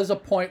there was a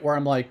point where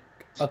I'm like,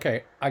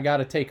 okay, I got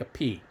to take a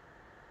pee.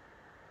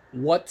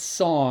 What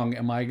song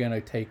am I going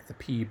to take the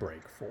pee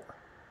break for?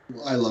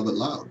 Well, I Love It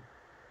Loud.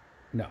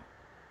 No.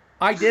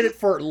 I did it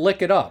for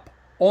Lick It Up.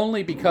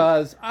 Only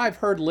because I've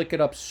heard Lick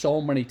It Up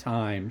so many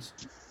times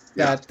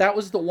that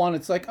was the one.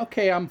 It's like,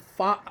 okay, I'm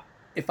fine.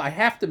 If I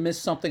have to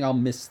miss something, I'll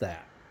miss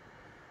that.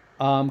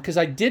 Because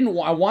I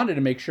wanted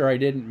to make sure I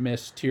didn't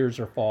miss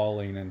Tears Are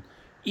Falling. And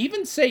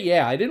even say,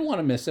 I didn't want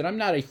to miss it. I'm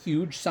not a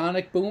huge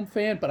Sonic Boom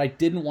fan, but I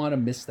didn't want to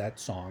miss that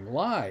song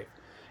live.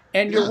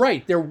 And you're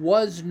right, there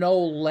was no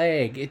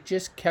lag. It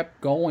just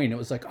kept going. It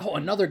was like, oh,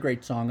 another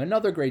great song,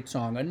 another great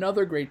song,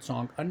 another great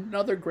song,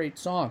 another great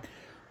song.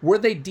 Were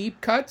they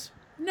deep cuts?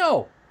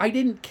 No, I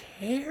didn't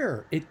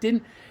care. It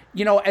didn't,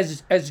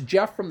 as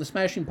Jeff from the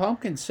Smashing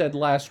Pumpkins said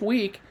last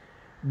week,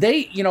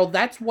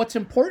 that's what's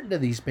important to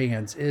these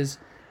bands is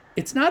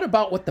it's not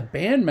about what the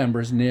band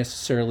members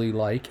necessarily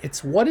like.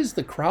 It's what is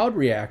the crowd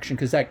reaction,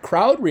 because that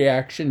crowd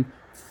reaction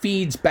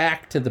feeds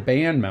back to the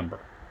band member.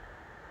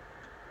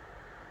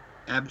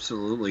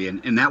 Absolutely.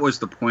 And that was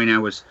the point it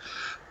was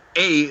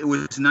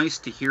nice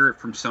to hear it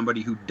from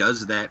somebody who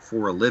does that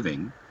for a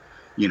living.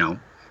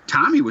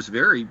 Tommy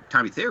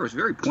Thayer was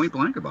very point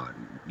blank about it.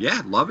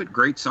 Yeah, love it.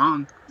 Great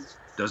song.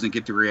 Doesn't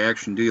get the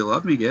reaction Do You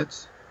Love Me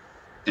gets.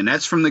 And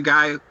that's from the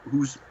guy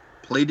who's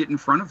played it in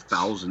front of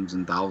thousands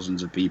and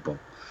thousands of people.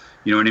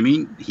 You know what I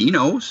mean? He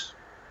knows.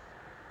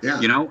 Yeah.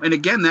 And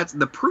again, that's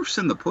the proof's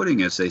in the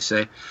pudding, as they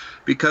say.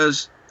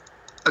 Because,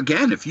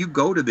 again, if you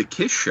go to the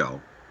Kiss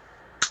show,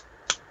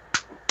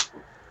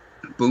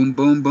 boom,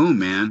 boom, boom,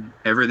 man.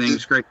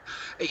 Everything's great.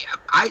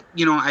 I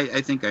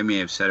think I may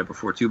have said it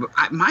before, too,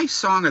 but my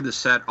song of the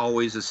set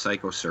always is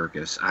Psycho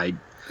Circus.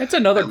 That's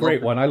another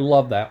great one. I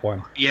love that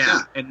one.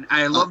 Yeah, and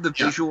I love the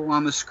visual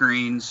on the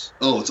screens.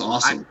 Oh, it's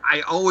awesome.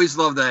 I always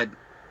love that,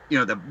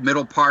 the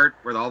middle part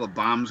where all the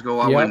bombs go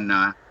up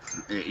and,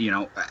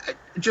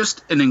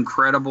 just an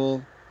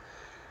incredible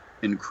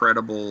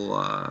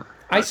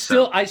I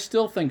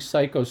still think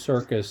Psycho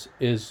Circus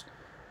is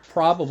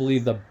probably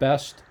the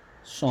best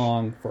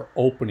song for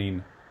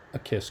opening a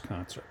Kiss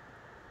concert.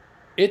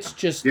 It's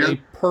just a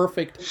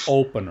perfect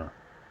opener.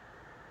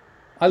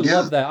 I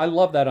love that. I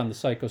love that on the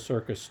Psycho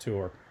Circus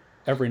tour.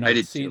 Every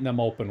night, seeing them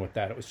open with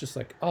that, it was just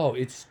like, oh,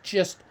 it's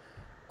just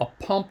a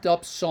pumped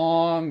up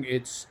song.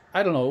 It's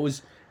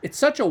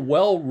such a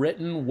well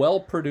written, well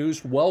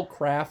produced, well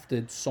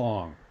crafted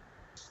song.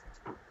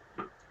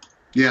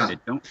 Yeah.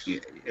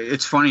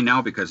 It's funny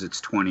now because it's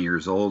 20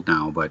 years old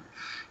now, but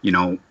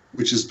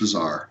which is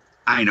bizarre.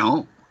 I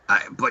know.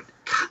 But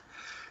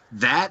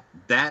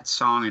that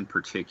song in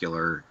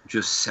particular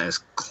just says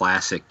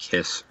classic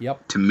Kiss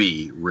to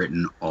me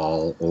written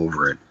all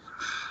over it.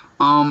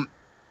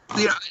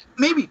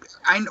 Maybe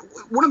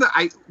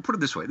I put it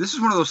this way. This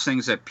is one of those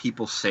things that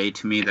people say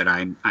to me that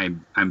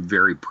I'm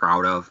very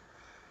proud of.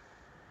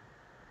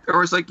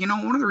 Or it's like,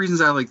 one of the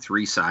reasons I like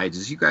Three Sides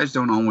is you guys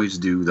don't always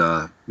do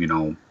the,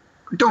 don't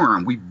get me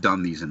wrong, we've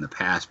done these in the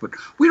past, but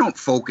we don't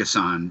focus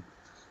on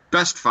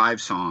best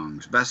 5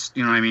 songs, best,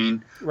 you know what I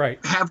mean?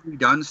 Right. Have we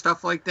done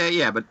stuff like that?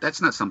 Yeah, but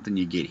that's not something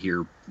you get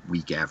here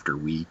week after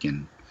week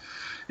and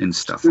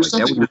stuff there's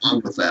like that. There's nothing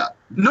wrong with that.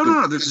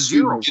 No, there's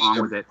zero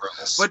wrong with it.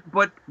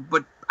 But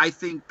I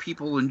think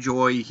people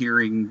enjoy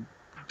hearing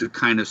the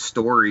kind of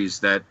stories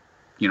that,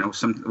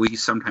 we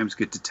sometimes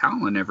get to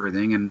tell and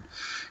everything and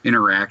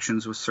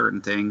interactions with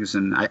certain things.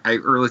 And I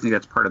really think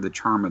that's part of the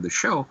charm of the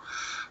show.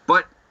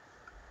 But,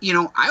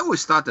 I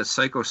always thought that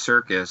Psycho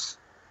Circus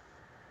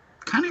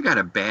kind of got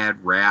a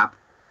bad rap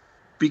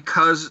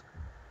because,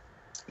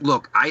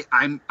 look,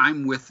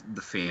 I'm with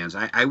the fans.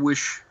 I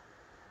wish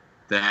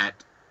that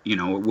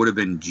it would have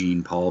been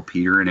Gene, Paul,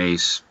 Peter, and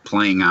Ace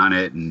playing on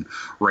it and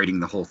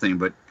writing the whole thing.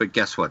 But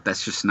guess what?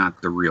 That's just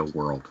not the real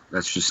world.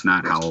 That's just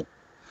not how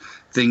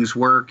things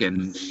work.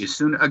 And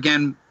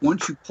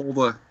once you pull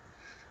the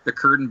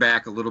curtain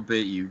back a little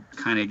bit, you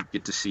kind of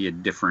get to see a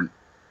different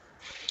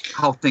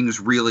how things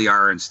really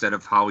are instead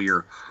of how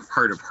your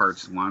heart of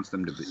hearts wants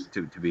them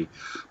to be.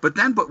 But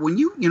when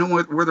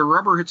where the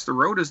rubber hits the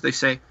road, as they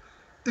say,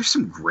 there's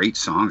some great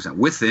songs.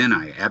 Within,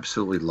 I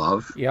absolutely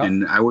love. Yep.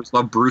 And I always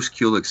love Bruce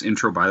Kulick's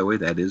intro, by the way.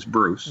 That is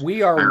Bruce.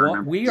 We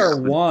Are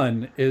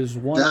One is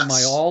one of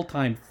my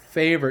all-time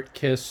favorite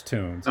Kiss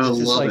tunes. I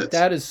love it.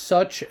 That is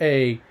such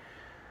a...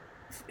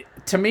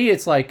 To me,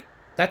 it's like,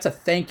 that's a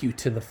thank you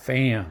to the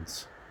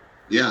fans.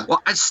 Yeah.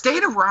 Well, A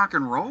State of Rock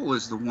and Roll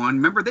is the one.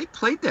 Remember, they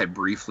played that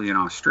briefly in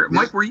Australia.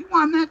 Yeah. Mike, were you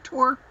on that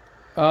tour?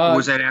 Or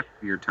was that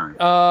after your time?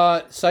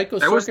 Psycho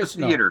that Circus, was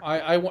the theater. No.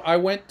 I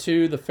went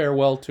to the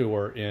farewell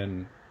tour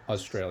in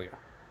Australia.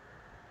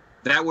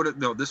 That would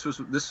have all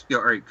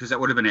right, because that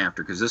would have been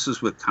after, because this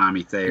was with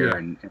Tommy Thayer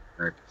and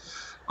Eric.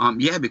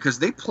 Because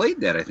they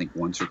played that I think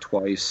once or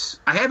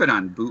twice. I have it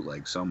on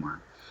bootleg somewhere.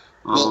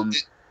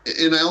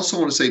 And I also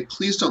want to say,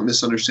 please don't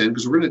misunderstand,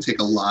 because we're going to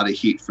take a lot of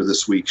heat for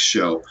this week's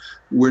show.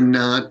 We're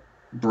not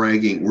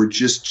bragging. We're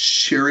just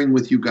sharing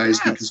with you guys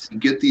because we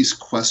get these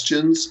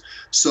questions.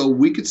 So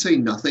we could say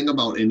nothing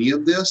about any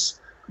of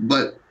this,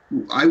 but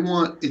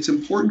it's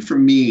important for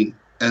me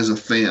as a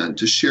fan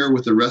to share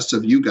with the rest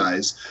of you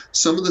guys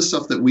some of the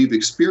stuff that we've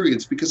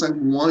experienced, because I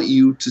want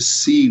you to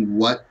see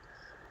what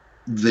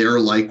they're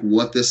like,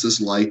 what this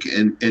is like,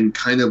 and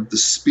kind of the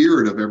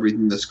spirit of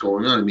everything that's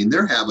going on. I mean,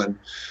 they're having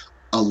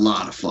a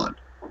lot of fun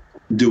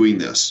doing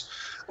this.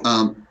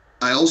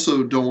 I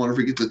also don't want to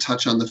forget to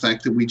touch on the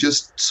fact that we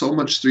just so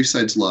much Three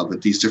Sides love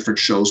at these different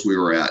shows we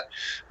were at,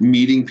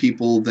 meeting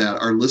people that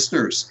are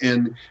listeners.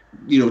 And,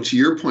 to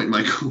your point,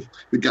 Michael,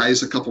 the guy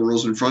is a couple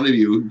rows in front of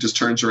you just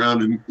turns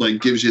around and like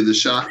gives you the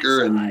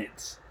shocker. And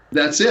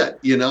That's it,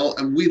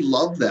 and we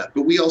love that.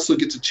 But we also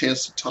get a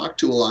chance to talk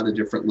to a lot of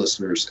different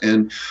listeners.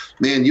 And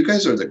man, you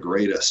guys are the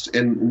greatest.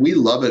 And we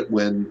love it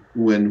when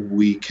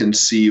we can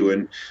see you.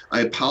 And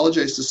I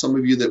apologize to some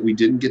of you that we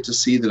didn't get to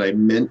see that I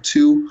meant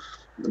to,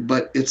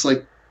 but it's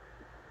like,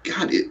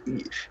 God,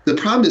 the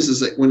problem is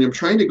that when I'm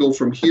trying to go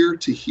from here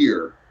to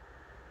here,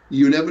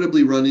 you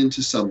inevitably run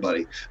into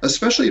somebody,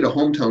 especially at a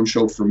hometown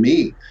show for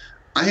me.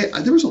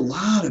 There was a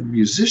lot of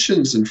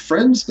musicians and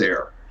friends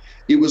there.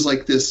 It was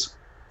like this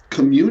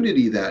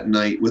community that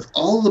night with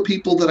all the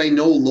people that I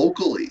know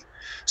locally.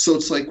 So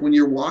it's like when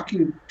you're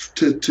walking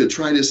to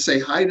try to say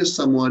hi to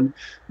someone,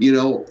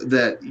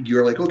 that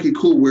you're like, okay,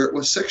 cool,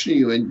 what section are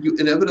you in? You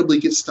inevitably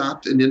get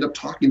stopped and end up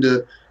talking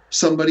to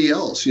somebody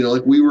else.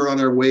 Like we were on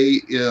our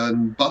way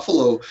in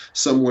Buffalo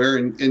somewhere,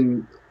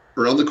 and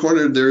around the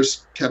corner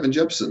there's Kevin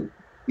Jepson.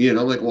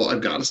 Like, well,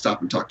 I've got to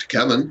stop and talk to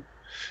Kevin.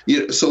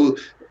 So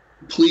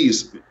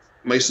please,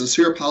 my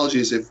sincere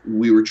apologies if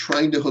we were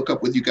trying to hook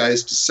up with you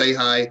guys to say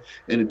hi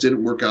and it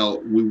didn't work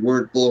out. We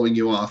weren't blowing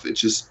you off. It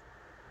just,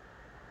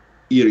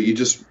 you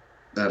just,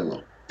 I don't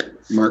know.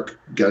 Mark,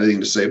 got anything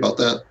to say about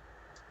that?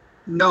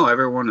 No,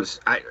 everyone is.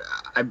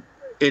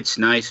 It's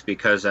nice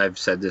because I've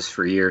said this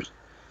for years.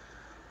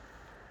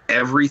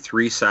 Every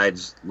Three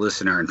Sides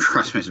listener, and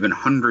trust me, there's been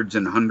hundreds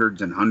and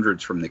hundreds and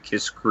hundreds from the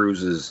Kiss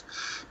cruises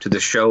to the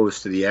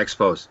shows to the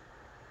expos.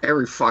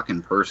 Every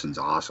fucking person's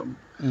awesome.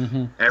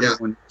 Mm-hmm.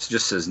 Everyone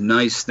just says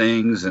nice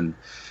things, and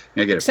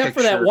I get except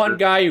for that one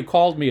guy who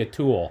called me a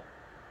tool.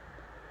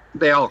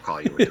 They all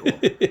call you a tool.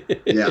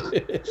 Yeah,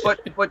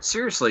 but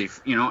seriously,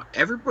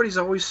 everybody's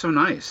always so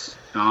nice.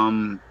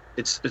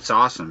 It's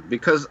awesome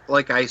because,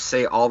 like I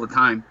say all the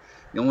time,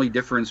 the only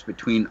difference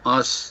between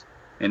us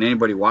and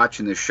anybody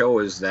watching the show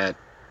is that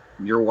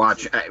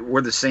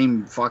we're the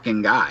same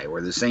fucking guy.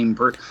 We're the same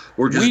person.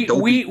 We're just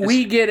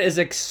we get as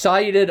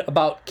excited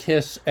about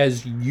Kiss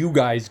as you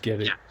guys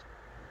get it.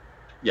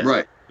 Yeah.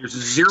 Right. There's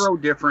zero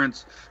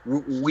difference.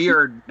 We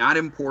are not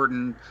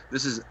important.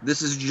 This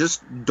is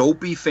just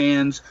dopey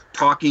fans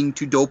talking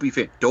to dopey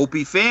fan.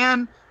 Dopey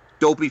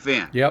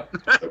fan. Yep.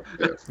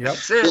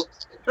 That's it.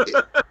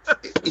 Well,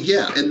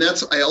 yeah, and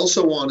I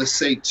also want to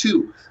say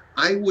too,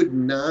 I would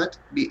not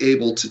be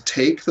able to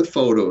take the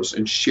photos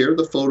and share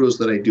the photos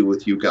that I do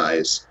with you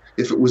guys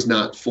if it was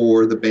not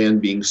for the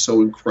band being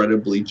so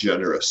incredibly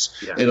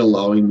generous and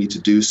allowing me to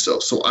do so.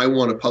 So I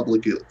want to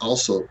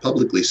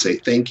publicly say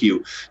thank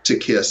you to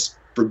Kiss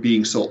for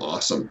being so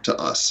awesome to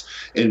us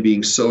and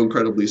being so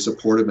incredibly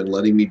supportive and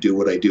letting me do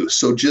what I do.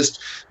 So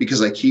just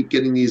because I keep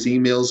getting these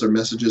emails or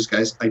messages,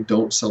 guys, I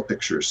don't sell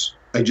pictures.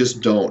 I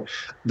just don't.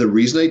 The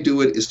reason I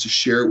do it is to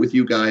share it with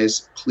you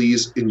guys.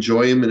 Please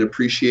enjoy them and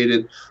appreciate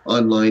it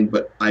online,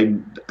 but I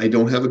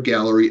don't have a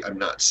gallery. I'm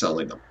not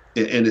selling them.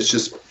 And it's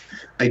just,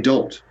 I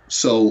don't.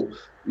 So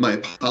my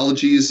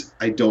apologies.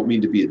 I don't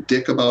mean to be a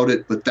dick about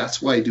it, but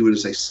that's why I do it,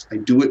 is I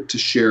do it to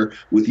share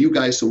with you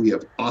guys so we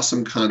have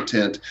awesome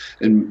content,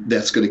 and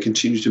that's going to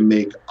continue to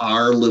make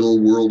our little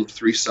world of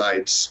Three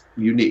Sides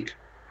unique.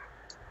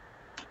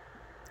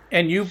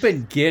 And you've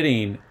been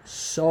getting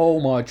so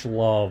much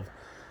love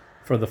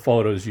for the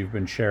photos you've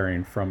been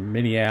sharing from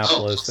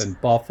Minneapolis and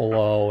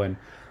Buffalo, and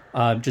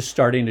just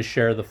starting to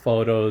share the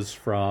photos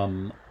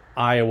from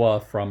Iowa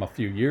from a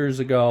few years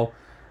ago.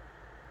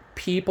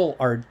 People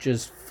are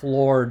just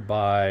floored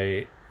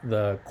by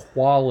the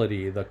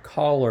quality, the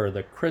color,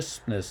 the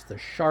crispness, the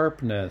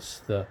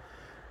sharpness, the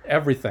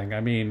everything.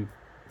 I mean,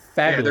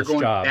 fabulous they're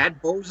going, job. That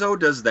bozo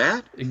does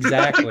that?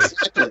 Exactly.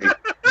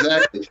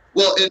 Exactly.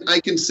 Well, and I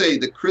can say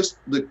the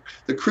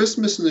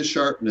crispness and the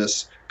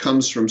sharpness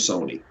comes from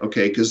Sony,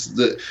 okay? Because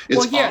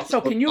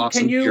So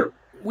can you?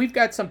 We've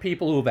got some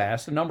people who've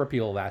asked. A number of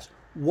people have asked.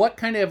 What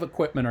kind of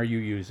equipment are you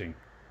using?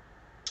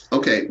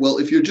 Okay. Well,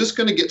 if you're just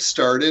going to get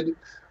started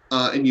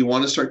and you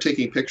want to start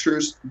taking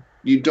pictures,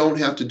 you don't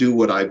have to do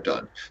what I've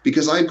done,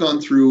 because I've gone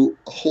through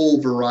a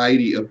whole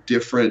variety of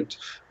different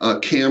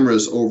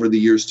cameras over the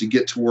years to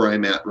get to where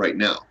I'm at right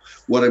now.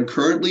 What I'm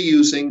currently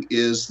using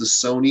is the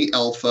Sony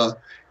Alpha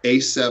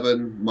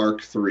A7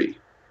 Mark III.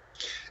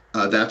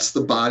 That's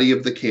the body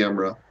of the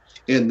camera.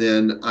 And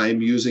then I'm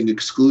using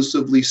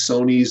exclusively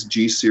Sony's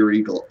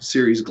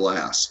G-Series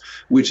glass,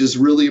 which is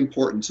really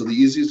important. So the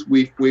easiest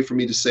way for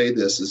me to say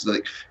this is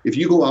like, if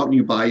you go out and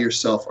you buy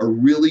yourself a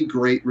really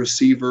great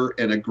receiver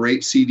and a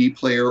great CD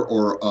player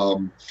or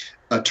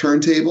a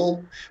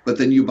turntable, but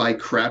then you buy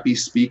crappy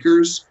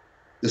speakers,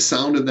 the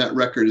sound of that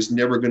record is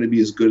never going to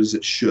be as good as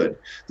it should.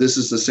 This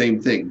is the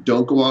same thing.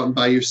 Don't go out and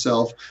buy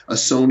yourself a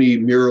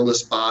Sony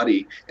mirrorless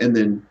body and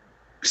then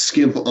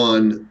skimp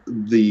on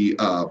the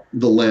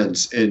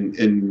lens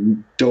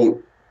and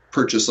don't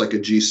purchase like a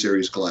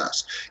G-Series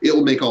glass. It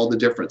will make all the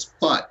difference.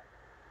 But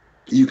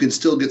you can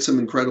still get some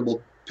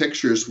incredible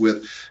pictures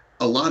with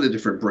a lot of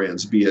different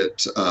brands, be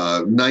it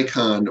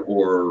Nikon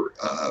or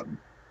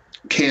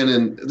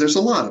Canon. There's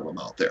a lot of them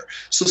out there.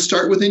 So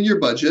start within your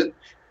budget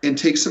and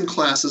take some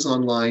classes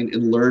online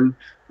and learn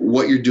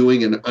what you're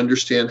doing and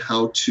understand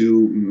how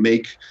to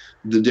make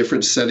the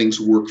different settings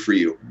work for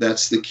you.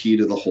 That's the key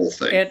to the whole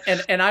thing.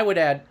 And I would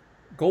add,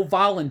 go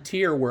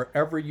volunteer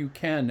wherever you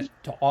can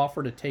to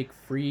offer to take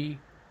free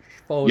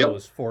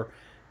photos for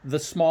the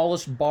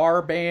smallest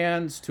bar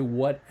bands to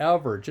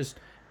whatever. Just,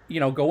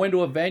 go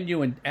into a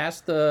venue and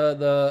ask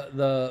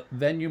the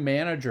venue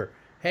manager,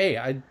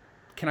 hey,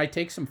 can I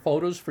take some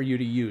photos for you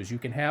to use? You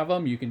can have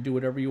them. You can do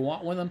whatever you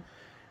want with them.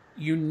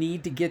 You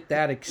need to get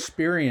that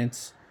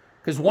experience,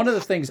 because one of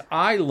the things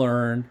I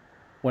learned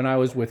when I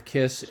was with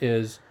KISS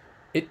is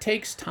it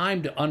takes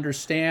time to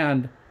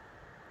understand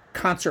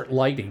concert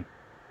lighting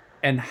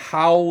and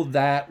how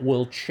that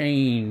will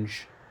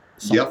change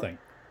something.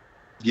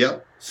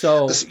 Yep.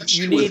 So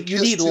Especially you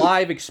need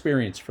live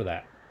experience for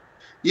that.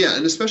 Yeah,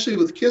 and especially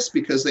with KISS,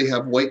 because they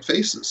have white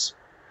faces.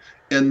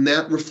 And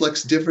that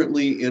reflects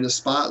differently in a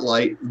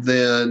spotlight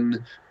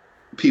than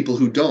people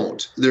who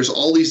don't. There's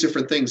all these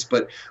different things,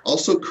 but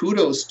also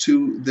kudos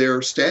to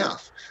their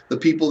staff. The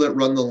people that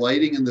run the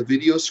lighting and the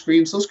video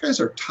screens, those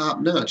guys are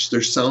top notch.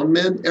 Their sound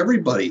men,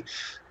 everybody.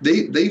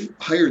 They've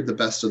hired the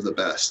best of the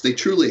best. They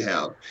truly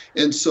have.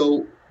 And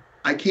so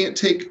I can't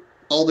take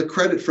all the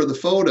credit for the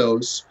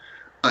photos.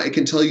 I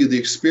can tell you the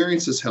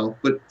experiences help,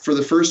 but for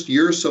the first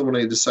year or so when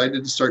I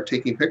decided to start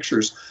taking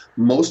pictures,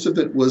 most of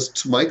it was,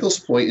 to Michael's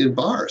point, in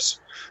bars.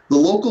 The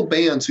local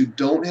bands who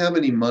don't have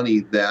any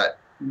money that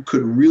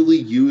could really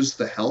use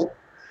the help,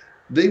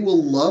 they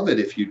will love it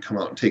if you'd come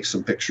out and take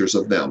some pictures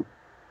of them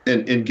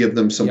and give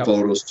them some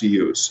photos to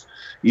use.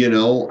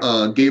 Gabriel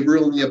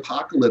and the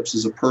Apocalypse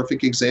is a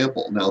perfect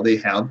example. Now they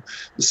have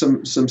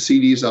some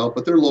CDs out,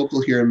 but they're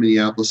local here in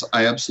Minneapolis.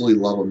 I absolutely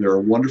love them. They're a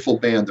wonderful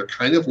band. They're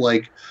kind of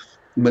like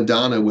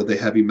Madonna with a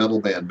heavy metal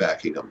band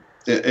backing them.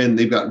 And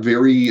they've got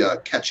very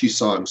catchy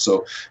songs.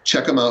 So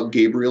check them out,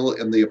 Gabriel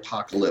and the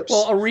Apocalypse.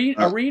 Well,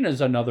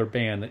 Arena's another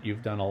band that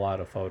you've done a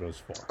lot of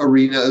photos for.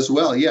 Arena as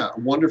well, yeah.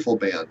 Wonderful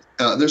band.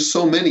 There's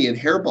so many. In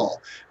Hairball,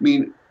 I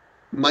mean,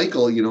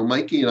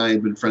 Mikey and I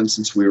have been friends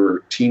since we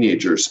were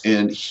teenagers,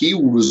 and he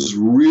was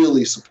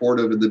really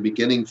supportive in the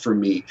beginning for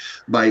me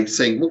by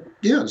saying, well,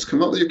 yeah, just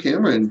come out with your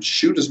camera and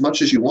shoot as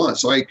much as you want.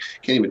 So I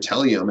can't even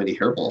tell you how many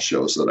Hairball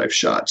shows that I've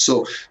shot.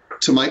 So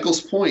to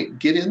Michael's point,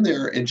 get in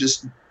there and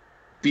just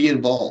be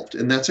involved.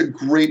 And that's a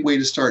great way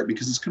to start,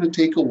 because it's going to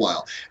take a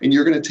while and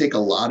you're going to take a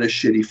lot of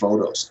shitty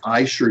photos.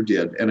 I sure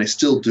did. And I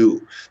still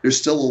do. There's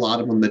still a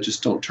lot of them that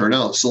just don't turn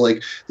out. So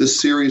like this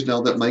series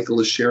now that Michael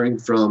is sharing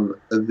from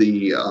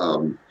the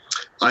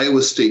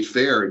Iowa State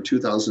Fair in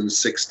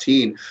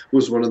 2016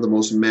 was one of the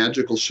most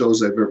magical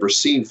shows I've ever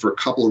seen for a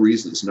couple of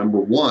reasons. Number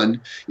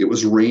one, it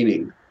was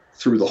raining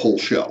through the whole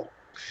show,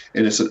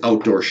 and it's an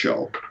outdoor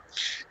show.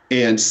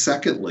 And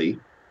secondly,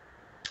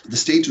 the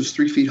stage was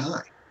 3 feet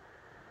high.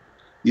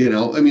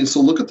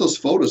 So look at those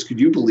photos. Could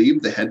you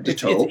believe the head to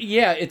toe?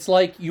 It's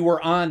like you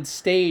were on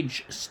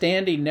stage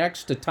standing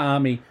next to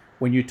Tommy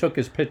when you took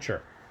his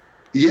picture.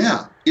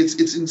 Yeah, it's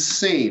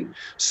insane.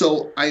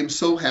 So I'm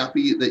so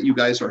happy that you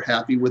guys are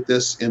happy with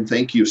this, and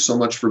thank you so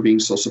much for being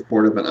so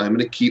supportive. And I'm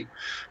going to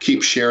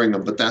keep sharing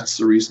them, but that's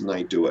the reason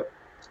I do it.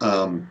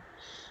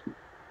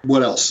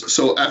 What else?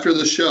 So after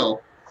the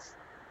show,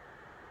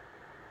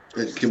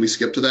 can we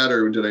skip to that,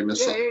 or did I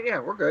miss something? Yeah,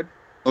 we're good.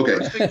 Okay.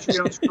 Let's make sure you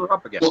don't screw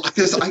up again. Well,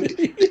 because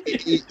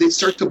they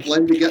start to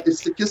blend together.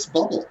 It's the KISS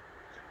bubble.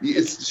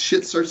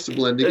 Shit starts to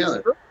blend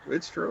together.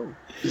 It's true.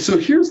 So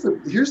here's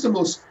the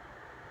most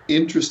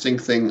interesting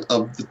thing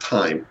of the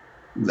time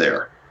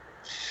there.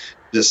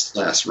 This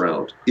last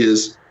round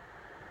is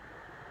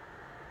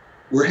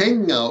we're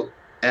hanging out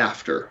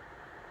after,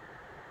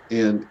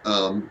 and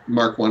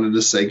Mark wanted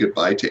to say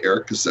goodbye to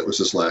Eric because that was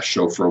his last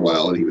show for a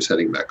while, and he was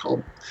heading back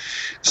home.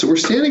 So we're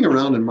standing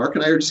around, and Mark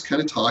and I are just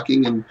kind of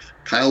talking, and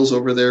Kyle's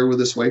over there with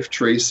his wife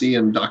Tracy,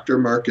 and Dr.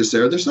 Mark is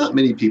there. There's not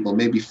many people,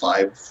 maybe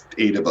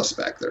 5-8 of us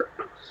back there.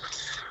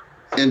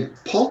 And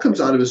Paul comes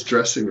out of his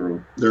dressing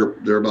room.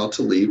 They're about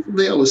to leave.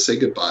 They always say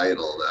goodbye and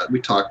all that. We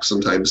talk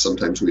sometimes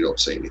we don't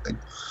say anything.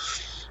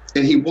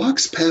 And he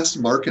walks past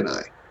Mark and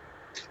I,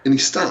 and he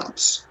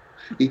stops.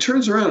 He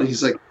turns around, and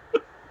he's like,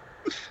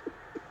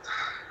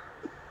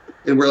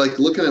 and we're like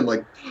looking at him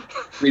like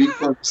waiting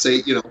for him to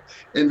say,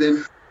 and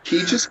then he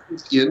just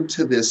goes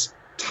into this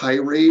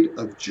tirade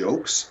of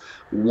jokes,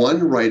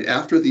 one right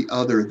after the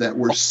other, that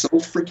were so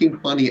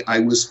freaking funny. I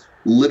was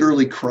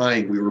literally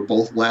crying. We were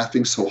both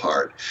laughing so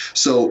hard.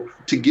 So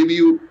to give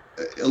you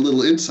a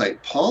little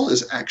insight, Paul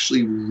is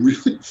actually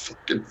really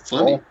fucking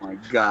funny. Oh my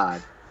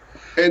God.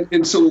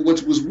 And so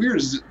what was weird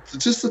is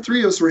just the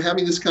three of us were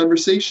having this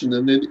conversation,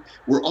 and then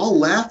we're all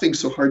laughing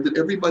so hard that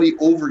everybody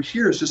over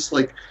here is just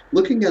like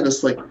looking at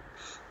us like,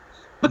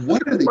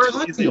 what are they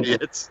talking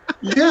about?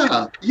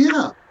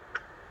 Yeah.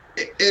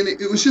 And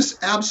it was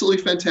just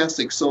absolutely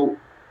fantastic. So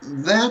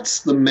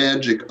that's the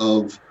magic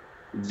of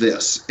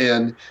this.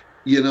 And,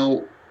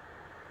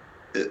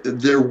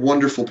 they're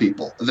wonderful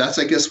people. That's,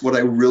 I guess, what I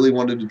really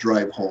wanted to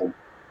drive home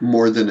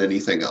more than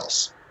anything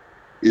else,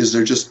 is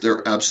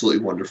they're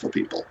absolutely wonderful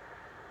people.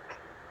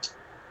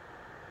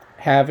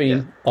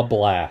 Having a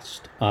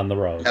blast on the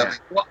road.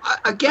 Well,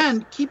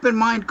 again, keep in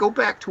mind, go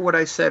back to what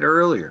I said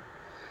earlier.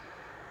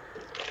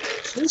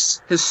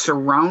 KISS has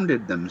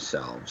surrounded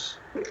themselves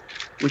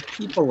with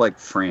people like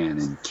Fran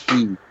and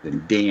Keith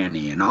and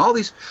Danny and all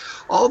these,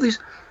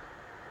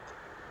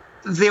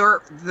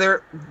 they're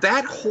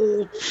that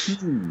whole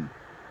team,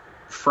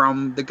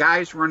 from the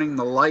guys running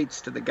the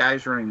lights to the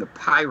guys running the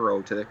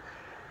pyro to the,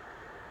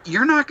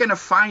 you're not going to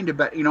find a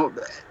better,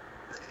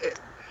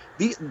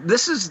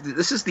 this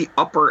is the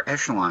upper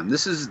echelon.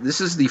 This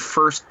is the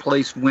first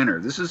place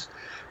winner.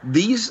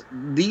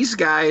 These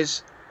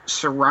guys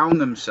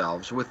surround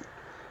themselves with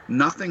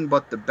nothing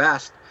but the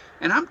best.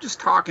 And I'm just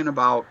talking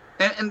about,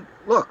 and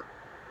look,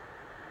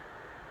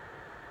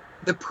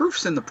 the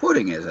proof's in the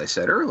pudding, as I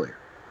said earlier.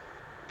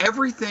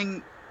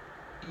 Everything,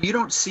 you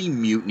don't see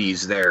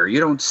mutinies there. You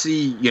don't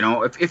see,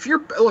 if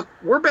you're, look,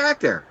 we're back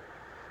there.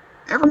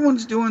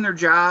 Everyone's doing their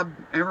job.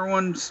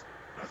 Everyone's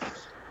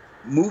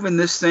moving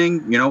this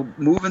thing,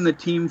 moving the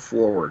team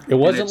forward. It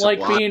wasn't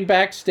like being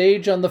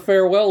backstage on the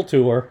farewell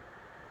tour.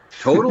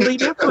 Totally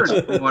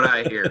different from what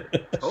I hear.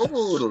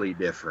 Totally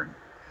different.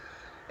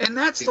 And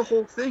that's the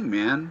whole thing,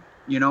 man.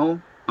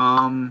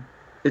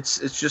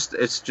 It's just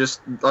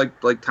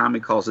like Tommy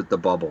calls it, the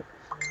bubble.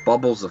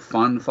 Bubble's a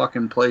fun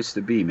fucking place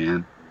to be,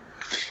 man.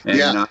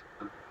 And,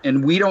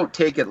 and we don't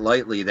take it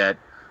lightly that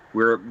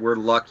we're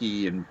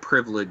lucky and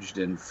privileged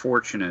and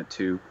fortunate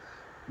to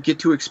get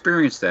to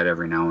experience that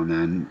every now and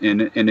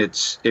then. And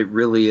it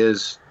really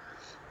is,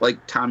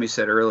 like Tommy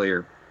said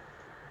earlier,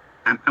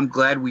 I'm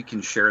glad we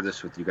can share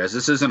this with you guys.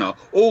 This isn't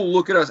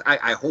look at us.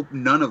 I hope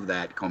none of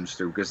that comes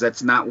through, because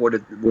that's not what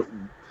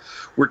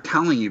we're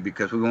telling you,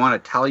 because we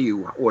want to tell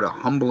you what a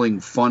humbling,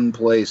 fun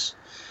place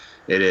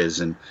it is.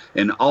 And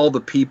all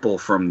the people,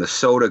 from the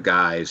soda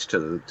guys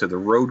to the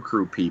road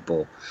crew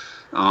people,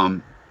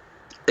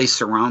 they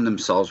surround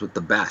themselves with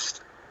the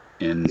best.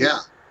 And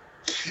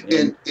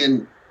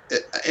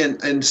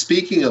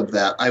speaking of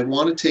that, I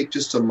want to take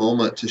just a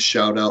moment to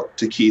shout out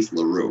to Keith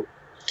LaRue.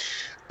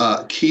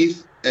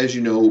 Keith, as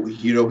you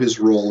know his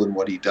role and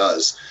what he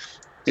does,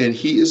 and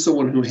he is the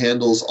one who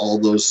handles all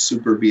those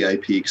super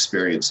VIP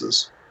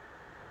experiences.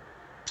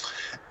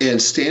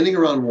 And standing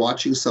around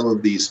watching some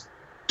of these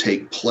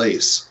take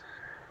place,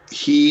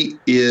 he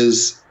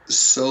is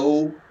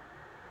so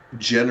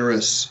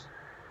generous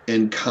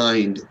and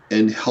kind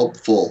and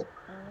helpful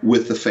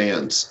with the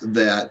fans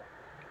that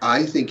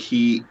I think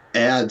he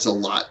adds a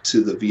lot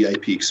to the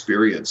VIP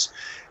experience.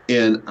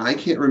 And I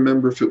can't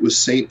remember if it was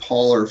St.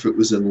 Paul or if it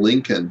was in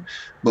Lincoln,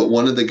 but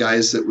one of the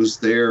guys that was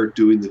there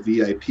doing the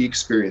VIP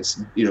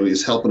experience, he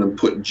was helping him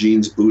put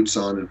Gene's boots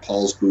on and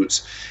Paul's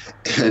boots.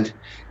 And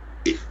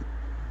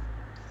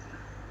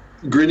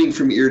grinning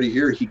from ear to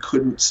ear, he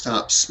couldn't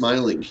stop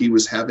smiling. He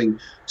was having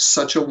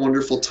such a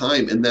wonderful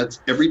time. And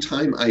that's every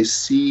time I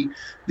see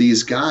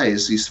these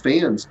guys, these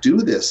fans do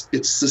this,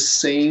 it's the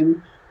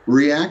same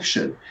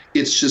reaction.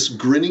 It's just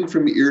grinning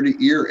from ear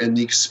to ear, and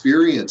the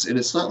experience. And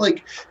it's not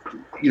like,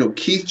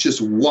 Keith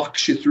just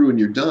walks you through and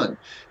you're done.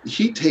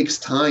 He takes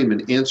time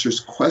and answers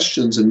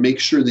questions and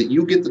makes sure that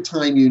you get the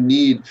time you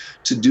need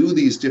to do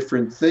these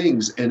different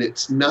things. And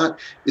it's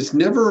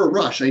never a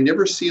rush. I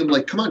never see him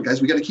like, come on,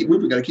 guys, we got to keep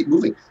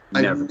moving.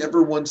 I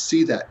never once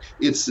see that.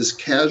 It's this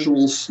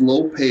casual,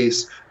 slow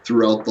pace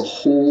throughout the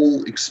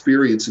whole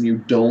experience, and you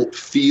don't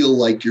feel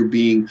like you're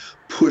being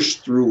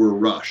pushed through or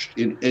rushed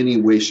in any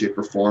way, shape,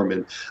 or form.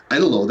 And I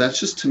don't know, that's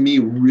just, to me,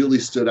 really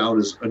stood out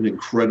as an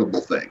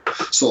incredible thing.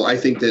 So I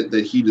think that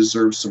he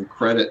deserves some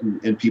credit,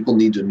 and people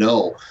need to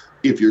know,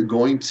 if you're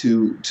going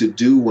to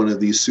do one of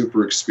these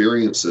super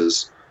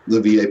experiences,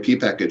 the VIP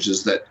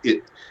packages, that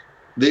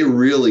they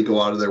really go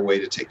out of their way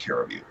to take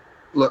care of you.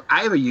 Look,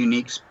 I have a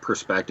unique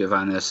perspective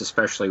on this,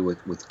 especially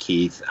with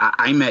Keith.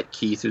 I met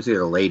Keith, it was either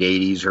the late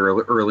 80s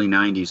or early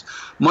 90s.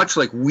 Much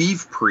like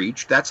we've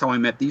preached, that's how I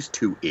met these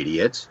two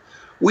idiots.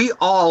 We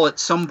all, at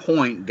some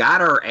point,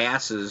 got our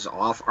asses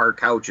off our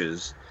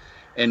couches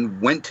and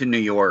went to New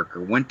York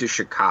or went to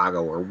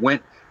Chicago or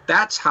went.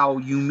 That's how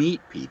you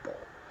meet people.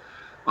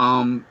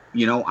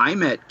 I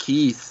met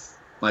Keith,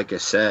 like I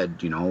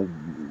said,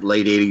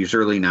 late 80s,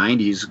 early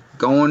 90s,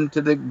 going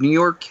to the New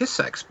York Kiss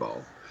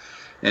Expo.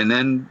 And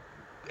then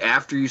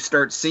after you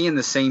start seeing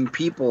the same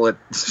people at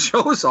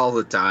shows all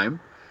the time,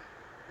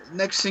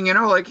 next thing you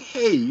know, like,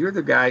 hey, you're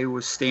the guy who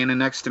was standing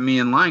next to me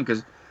in line.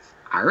 Because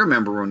I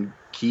remember when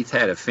Keith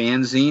had a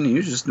fanzine, and he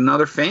was just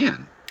another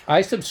fan.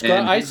 I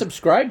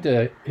subscribed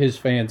to his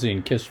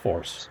fanzine, Kiss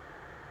Force.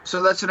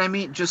 So that's what I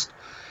mean.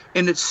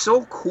 And it's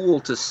so cool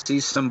to see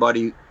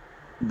somebody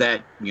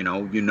that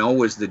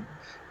is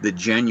the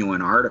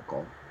genuine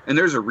article. And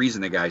there's a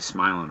reason the guy's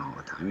smiling all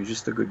the time. He's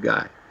just a good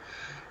guy.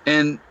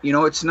 And,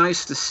 it's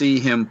nice to see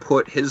him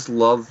put his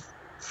love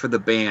for the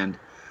band,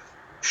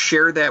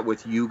 share that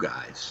with you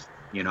guys,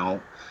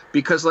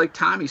 because like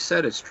Tommy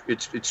said,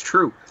 it's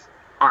true.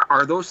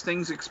 Are those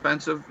things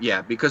expensive?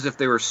 Yeah, because if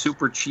they were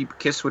super cheap,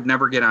 Kiss would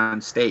never get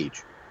on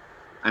stage.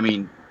 I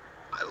mean,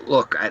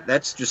 look,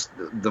 that's just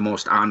the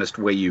most honest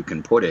way you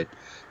can put it.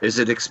 Is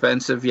it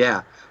expensive?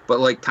 Yeah. But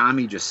like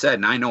Tommy just said,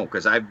 and I know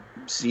because I've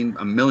seen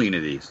a million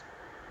of these,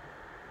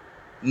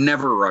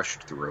 never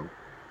rushed through,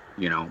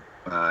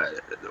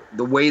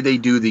 the way they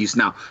do these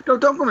now. Don't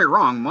get me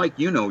wrong, Mike.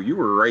 You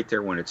were right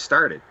there when it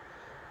started.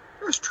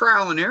 There was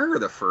trial and error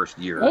the first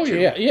year. Oh or two.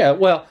 yeah.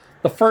 Well,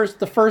 the first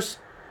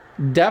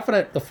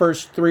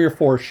 3 or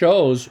 4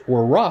 shows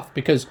were rough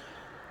because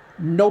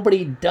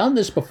nobody done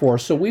this before,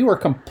 so we were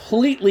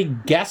completely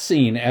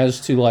guessing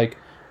as to like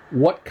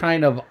what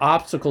kind of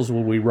obstacles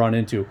will we run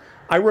into.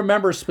 I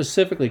remember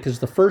specifically because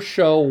the first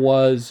show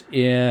was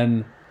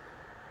in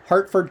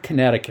Hartford,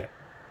 Connecticut.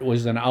 It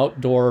was an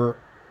outdoor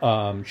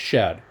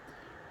shed,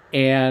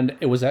 and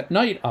it was at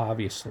night,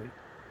 obviously.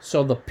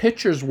 So the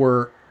pictures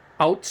were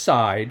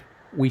outside.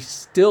 We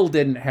still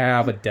didn't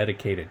have a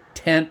dedicated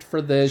tent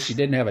for this. You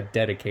didn't have a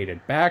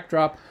dedicated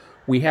backdrop.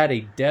 We had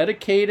a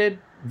dedicated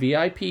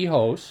VIP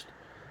host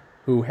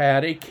who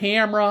had a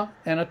camera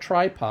and a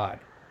tripod,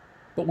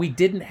 but we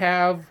didn't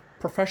have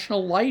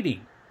professional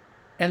lighting.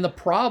 And the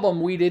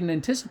problem we didn't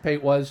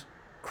anticipate was,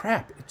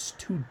 crap, it's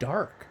too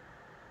dark.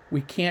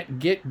 We can't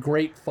get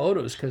great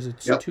photos because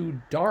it's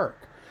too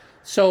dark.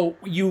 So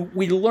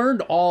we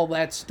learned all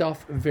that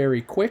stuff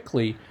very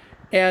quickly,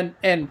 and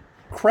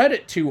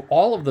credit to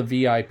all of the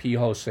VIP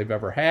hosts they've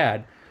ever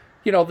had.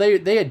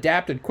 They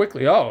adapted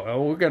quickly.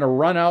 Oh, we're going to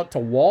run out to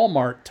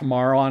Walmart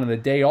tomorrow on the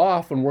day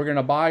off, and we're going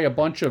to buy a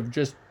bunch of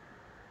just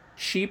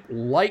cheap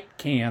light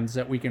cans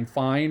that we can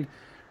find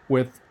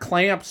with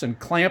clamps and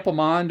clamp them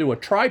onto a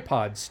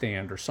tripod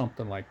stand or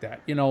something like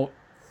that.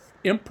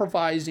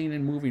 Improvising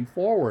and moving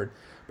forward.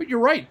 But you're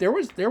right. There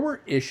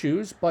were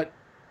issues, but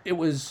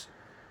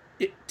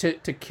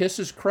to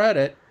Kiss's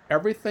credit,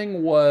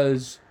 everything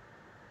was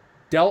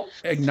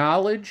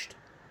acknowledged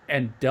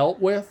and dealt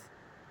with,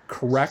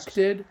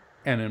 corrected,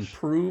 and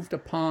improved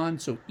upon.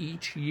 So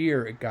each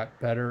year it got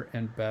better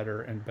and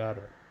better and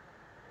better.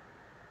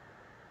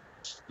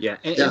 Yeah,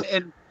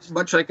 and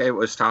much like I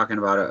was talking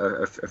about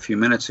a few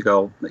minutes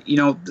ago,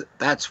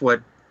 that's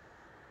what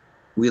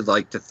we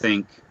like to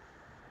think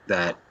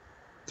that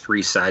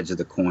Three Sides of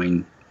the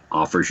Coin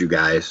offers you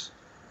guys.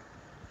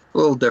 A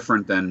little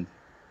different than,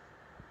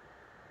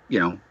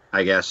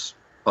 I guess,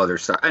 other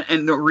stuff.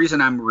 And the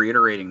reason I'm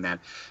reiterating that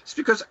is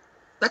because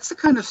that's the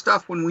kind of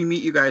stuff when we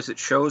meet you guys at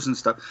shows and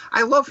stuff.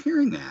 I love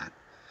hearing that.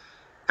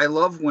 I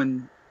love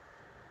when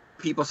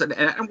people said,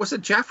 and was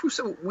it Jeff who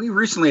said, we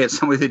recently had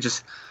somebody that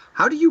just,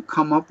 how do you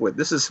come up with,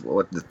 this is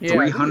what, the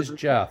 300?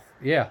 Jeff.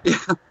 Yeah.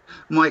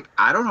 I'm like,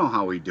 I don't know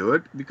how we do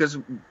it because,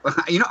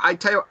 I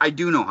tell you, I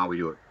do know how we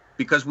do it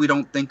because we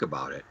don't think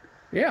about it.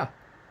 Yeah.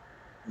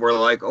 We're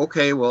like,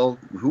 okay, well,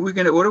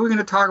 what are we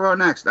gonna talk about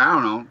next? I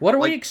don't know. What are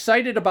we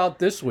excited about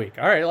this week?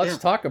 All right, let's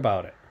talk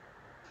about it.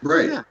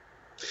 Right. Yeah.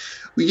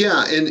 Well,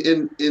 yeah,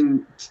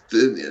 and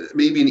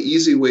maybe an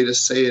easy way to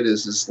say it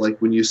is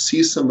like when you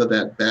see some of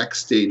that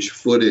backstage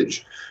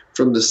footage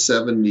from the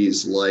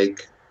 70s,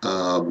 like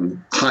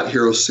Hot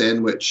Hero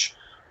Sandwich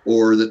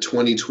or the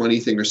 2020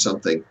 thing or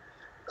something.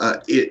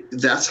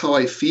 That's how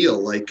I feel.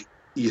 Like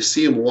you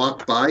see him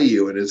walk by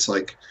you, and it's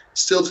like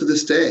still to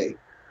this day,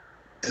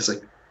 it's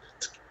like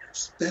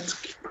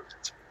that's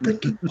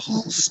freaking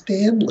Paul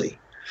Stanley.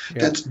 Yep.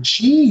 That's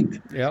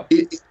Gene. Yep.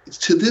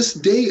 To this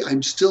day,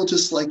 I'm still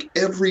just like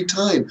every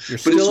time. You're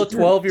still a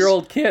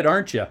 12-year-old kid,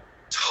 aren't you?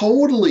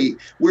 Totally.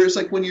 Whereas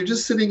like when you're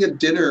just sitting at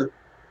dinner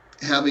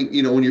having,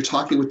 when you're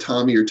talking with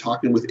Tommy or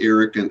talking with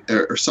Eric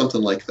or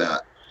something like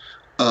that,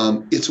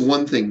 it's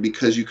one thing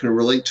because you can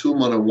relate to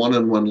them on a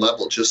one-on-one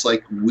level, just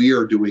like we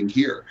are doing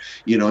here.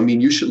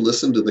 You should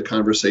listen to the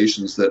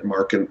conversations that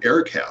Mark and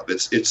Eric have.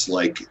 It's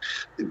like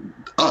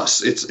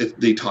us.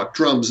 They talk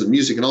drums and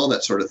music and all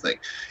that sort of thing.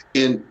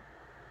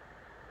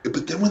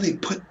 But then when they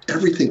put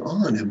everything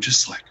on, I'm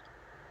just like,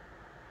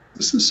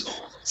 this is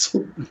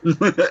awesome.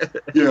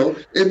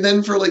 And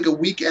then for like a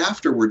week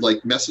afterward,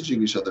 like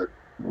messaging each other,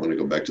 I want to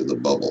go back to the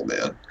bubble,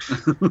 man.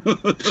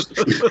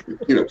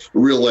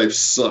 Real life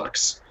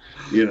sucks,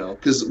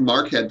 because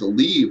Mark had to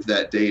leave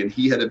that day and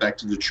he headed back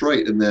to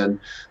Detroit. And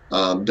then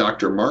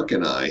Dr. Mark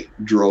and I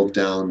drove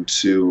down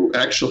to,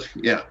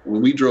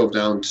 we drove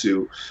down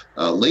to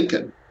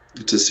Lincoln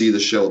to see the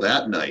show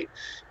that night.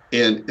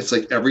 And it's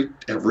like every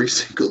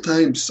single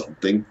time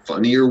something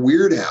funny or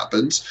weird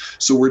happens.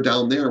 So we're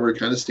down there, we're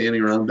kind of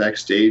standing around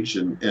backstage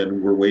and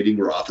we're waiting.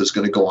 Roth is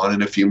going to go on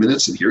in a few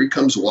minutes. And here he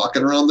comes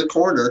walking around the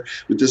corner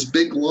with this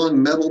big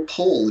long metal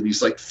pole. And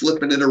he's like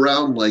flipping it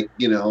around like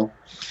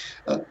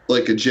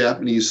a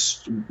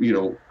Japanese,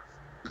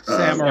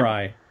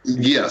 samurai.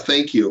 Yeah,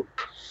 thank you.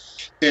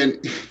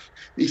 And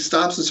he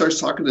stops and starts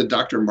talking to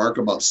Dr. Mark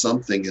about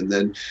something. And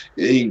then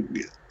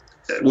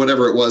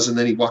whatever it was, and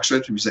then he walks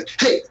right to me. He's like,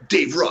 "Hey,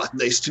 Dave Roth,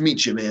 nice to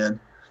meet you, man."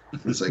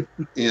 It's like,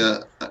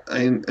 yeah,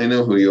 I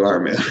know who you are,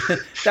 man.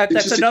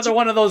 That's another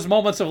one of those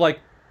moments of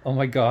like, oh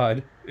my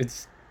God,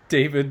 it's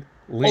David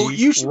Lee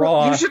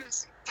Roth. You should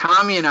see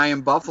Tommy and I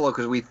in Buffalo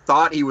because we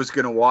thought he was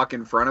going to walk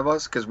in front of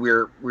us because we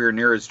were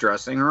near his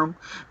dressing room.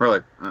 We're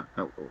like,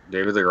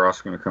 David Lee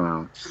Roth's going to come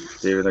out.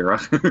 David Lee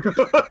Roth.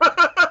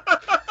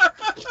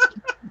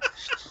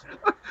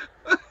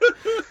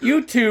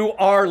 You two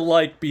are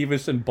like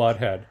Beavis and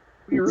Butthead.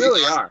 You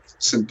really are.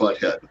 Beavis and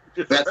Butthead.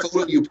 That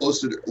photo you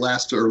posted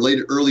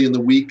early in the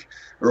week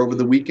or over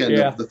the weekend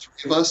of the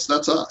three of us,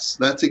 that's us.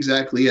 That's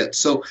exactly it.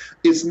 So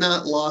it's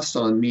not lost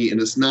on me and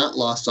it's not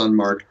lost on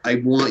Mark. I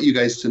want you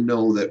guys to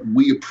know that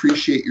we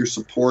appreciate your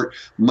support,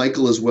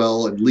 Michael as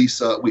well, and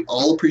Lisa. We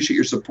all appreciate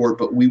your support,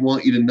 but we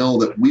want you to know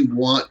that we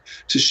want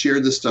to share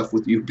this stuff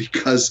with you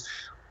because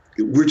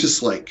we're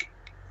just like,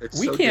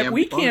 we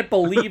can't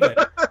believe it.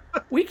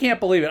 We can't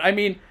believe it. I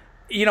mean,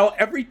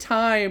 every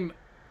time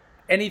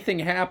anything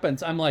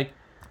happens, I'm like,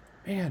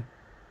 man,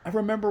 I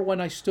remember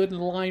when I stood in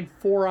line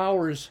 4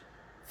 hours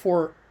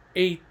for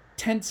a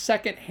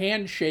 10-second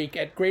handshake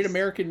at Great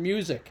American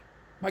Music.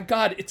 My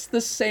God, it's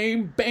the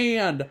same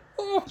band.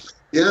 Oh.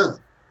 Yeah.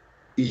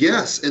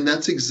 Yes, and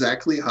that's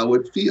exactly how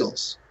it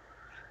feels.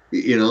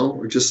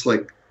 We're just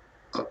like,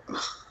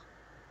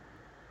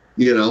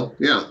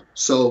 yeah.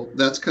 So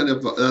that's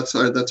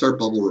that's our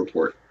bubble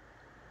report.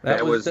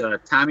 That was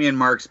Tommy and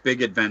Mark's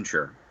big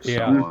adventure.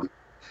 Yeah. So,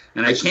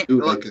 and I can't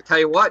tell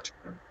you what.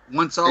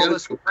 Once all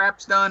this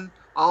crap's done,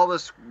 all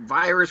this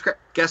virus crap,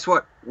 guess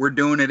what? We're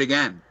doing it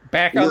again.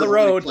 Back on the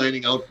road.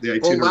 Planning out the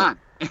itinerary. Hold on.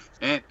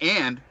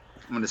 And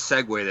I'm going to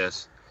segue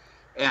this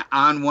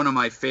on one of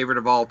my favorite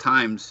of all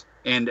times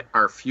and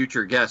our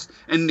future guest.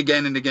 And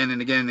again and again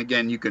and again and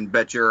again, you can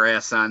bet your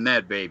ass on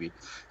that, baby.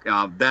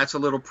 That's a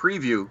little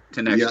preview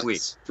to next week.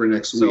 For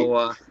next week.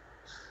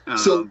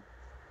 So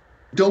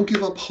don't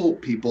give up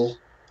hope, people.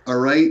 All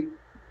right?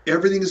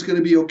 Everything is going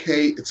to be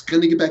okay. It's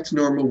going to get back to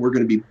normal. We're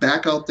going to be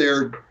back out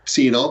there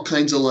seeing all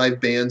kinds of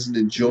live bands and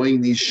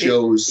enjoying these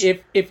shows.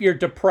 If you're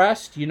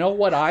depressed, you know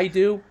what I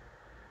do?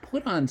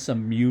 Put on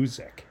some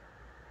music.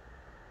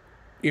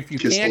 If you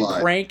can't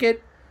crank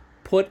it,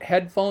 put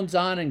headphones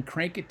on and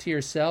crank it to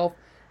yourself.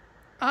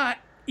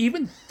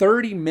 Even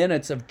 30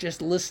 minutes of just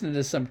listening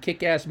to some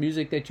kick-ass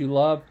music that you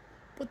love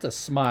puts a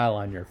smile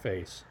on your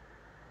face.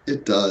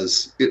 It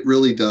does. It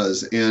really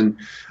does. And,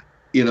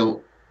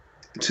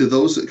 to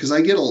those, because I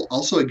get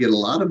a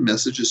lot of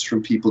messages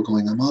from people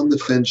going, I'm on the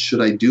fence.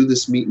 Should I do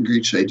this meet and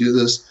greet? Should I do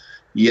this?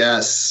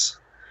 Yes.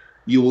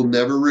 You will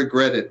never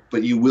regret it,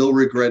 but you will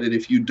regret it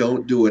if you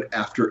don't do it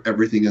after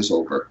everything is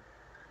over.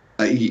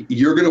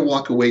 You're going to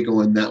walk away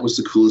going, that was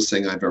the coolest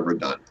thing I've ever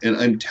done. And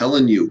I'm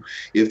telling you,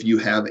 if you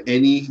have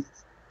any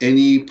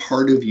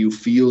part of you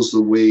feels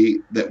the way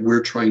that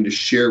we're trying to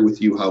share with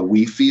you how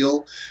we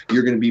feel,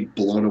 you're going to be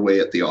blown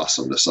away at the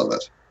awesomeness of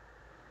it.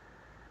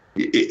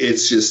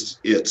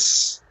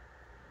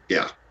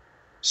 Yeah.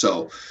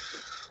 So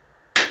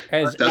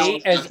as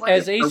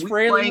Ace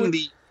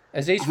Frehley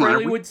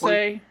would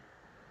say,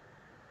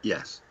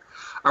 yes.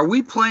 Are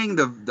we playing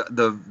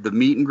the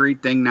meet and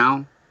greet thing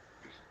now?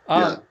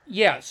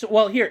 Yeah.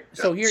 So here.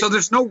 So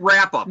there's no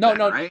wrap up. No,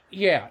 right?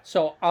 Yeah.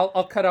 So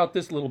I'll cut out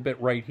this little bit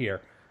right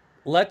here.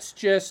 Let's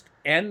just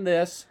end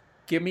this.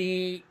 Give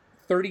me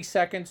 30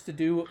 seconds to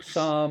do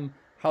some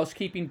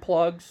housekeeping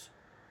plugs.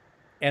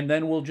 And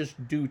then we'll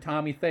just do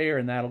Tommy Thayer,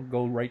 and that'll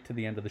go right to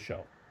the end of the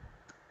show.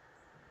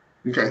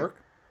 Okay. Work?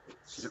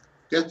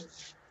 Yeah.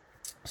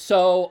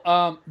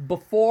 So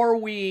before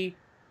we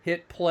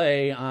hit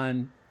play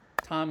on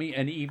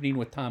An Evening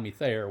with Tommy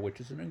Thayer, which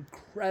is an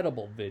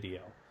incredible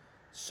video,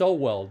 so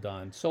well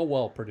done, so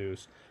well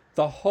produced.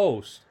 The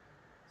host,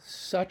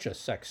 such a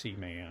sexy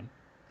man.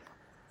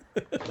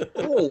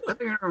 Oh, I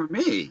think you remember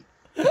me.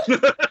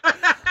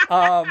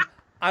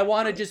 I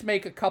want to just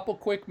make a couple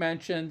quick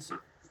mentions.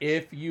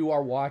 If you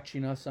are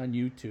watching us on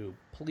YouTube,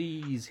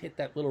 please hit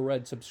that little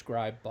red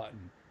subscribe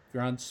button. If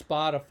you're on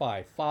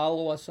Spotify,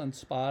 follow us on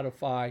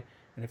Spotify.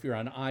 And if you're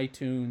on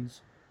iTunes,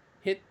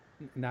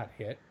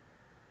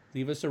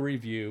 leave us a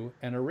review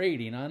and a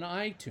rating on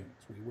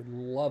iTunes. We would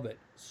love it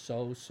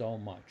so, so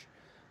much.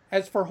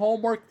 As for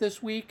homework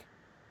this week,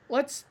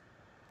 let's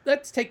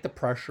take the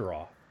pressure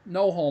off.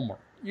 No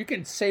homework. You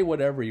can say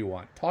whatever you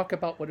want. Talk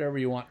about whatever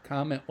you want.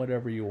 Comment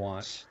whatever you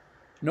want.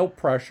 No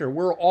pressure.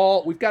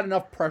 We've got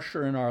enough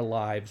pressure in our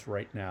lives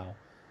right now.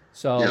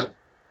 So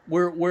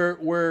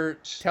we're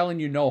telling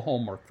you no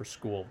homework for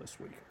school this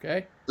week,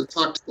 okay?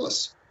 Talk to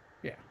us.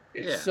 Yeah.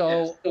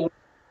 So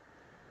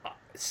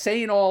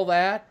saying all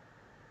that,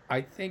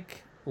 I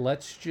think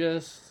let's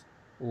just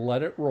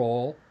let it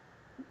roll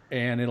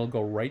and it'll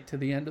go right to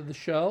the end of the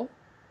show.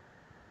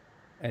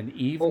 An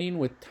Evening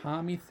with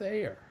Tommy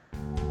Thayer.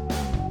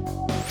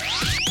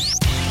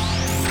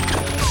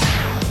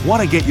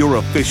 Want to get your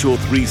official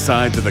 3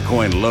 Sides of the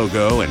Coin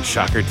logo and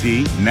shocker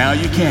tee? Now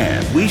you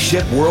can. We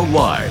ship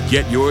worldwide.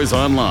 Get yours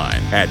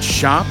online at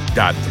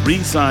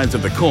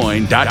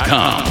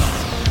shop.threesidesofthecoin.com.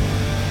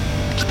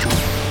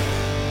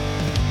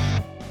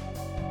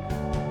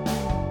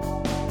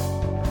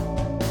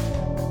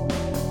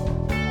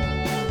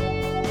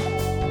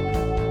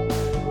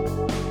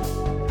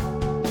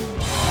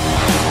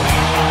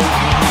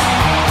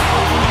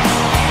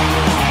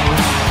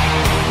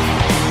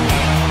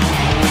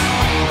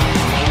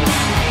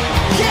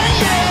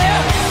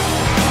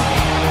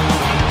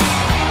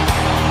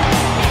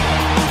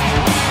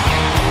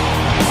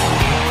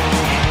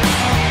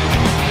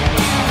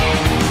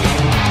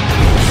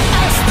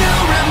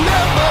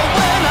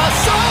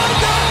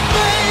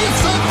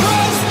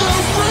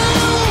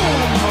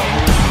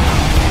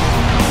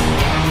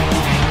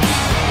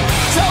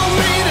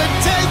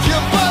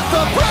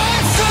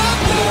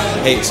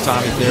 Hey, it's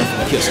Tommy Thayer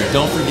from Kiss, and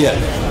don't forget,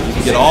 you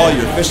can get all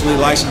your officially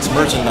licensed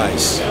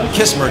merchandise,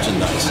 Kiss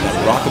merchandise, at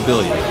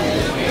Rockabilia.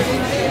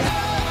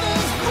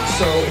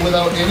 So,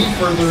 without any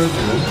further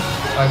ado,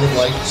 I would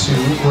like to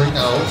bring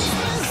out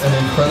an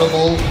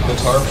incredible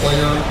guitar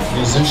player,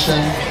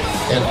 musician,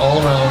 and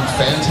all-around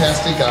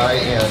fantastic guy,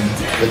 and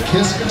the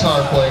Kiss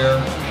guitar player,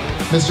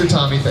 Mr.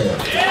 Tommy Thayer.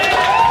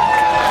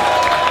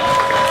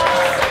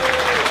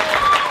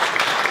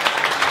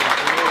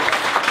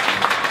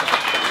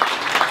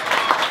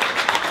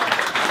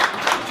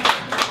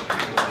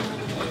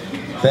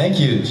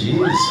 Thank you.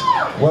 Jeez,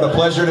 what a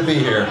pleasure to be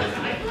here.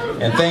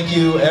 And thank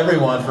you,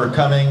 everyone, for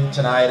coming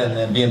tonight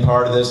and being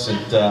part of this.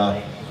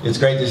 It's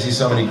great to see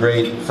so many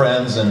great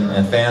friends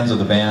and fans of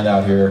the band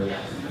out here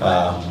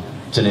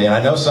today. And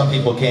I know some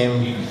people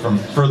came from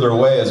further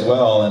away as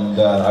well, and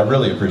I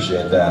really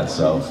appreciate that.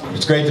 So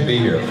it's great to be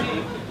here.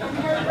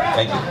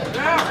 Thank you.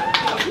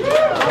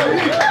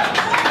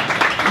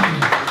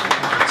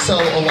 So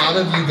a lot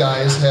of you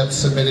guys have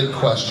submitted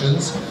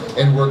questions,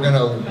 and we're going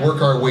to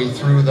work our way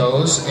through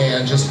those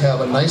and just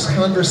have a nice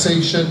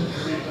conversation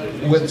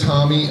with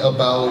Tommy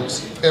about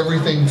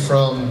everything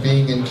from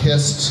being in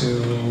Kiss to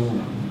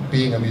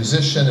being a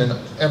musician and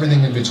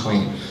everything in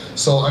between.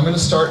 So I'm going to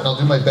start, and I'll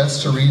do my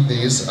best to read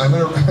these.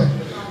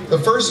 The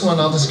first one,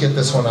 I'll just get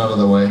this one out of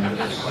the way.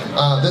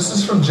 This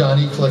is from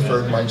Johnny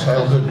Clifford, my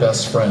childhood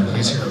best friend.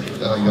 He's here.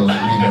 You'll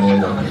read him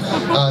later.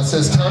 It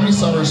says, Tommy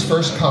Summer's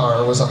first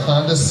car was a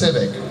Honda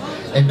Civic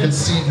and could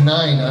seat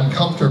 9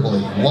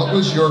 uncomfortably. What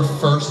was your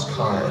first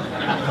car?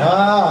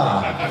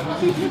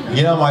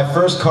 You know, my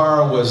first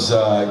car was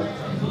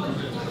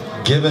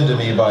given to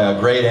me by a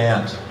great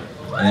aunt,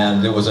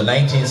 and it was a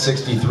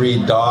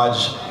 1963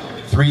 Dodge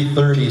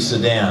 330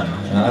 sedan.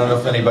 And I don't know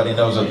if anybody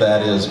knows what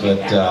that is, but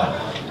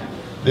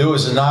it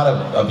was not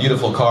a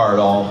beautiful car at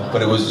all,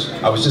 but I was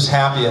just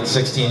happy at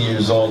 16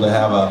 years old to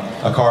have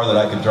a car that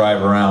I could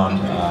drive around.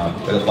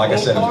 But like I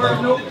said, it was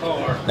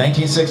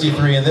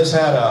 1963, and this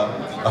had a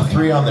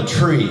 3 on the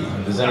tree.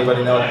 Does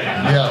anybody know?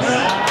 Yes.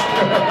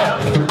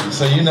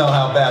 So you know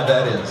how bad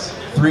that is.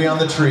 3 on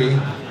the tree,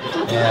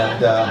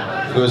 and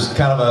it was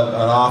kind of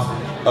an off,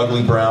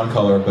 ugly brown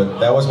color, but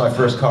that was my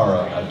first car,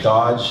 a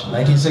Dodge,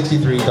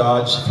 1963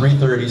 Dodge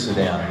 330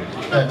 sedan.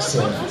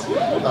 Excellent.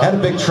 Had a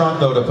big trunk,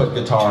 though, to put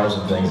guitars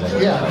and things in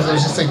it. Yeah, because I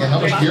was just thinking,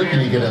 how much gear can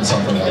you get in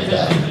something like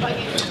that?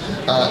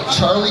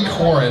 Charlie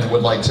Corin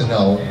would like to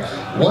know,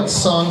 what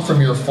song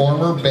from your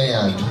former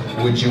band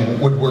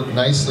would work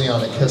nicely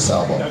on a Kiss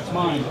album? That's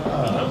mine.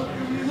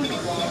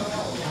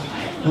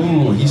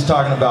 Ooh, he's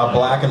talking about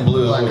Black and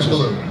Blue, which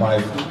was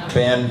my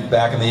band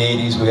back in the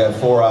 80s. We had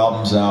 4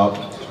 albums out.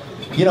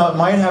 You know, it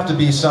might have to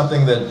be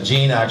something that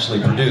Gene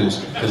actually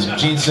produced, because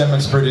Gene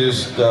Simmons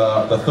produced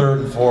the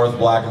 3rd and 4th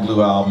Black and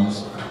Blue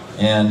albums,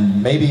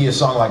 and maybe a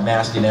song like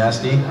Nasty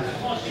Nasty.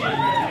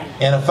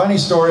 And a funny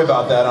story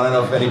about that, I don't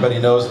know if anybody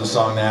knows the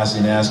song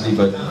Nasty Nasty,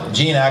 but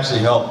Gene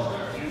actually helped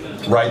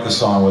write the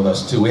song with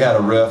us too. We had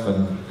a riff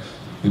and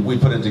we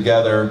put it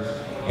together,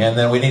 and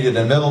then we needed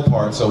a middle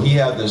part, so he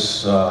had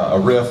this a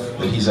riff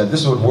that he said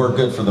this would work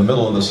good for the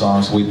middle of the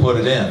song, so we put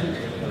it in.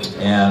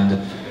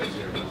 And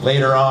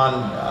later on,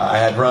 I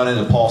had run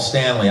into Paul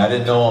Stanley. I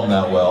didn't know him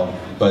that well,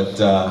 but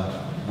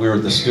we were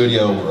at the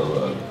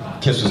studio.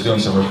 Kiss was doing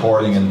some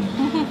recording,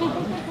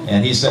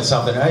 and he said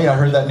something. Hey, I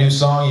heard that new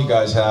song you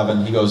guys have,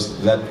 and he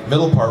goes, that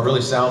middle part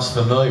really sounds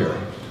familiar.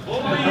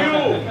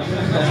 No.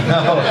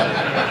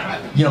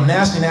 You know,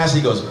 Nasty Nasty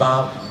goes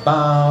bum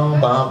bum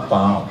bum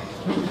bum,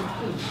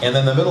 and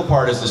then the middle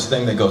part is this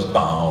thing that goes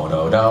bow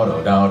do do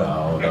do do do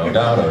do do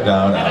do do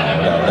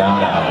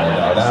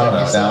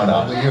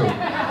do do do.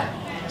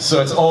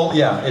 So it's all,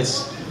 yeah,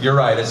 you're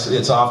right,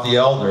 it's off the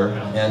Elder,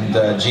 and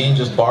Gene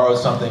just borrowed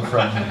something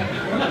from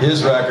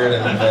his record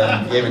and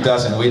then gave it to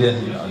us, and we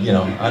didn't, you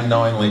know,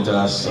 unknowingly to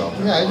us. So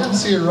yeah, I didn't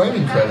see a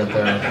writing credit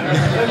there.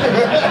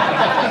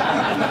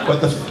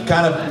 But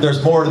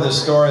there's more to this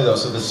story though.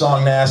 So the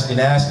song Nasty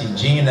Nasty,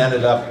 Gene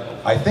ended up,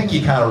 I think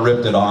he kind of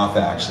ripped it off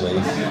actually,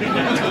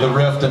 the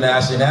riff to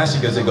Nasty Nasty,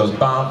 because it goes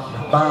bum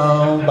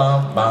bum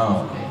bum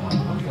bum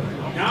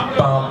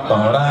bum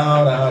bum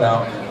down down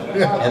down.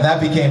 And that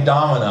became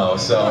Domino,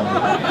 so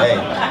hey,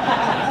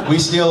 we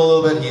steal a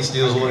little bit, he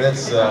steals a little bit,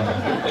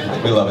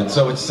 we love it.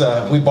 So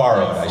we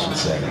borrow it, I should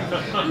say.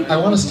 I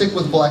want to stick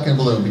with Black and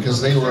Blue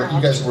because you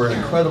guys were an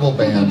incredible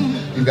band.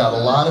 You've got a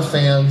lot of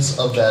fans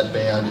of that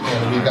band,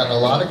 and we've gotten a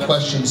lot of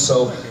questions,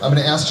 so I'm going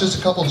to ask just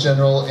a couple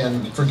general,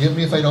 and forgive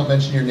me if I don't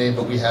mention your name,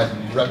 but we had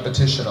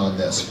repetition on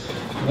this.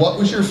 What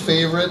was your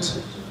favorite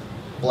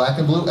Black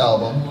and Blue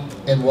album,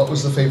 and what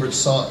was your favorite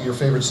song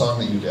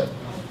that you did?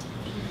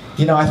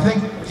 You know, I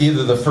think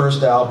either the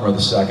first album or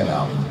the second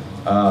album.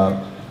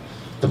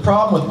 The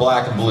problem with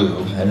Black and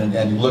Blue,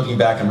 and looking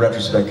back in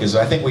retrospect, is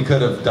I think we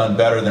could have done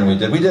better than we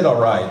did. We did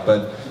all right,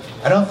 but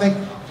I don't think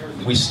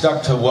we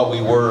stuck to what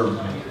we were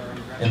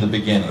in the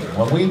beginning.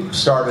 When we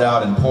started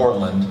out in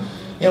Portland,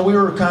 you know, we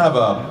were kind of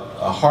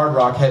a hard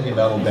rock, heavy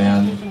metal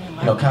band,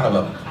 you know, kind of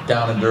a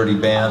down and dirty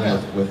band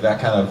with that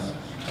kind of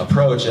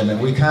approach, and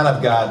we kind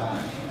of got,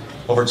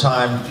 over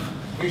time,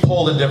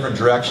 pulled in different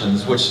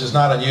directions, which is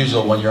not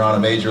unusual when you're on a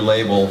major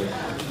label.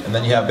 And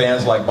then you have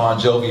bands like Bon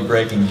Jovi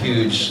breaking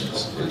huge.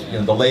 You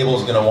know, the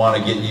label's going to want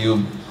to get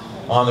you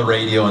on the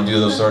radio and do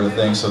those sort of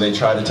things, so they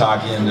try to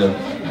talk you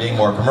into being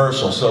more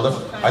commercial. So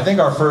I think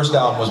our first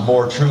album was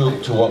more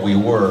true to what we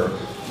were.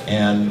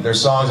 And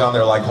there's songs on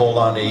there like Hold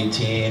On to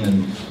 18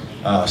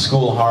 and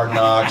School of Hard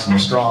Knocks and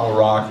Strong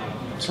Rock.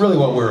 It's really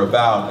what we're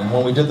about. And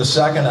when we did the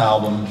second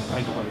album,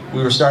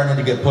 we were starting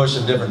to get pushed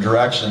in different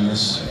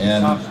directions,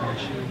 and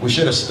we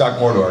should have stuck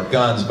more to our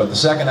guns, but the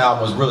second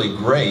album was really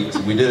great.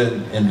 We did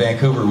it in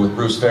Vancouver with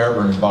Bruce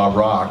Fairbairn and Bob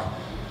Rock.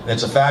 And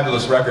it's a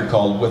fabulous record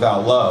called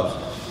Without Love.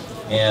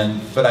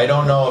 But I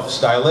don't know if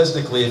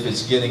stylistically if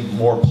it's getting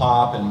more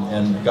pop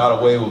and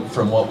got away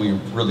from what we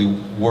really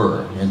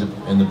were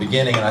in the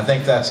beginning, and I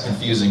think that's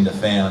confusing to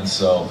fans.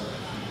 So,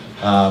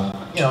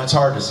 you know, it's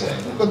hard to say.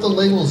 But the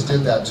labels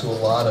did that to a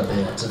lot of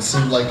bands. It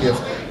seemed like if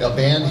a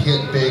band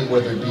hit big,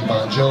 whether it be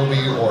Bon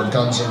Jovi or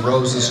Guns N'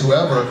 Roses,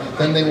 whoever,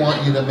 then they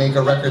want you to make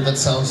a record that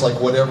sounds like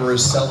whatever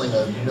is selling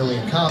 1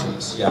 million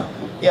copies. Yeah.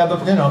 Yeah,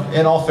 but you know,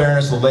 in all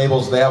fairness, the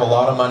labels, they have a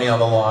lot of money on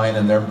the line,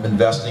 and they're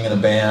investing in a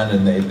band,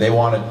 and they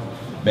want to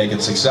make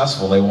it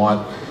successful. They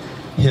want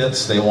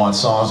hits, they want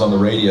songs on the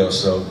radio,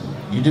 so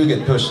you do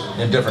get pushed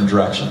in different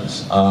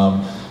directions.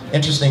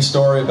 Interesting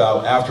story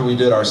about after we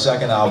did our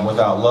second album,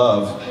 Without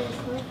Love,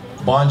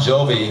 Bon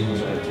Jovi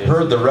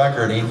heard the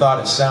record, and he thought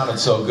it sounded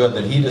so good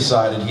that he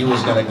decided he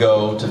was going to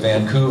go to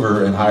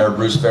Vancouver and hire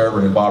Bruce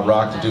Fairbairn and Bob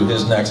Rock to do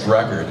his next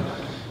record.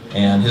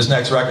 And his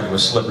next record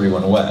was Slippery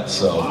When Wet,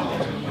 so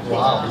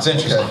wow, it's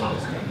interesting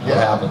what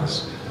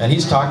happens. And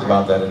he's talked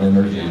about that in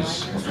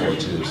interviews before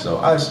too, so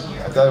I just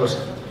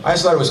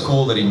thought it was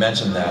cool that he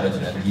mentioned that,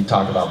 and he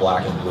talked about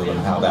Black and Blue and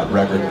how that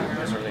record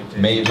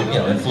made, you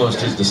know,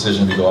 influenced his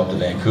decision to go up to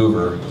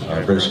Vancouver,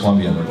 British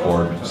Columbia, and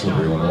record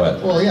Slippery When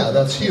Wet. Well, yeah,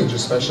 that's huge,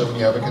 especially when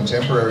you have a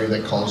contemporary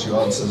that calls you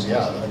out and says,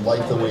 yeah, I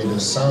like the way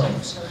this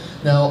sounds.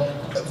 Now,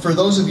 for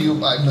those of you,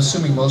 I'm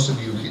assuming most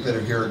of you that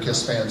are here are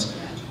Kiss fans,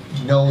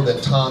 know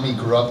that Tommy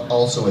grew up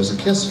also as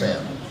a Kiss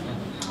fan.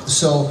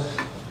 So,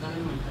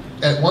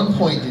 at one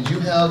point, did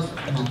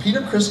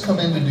Peter Criss come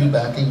in to do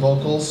backing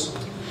vocals?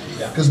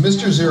 Because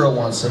Mr. Zero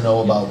wants to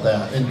know about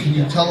that. And can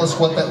you tell us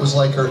what that was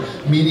like, or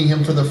meeting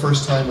him for the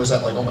first time, was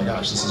that like, oh my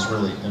gosh, this is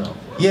really, you know?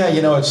 Yeah,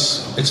 you know,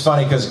 it's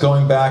funny, because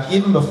going back,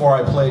 even before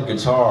I played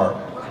guitar,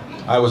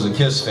 I was a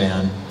Kiss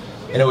fan.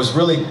 And it was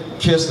really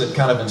Kiss that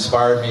kind of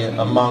inspired me,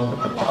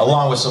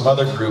 along with some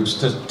other groups,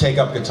 to take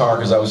up guitar,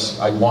 because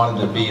I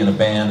wanted to be in a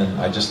band, and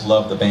I just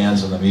loved the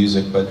bands and the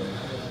music. But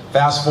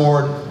fast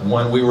forward,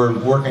 when we were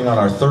working on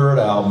our third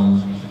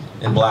album,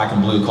 in Black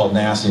and Blue, called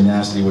Nasty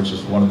Nasty, which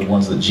is one of the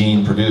ones that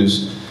Gene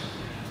produced.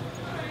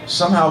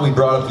 Somehow we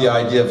brought up the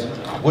idea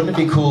of, wouldn't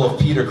it be cool if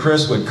Peter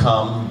Criss would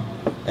come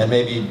and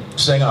maybe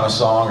sing on a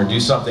song or do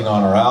something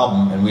on our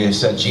album? And we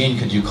said, Gene,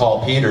 could you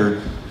call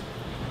Peter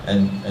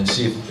and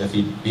see if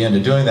he'd be into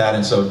doing that?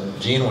 And so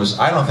Gene was,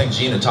 I don't think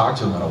Gene had talked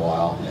to him in a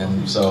while.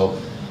 And so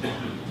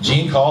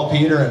Gene called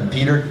Peter, and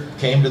Peter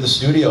came to the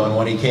studio, and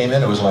when he came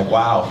in, it was like,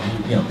 wow,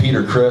 you know,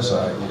 Peter Criss,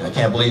 I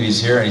can't believe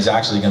he's here, and he's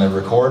actually going to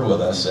record with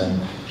us. And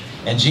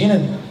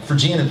for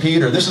Gene and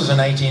Peter, this was in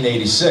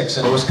 1986,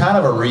 and it was kind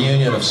of a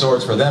reunion of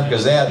sorts for them,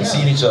 because they hadn't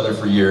seen each other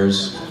for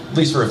years, at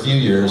least for a few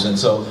years, and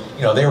so,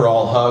 you know, they were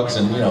all hugs,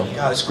 and, you know,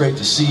 God, it's great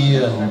to see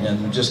you,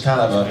 and just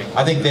kind of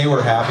I think they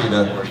were happy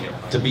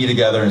to be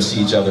together and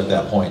see each other at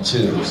that point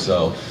too.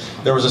 So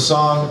there was a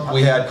song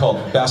we had called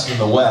Best in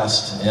the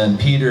West, and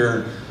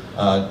Peter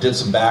did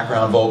some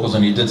background vocals,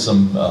 and he did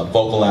some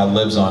vocal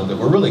ad-libs on it that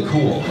were really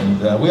cool,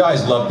 and we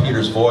always loved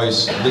Peter's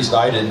voice, at least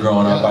I did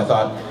growing up. I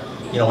thought,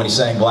 you know, when he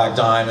sang Black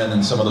Diamond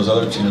and some of those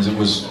other tunes, it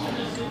was,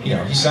 you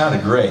know, he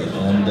sounded great,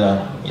 and,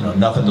 you know,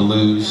 Nothing to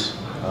Lose.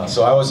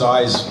 So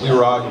we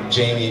were all,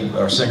 Jamie,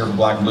 our singer from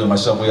Black and Blue, and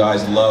myself, we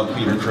always loved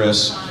Peter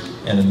Criss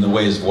and the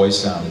way his voice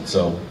sounded,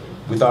 so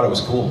we thought it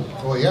was cool.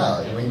 Well, yeah,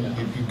 I mean,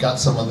 you've got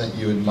someone that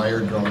you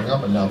admired growing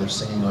up, and now they're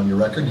singing on your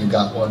record. You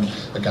got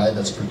a guy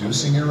that's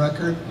producing your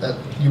record. That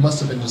you must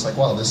have been just like,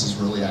 wow, this is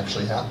really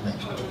actually happening.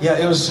 Yeah,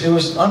 it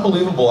was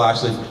unbelievable,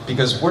 actually,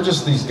 because we're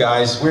just these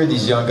guys, we're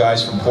these young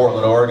guys from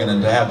Portland, Oregon,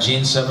 and to have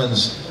Gene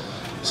Simmons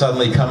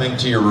suddenly coming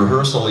to your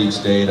rehearsal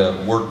each day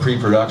to work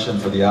pre-production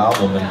for the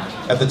album.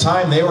 And at the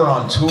time, they were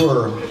on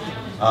tour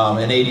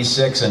in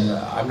 '86, and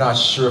I'm not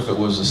sure if it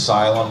was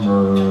Asylum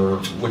or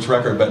which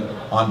record, but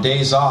on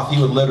days off,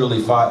 he would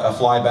literally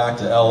fly back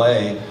to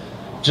LA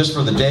just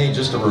for the day,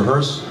 just to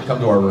rehearse, come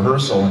to our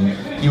rehearsal.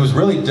 And he was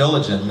really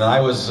diligent, and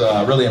I was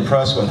really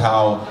impressed with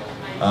how,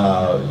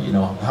 you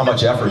know, how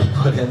much effort he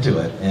put into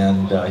it.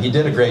 And he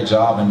did a great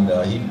job, and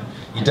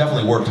he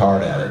definitely worked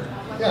hard at it.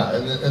 Yeah,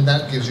 and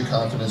that gives you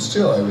confidence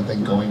too, I would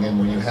think, going in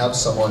when you have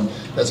someone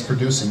that's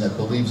producing that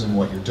believes in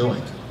what you're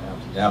doing.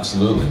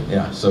 Absolutely,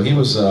 yeah. So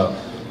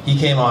he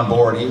came on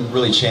board, he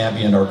really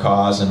championed our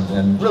cause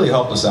and really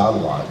helped us out a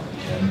lot.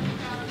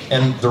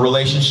 And the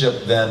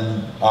relationship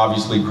then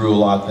obviously grew a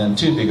lot then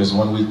too, because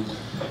when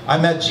I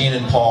met Gene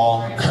and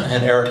Paul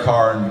and Eric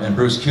Carr and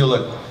Bruce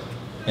Kulick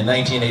in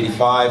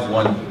 1985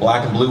 when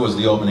Black and Blue was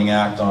the opening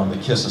act on the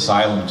Kiss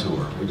Asylum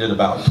tour. We did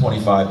about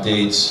 25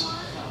 dates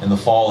in the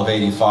fall of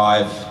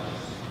 '85.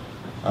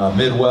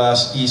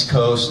 Midwest, East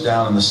Coast,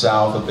 down in the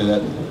South, a bit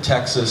at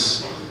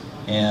Texas,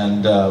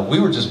 and we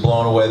were just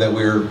blown away that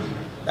we were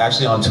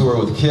actually on tour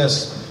with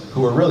Kiss,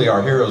 who were really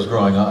our heroes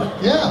growing up.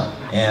 Yeah.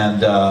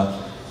 And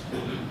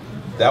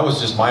that was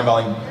just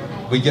mind-boggling.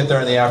 We'd get there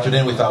in the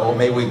afternoon, we thought, well,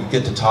 maybe we could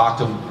get to talk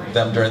to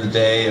them during the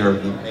day, or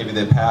maybe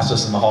they'd pass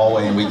us in the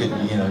hallway and we could,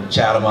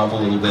 chat them up a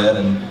little bit.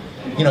 And,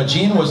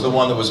 Gene was the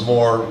one that was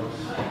more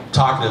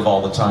talkative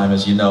all the time,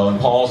 as you know, and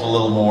Paul's a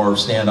little more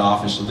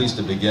standoffish, at least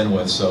to begin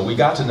with. So we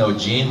got to know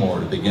Gene more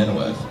to begin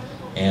with,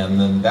 and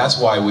then that's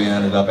why we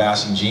ended up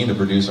asking Gene to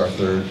produce our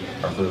third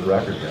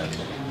record. Then,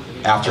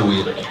 after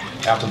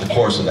the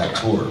course of that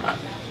tour.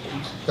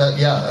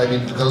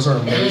 Those are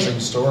amazing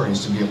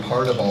stories to be a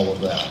part of all of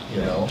that,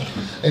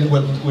 and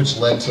which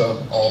led to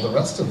all the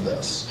rest of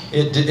this.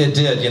 It did,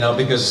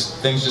 because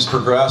things just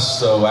progressed.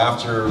 So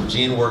after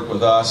Gene worked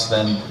with us,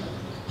 then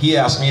he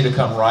asked me to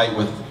come write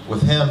with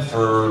him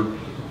for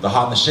the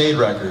Hot in the Shade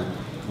record,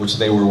 which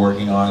they were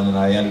working on, and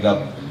I ended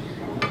up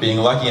being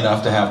lucky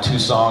enough to have 2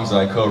 songs that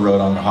I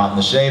co-wrote on the Hot in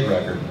the Shade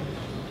record.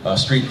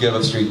 Street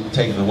Giveth, Street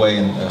Taketh Away,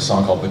 and a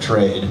song called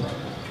Betrayed.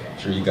 I'm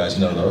sure you guys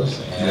know those.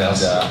 And,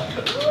 yes.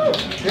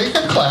 You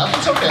can clap,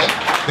 it's okay.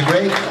 The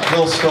great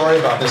little story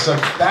about this. So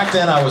back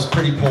then I was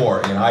pretty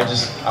poor. I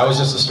was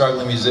just a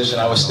struggling musician.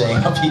 I was staying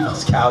on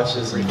people's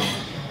couches,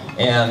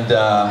 and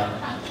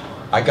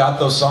I got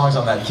those songs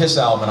on that Kiss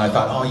album, and I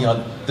thought,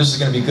 this is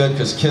going to be good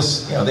because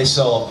Kiss, they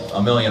sell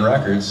 1 million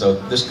records, so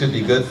this could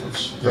be good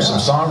for some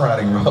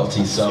songwriting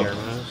royalties. So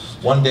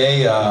one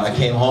day I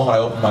came home and I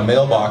opened my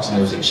mailbox, and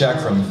there was a check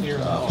from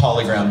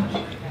Polygram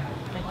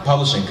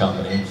Publishing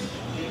Company,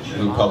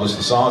 who published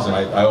the songs, and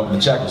I opened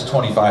the check. It was a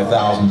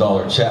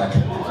 $25,000 check.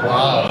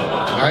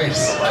 Wow,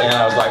 nice. And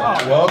I was like,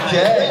 well,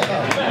 okay.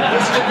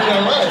 This could be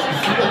a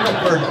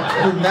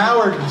way. Now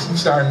we're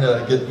starting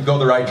to go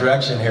the right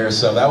direction here.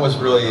 So that was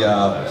really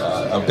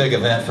a big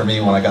event for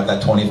me when I got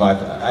that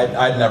 25.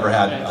 I'd never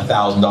had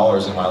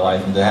 $1,000 in my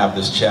life, and to have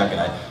this check,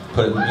 and I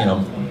put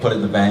it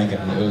in the bank,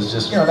 and it was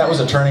just, that was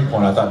a turning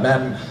point. I thought,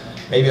 man,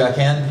 maybe I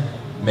can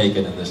make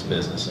it in this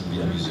business and be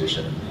a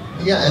musician.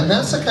 Yeah, and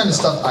that's the kind of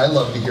stuff I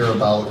love to hear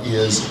about,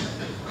 is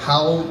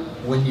how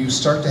when you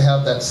start to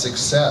have that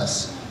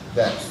success,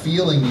 that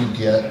feeling you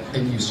get,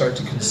 and you start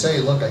to say,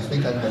 look, I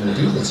think I'm going to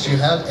do this. Do you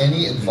have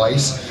any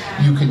advice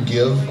you can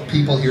give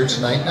people here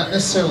tonight, not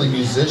necessarily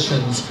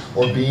musicians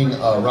or being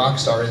a rock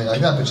star or anything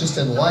like that, but just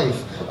in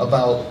life,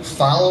 about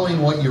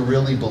following what you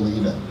really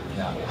believe in?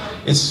 Yeah,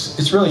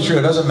 it's really true.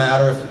 It doesn't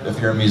matter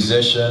if you're a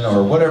musician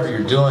or whatever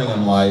you're doing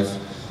in life,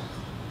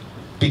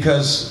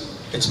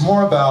 because it's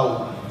more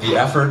about the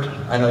effort.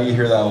 I know you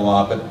hear that a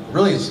lot, but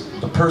really it's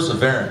the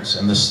perseverance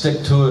and the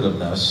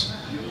stick-to-itiveness,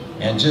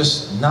 and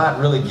just not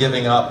really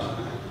giving up.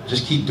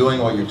 Just keep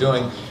doing what you're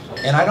doing.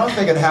 And I don't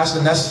think it has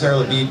to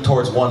necessarily be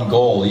towards one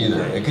goal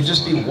either. It could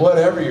just be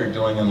whatever you're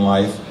doing in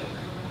life.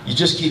 You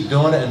just keep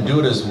doing it and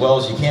do it as well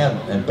as you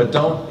can. But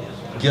don't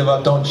give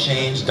up, don't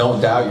change, don't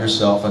doubt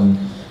yourself, and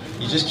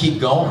you just keep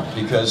going,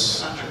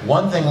 because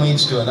one thing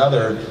leads to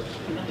another.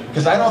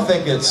 Because I don't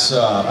think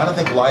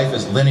life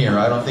is linear.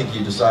 I don't think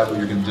you decide what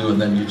you're going to do and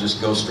then you just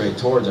go straight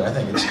towards it. I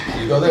think it's,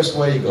 you go this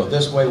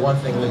way, one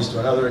thing leads to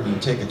another, and you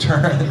take a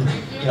turn.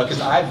 Because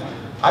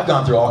I've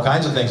gone through all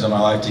kinds of things in my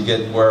life to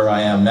get where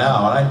I am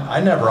now, and I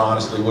never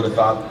honestly would have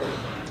thought,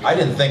 I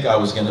didn't think I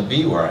was going to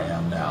be where I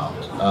am now.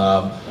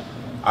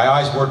 I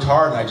always worked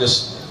hard, and I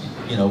just,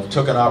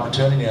 took an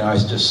opportunity, and I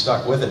just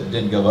stuck with it and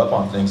didn't give up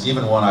on things,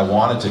 even when I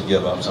wanted to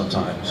give up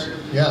sometimes.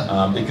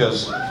 Yeah.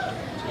 Because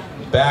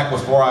back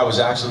before I was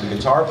actually the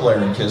guitar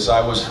player in Kiss,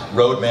 I was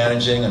road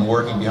managing and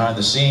working behind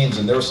the scenes,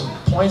 and there were some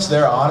points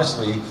there,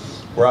 honestly,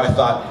 where I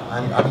thought,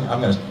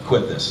 I'm going to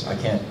quit this. I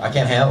can't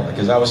handle it,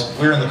 because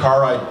we were in the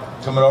car ride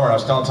coming over, and I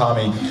was telling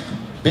Tommy,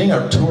 being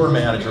a tour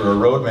manager or a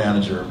road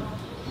manager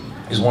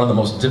is one of the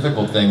most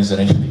difficult things that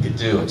anybody could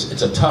do.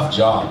 It's a tough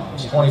job.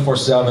 It's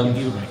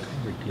 24/7.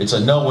 It's a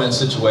no-win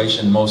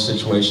situation in most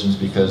situations,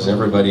 because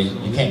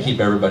you can't keep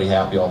everybody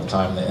happy all the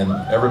time, and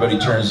everybody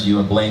turns to you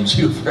and blames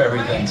you for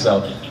everything.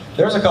 So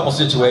there's a couple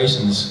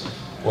situations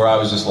where I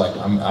was just like,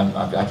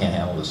 I can't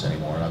handle this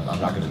anymore. I'm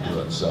not going to do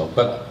it. So,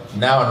 but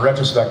now in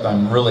retrospect,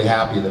 I'm really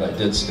happy that I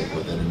did stick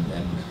with it,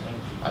 and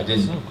I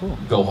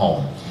didn't go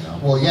home.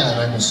 Well, yeah, and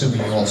I'm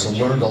assuming you also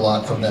learned a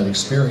lot from that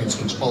experience,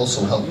 which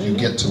also helped you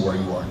get to where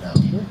you are now.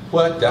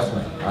 Well,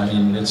 definitely. I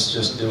mean, it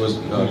was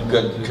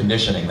good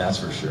conditioning, that's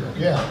for sure.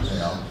 Yeah.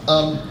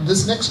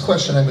 This next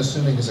question, I'm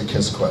assuming, is a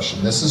Kiss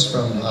question. This is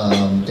from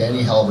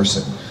Danny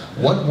Halverson.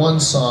 What one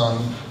song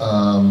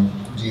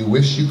do you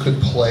wish you could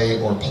play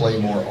or play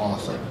more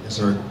often? Is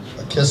there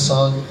a Kiss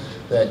song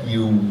that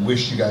you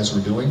wish you guys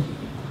were doing?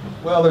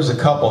 Well, there's a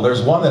couple.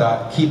 There's one that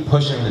I keep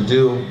pushing to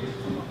do,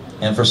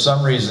 and for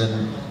some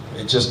reason,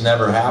 it just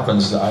never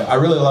happens. I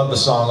really love the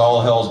song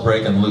 "All Hell's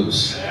Breaking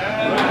Loose."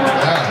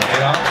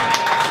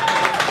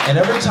 And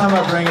every time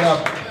I bring it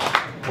up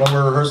when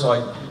we're rehearsal,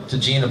 I to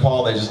Gene and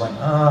Paul, they just like,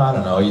 I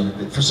don't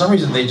know. For some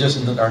reason, they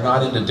just are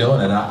not into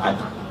doing it.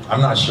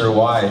 I'm not sure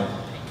why,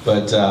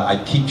 but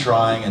I keep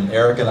trying. And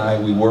Eric and I,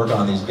 we work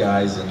on these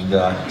guys, and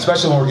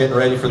especially when we're getting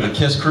ready for the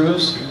Kiss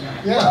cruise.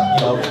 Yeah.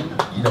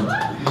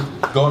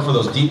 Going for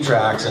those deep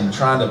tracks and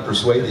trying to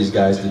persuade these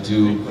guys to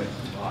do,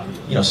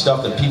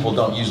 stuff that people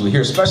don't usually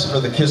hear, especially for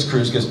the Kiss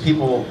cruise, because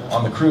people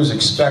on the cruise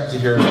expect to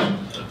hear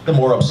the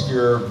more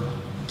obscure,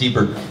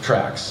 deeper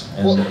tracks.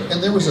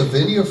 And there was a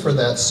video for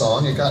that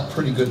song. It got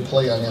pretty good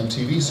play on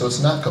MTV, so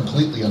it's not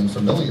completely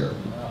unfamiliar.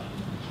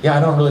 Yeah, I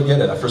don't really get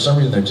it. For some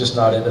reason, they're just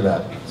not into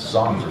that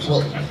song.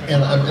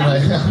 And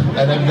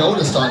I've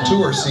noticed on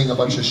tour, seeing a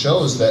bunch of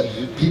shows, that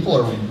people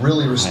are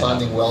really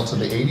responding well to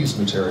the 80s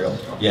material.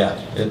 Yeah,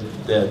 it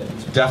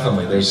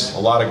definitely. There's a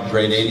lot of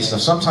great 80s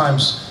stuff.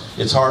 Sometimes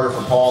it's harder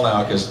for Paul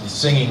now because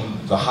singing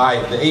the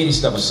 80s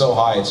stuff is so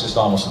high, it's just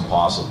almost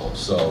impossible.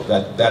 So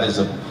that is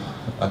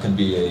can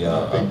be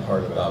a big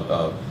part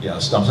of it. A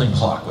stumbling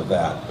block with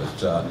that.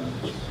 But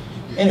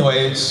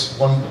anyway, it's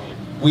when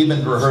we've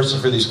been rehearsing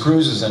for these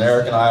cruises, and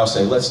Eric and I will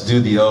say, let's do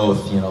the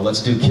oath,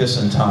 let's do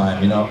Kissin'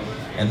 Time,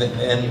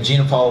 and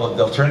Gene and Paul,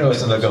 they'll turn to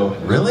us and they'll go,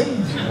 really?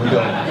 And we go,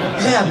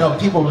 yeah, no,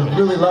 people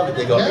really love it.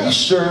 They go, are you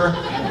sure?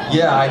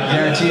 Yeah, I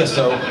guarantee you.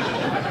 So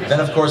then,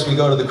 of course, we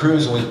go to the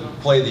cruise and we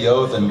play the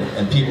oath,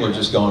 and people are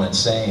just going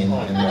insane.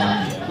 And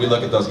then we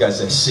look at those guys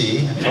and say,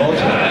 see, I told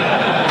you.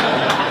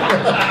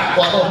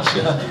 Well,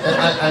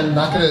 I'm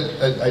not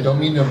gonna. I don't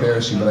mean to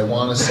embarrass you, but I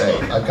want to say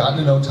I've gotten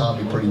to know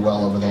Tommy pretty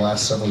well over the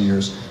last several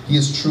years. He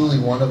is truly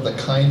one of the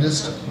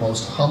kindest,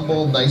 most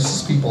humble,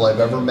 nicest people I've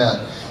ever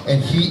met,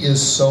 and he is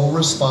so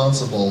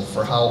responsible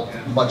for how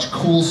much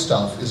cool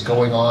stuff is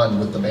going on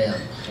with the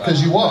band.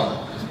 Because you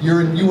are.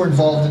 You were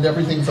involved in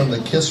everything from the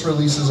Kiss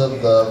releases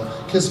of the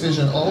Kiss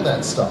Vision, all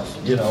that stuff.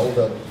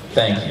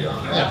 Thank you.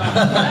 Yeah.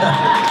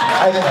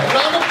 I think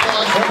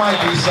there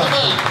might be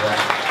something to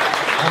that.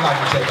 I'm not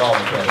going to take all the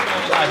credit.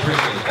 I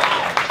appreciate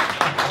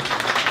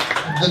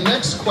that. The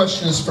next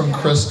question is from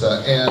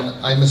Krista, and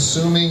I'm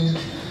assuming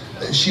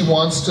she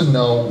wants to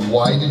know,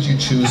 why did you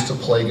choose to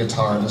play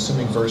guitar? I'm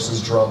assuming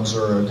versus drums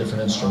or a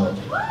different instrument.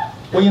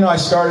 Well, I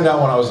started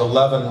out when I was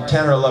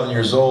 10 or 11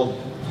 years old.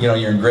 You're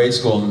in grade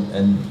school,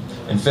 and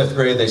in 5th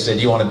grade they said,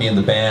 do you want to be in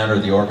the band or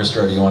the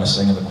orchestra, or do you want to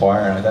sing in the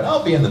choir? And I thought,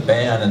 I'll be in the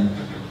band. And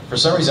for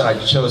some reason I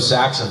chose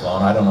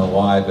saxophone. I don't know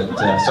why, but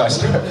so I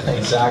started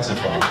playing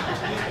saxophone.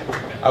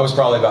 I was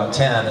probably about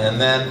 10, and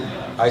then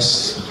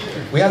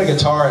we had a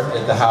guitar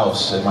at the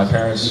house, at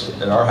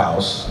our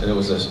house. It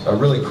was a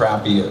really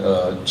crappy,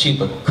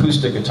 cheap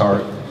acoustic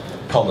guitar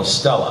called a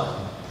Stella.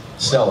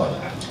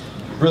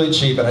 Really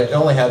cheap, and it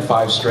only had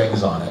 5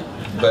 strings on it.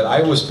 But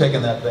I was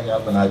picking that thing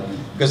up,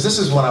 because this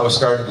is when I was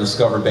starting to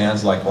discover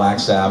bands like Black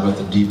Sabbath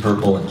and Deep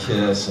Purple and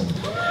Kiss, and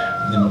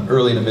in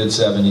early to mid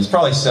 70s,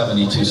 probably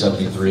 72,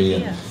 73,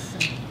 and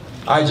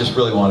I just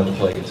really wanted to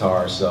play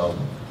guitar, so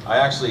I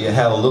actually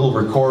had a little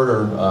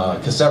recorder,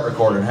 cassette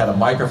recorder, and had a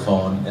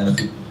microphone, and if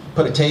you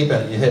put a tape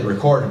in it, you hit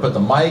record and put the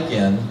mic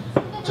in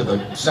to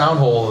the sound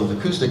hole of the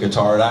acoustic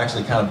guitar, it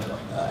actually kind of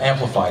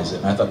amplifies it,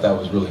 and I thought that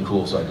was really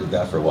cool, so I did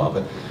that for a while.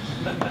 But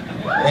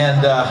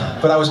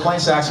I was playing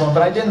saxophone,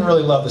 but I didn't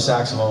really love the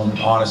saxophone,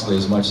 honestly,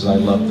 as much as I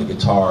loved the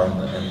guitar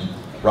and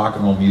rock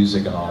and roll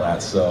music and all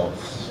that, so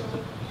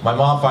my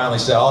mom finally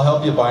said, I'll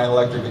help you buy an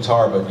electric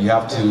guitar, but you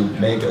have to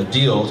make a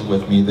deal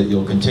with me that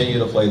you'll continue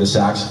to play the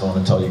saxophone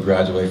until you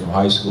graduate from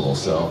high school.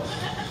 So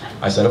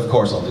I said, of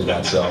course I'll do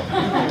that. So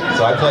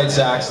I played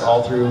sax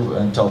all through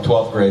until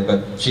 12th grade,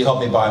 but she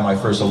helped me buy my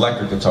first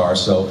electric guitar.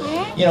 So,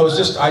 it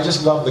was I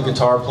just loved the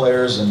guitar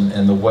players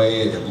and the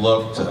way it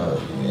looked,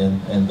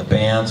 and the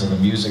bands and the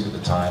music at the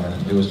time,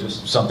 and it was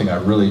just something I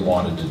really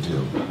wanted to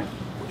do.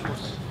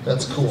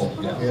 That's cool,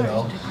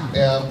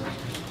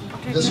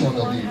 And this one,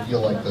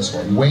 you'll like this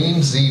one.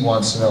 Wayne Z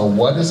wants to know,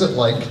 what is it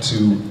like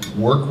to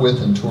work with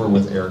and tour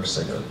with Eric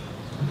Singer?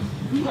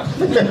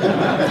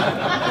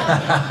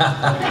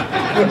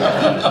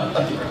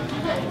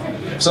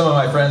 Some of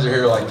my friends are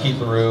here, like Keith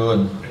LaRue,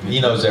 and he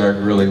knows Eric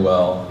really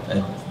well,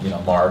 and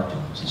Mark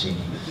and Jeannie.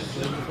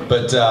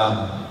 But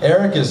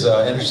Eric is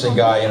an interesting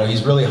guy.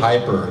 He's really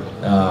hyper,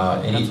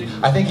 and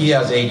I think he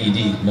has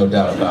ADD, no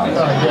doubt about it.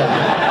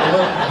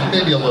 Yeah,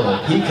 maybe a little.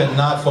 He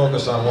cannot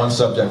focus on one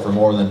subject for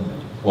more than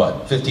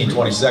 15,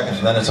 20 seconds,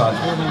 and then it's on.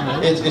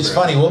 It's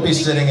funny, we'll be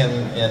sitting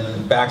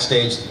in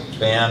backstage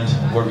band,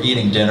 we're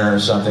eating dinner or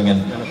something,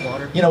 and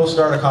we'll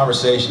start a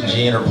conversation,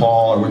 Gene or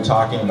Paul, or we're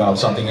talking about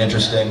something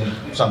interesting,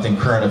 something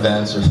current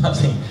events or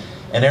something,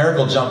 and Eric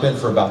will jump in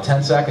for about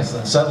 10 seconds,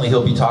 and then suddenly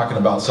he'll be talking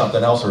about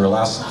something else, or he'll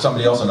ask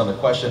somebody else another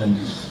question,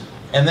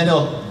 and then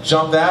he'll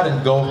jump that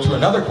and go to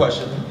another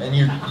question, and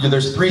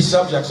there's 3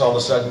 subjects all of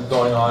a sudden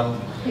going on,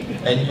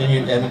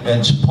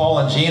 and Paul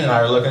and Gene and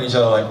I are looking at each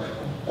other like,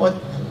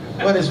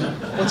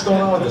 what's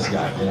going on with this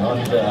guy?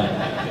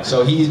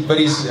 So he's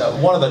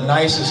one of the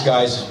nicest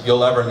guys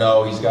you'll ever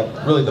know. He's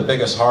got really the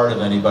biggest heart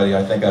of anybody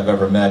I think I've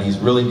ever met. He's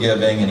really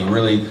giving, and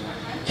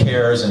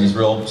cares, and he's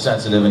real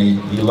sensitive, and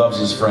he loves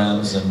his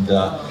friends. And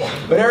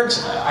but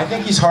Eric's, I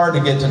think he's hard to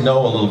get to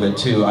know a little bit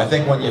too. I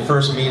think when you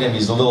first meet him,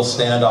 he's a little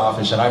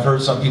standoffish, and I've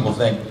heard some people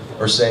think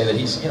or say that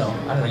he's, I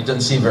don't know, he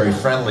doesn't seem very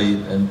friendly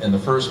in the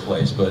first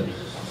place. But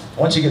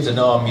once you get to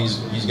know him,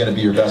 he's going to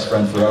be your best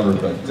friend forever.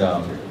 But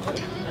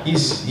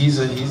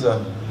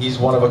he's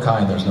one of a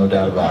kind. There's no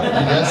doubt about it.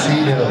 Yes, he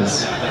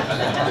is.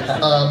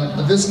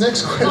 This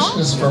next question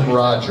is from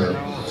Roger.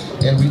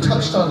 And we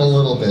touched on it a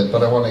little bit,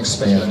 but I want to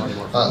expand.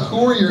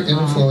 Who were your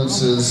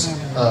influences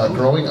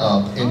growing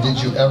up, and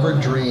did you ever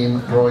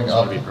dream growing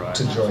up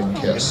to join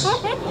KISS?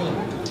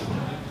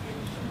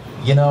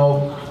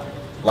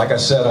 Like I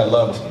said, I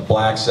loved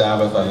Black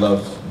Sabbath. I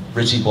loved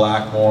Ritchie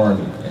Blackmore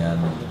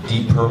and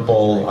Deep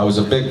Purple. I was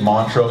a big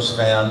Montrose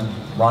fan.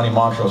 Ronnie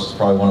Montrose is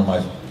probably one of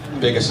my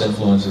biggest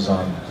influences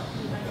on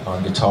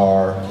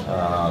guitar.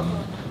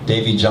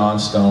 Davy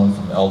Johnstone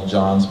from Elton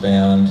John's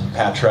band,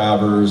 Pat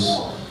Travers,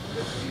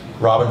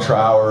 Robin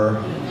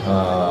Trower,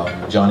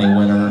 Johnny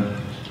Winter,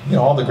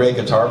 all the great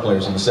guitar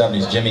players in the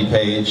 70s, Jimmy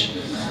Page.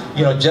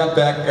 Jeff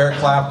Beck, Eric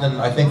Clapton,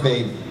 I think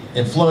they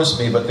influenced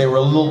me, but they were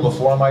a little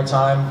before my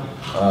time.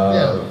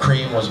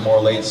 Cream was more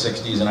late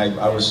 60s, and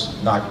I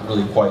was not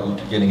really quite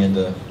getting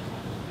into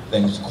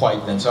things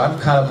quite then. So I'm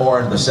kind of more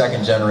into the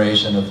second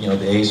generation of,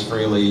 the Ace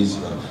Frehleys,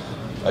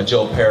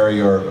 Joe Perry,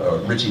 or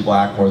Ritchie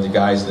Blackmore, the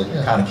guys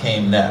that kind of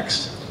came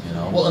next.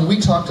 Well, and we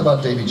talked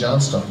about Davy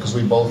Johnstone because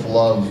we both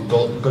love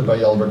Goodbye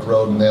Yellow Brick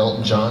Road and the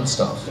Elton John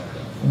stuff.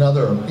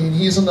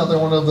 He's another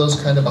one of those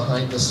kind of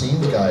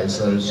behind-the-scenes guys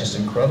that is just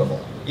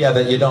incredible. Yeah,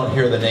 that you don't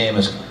hear the name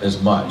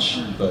as much.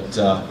 But,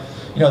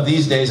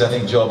 these days I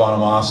think Joe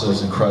Bonamassa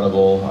is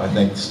incredible. I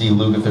think Steve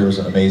Lukather is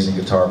an amazing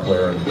guitar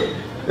player.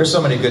 There's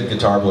so many good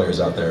guitar players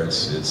out there.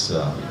 It's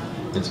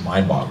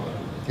mind-boggling.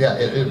 Yeah,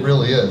 it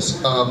really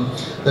is.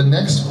 The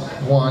next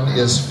one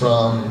is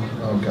from,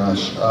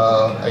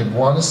 I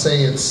want to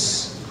say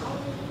it's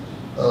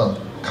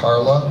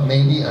Carla,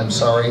 maybe. I'm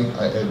sorry,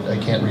 I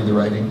can't read the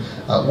writing.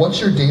 What's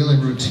your daily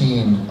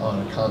routine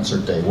on a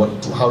concert day?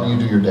 How do you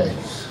do your day?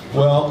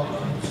 Well,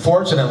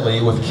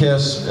 fortunately, with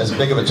KISS, as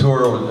big of a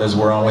tour as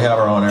we're on, we have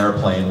our own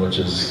airplane, which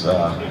is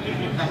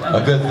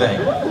a good thing.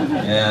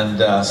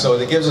 And so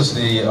it gives us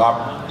the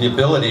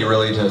ability,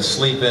 really, to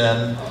sleep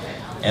in,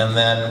 and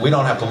then we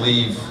don't have to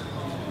leave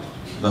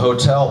the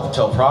hotel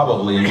until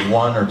probably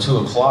 1 or 2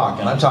 o'clock.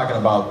 And I'm talking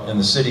about in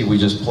the city we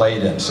just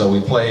played in. So we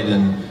played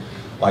in,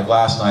 like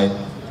last night.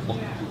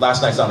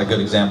 Last night's not a good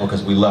example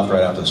because we left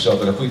right after the show,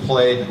 but if we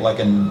played like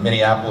in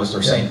Minneapolis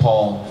or St.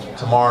 Paul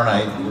tomorrow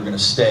night, we're going to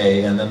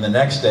stay, and then the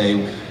next day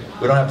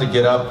we don't have to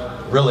get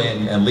up really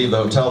and leave the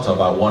hotel till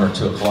about 1 or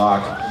 2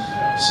 o'clock.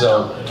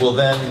 So we'll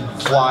then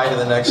fly to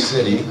the next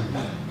city,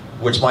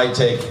 which might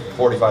take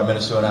 45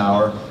 minutes to an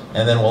hour,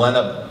 and then we'll end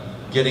up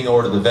getting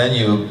over to the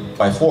venue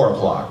by 4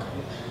 o'clock.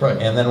 Right.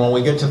 And then when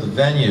we get to the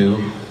venue,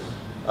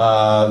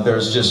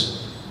 there's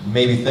just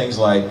maybe things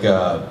like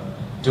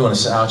doing a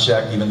sound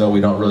check, even though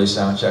we don't really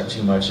sound check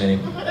too much.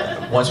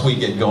 Once we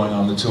get going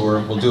on the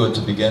tour, we'll do it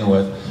to begin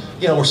with.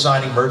 We're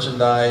signing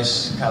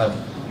merchandise, kind of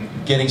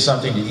getting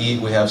something to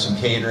eat. We have some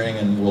catering,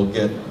 and we'll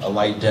get a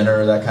light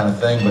dinner, that kind of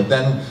thing. But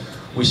then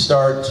we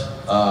start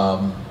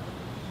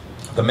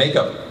the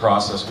makeup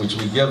process, which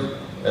we give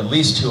at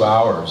least 2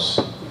 hours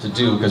to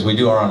do, because we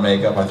do our own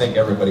makeup. I think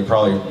everybody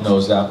probably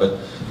knows that, but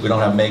we don't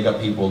have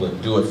makeup people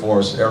that do it for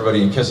us.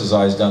 Everybody in KISS's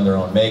eyes done their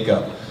own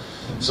makeup.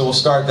 So we'll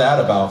start that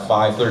about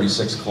 5:30,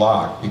 6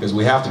 o'clock, because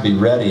we have to be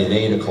ready at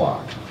 8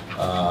 o'clock.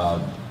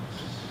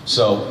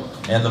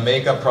 And the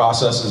makeup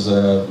process is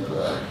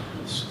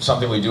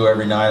something we do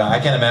every night. I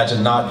can't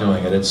imagine not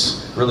doing it.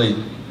 It's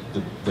really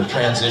the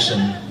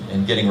transition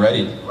in getting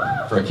ready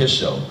for a KISS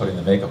show, putting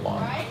the makeup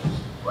on.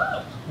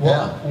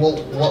 Well,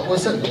 what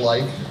was it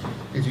like,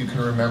 if you can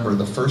remember,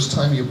 the first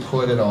time you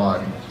put it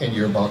on and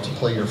you're about to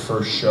play your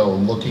first show,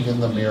 looking in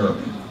the mirror?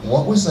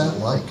 What was that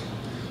like?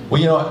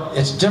 Well,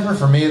 it's different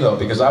for me, though,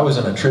 because I was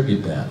in a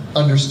tribute band.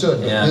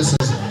 Understood, but this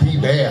is the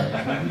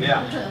band.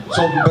 Yeah.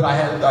 So, but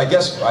I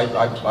guess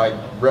I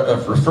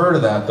refer to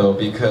that, though,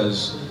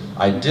 because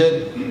I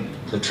did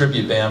the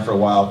tribute band for a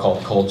while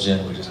called Cold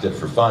Gin. We just did it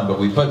for fun, but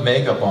we put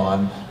makeup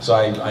on, so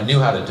I knew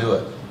how to do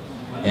it.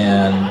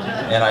 And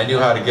I knew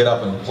how to get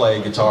up and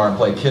play guitar and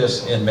play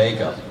KISS in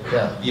makeup,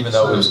 even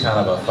though it was kind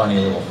of a funny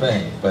little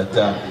thing. But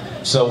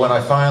so when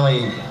I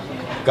finally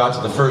got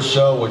to the first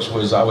show, which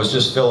I was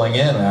just filling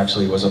in,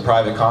 actually, it was a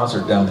private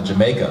concert down in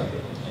Jamaica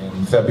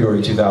in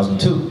February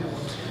 2002.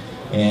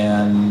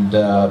 And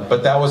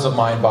but that was a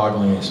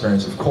mind-boggling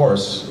experience. Of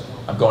course,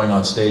 I'm going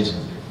on stage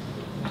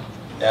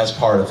as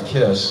part of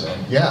KISS,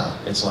 and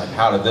it's like,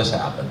 how did this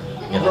happen?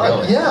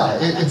 Right? Yeah,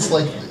 it's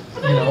like,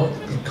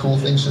 cool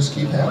things just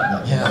keep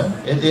happening.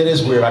 Yeah, it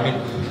is weird. I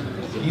mean,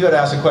 you had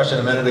asked a question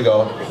a minute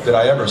ago, did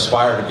I ever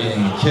aspire to being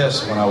in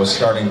KISS when I was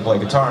starting to play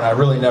guitar? And I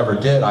really never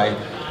did.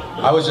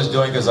 I was just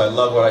doing it because I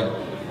love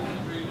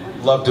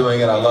love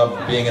doing it. I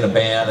love being in a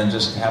band and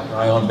just having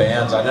my own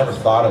bands. I never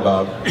thought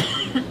about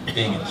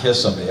being in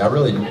KISS someday.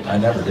 I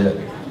never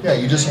did. Yeah,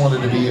 you just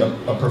wanted to be a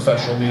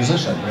professional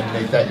musician and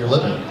make that your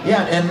living.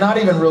 Yeah, and not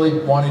even really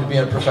wanting to be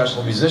a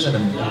professional musician.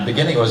 In the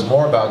beginning, it was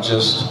more about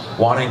just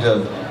wanting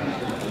to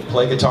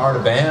play guitar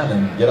in a band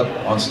and get up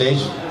on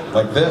stage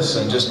like this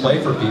and just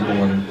play for people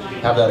and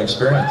have that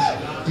experience.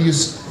 Do you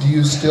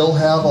still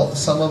have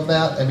some of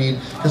that? I mean,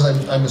 because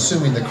I'm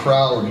assuming the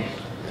crowd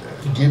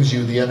gives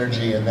you the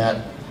energy and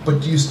that, but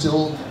do you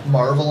still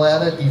marvel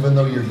at it even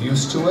though you're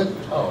used to it?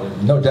 Oh,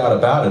 no doubt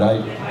about it.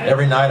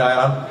 Every night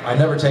I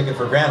never take it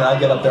for granted. I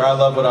get up there, I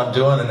love what I'm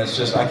doing, and it's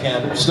just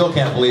still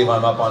can't believe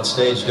I'm up on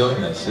stage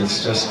doing this.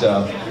 It's just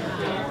a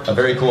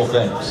very cool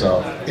thing.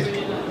 So.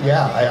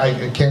 Yeah,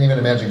 I can't even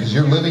imagine, because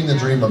you're living the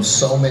dream of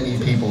so many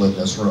people in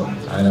this room.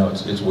 I know,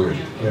 it's weird.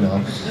 You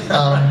know. So,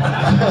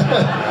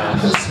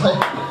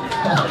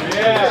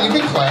 yeah, you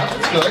can clap,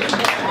 it's good.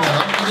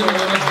 You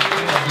know,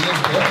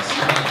 being pissed.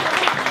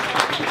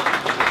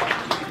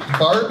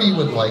 Barbie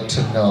would like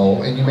to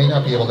know, and you may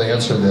not be able to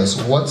answer this,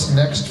 what's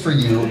next for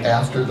you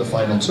after the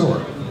final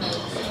tour?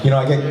 You know,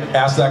 I get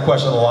asked that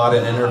question a lot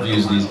in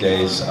interviews these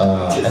days,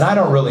 and I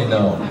don't really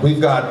know.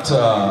 We've got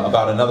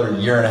about another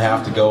year and a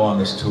half to go on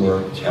this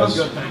tour. As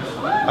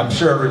I'm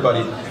sure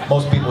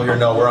most people here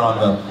know, we're on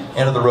the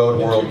End of the Road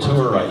World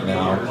Tour right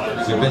now.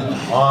 We've been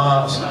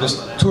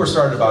this tour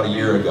started about a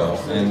year ago,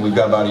 and we've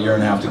got about a year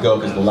and a half to go,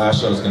 because the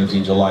last show is going to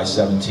be July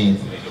 17th,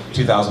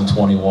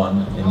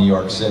 2021 in New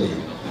York City.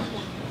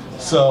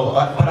 So,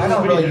 but I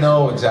don't really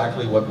know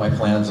exactly what my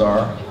plans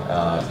are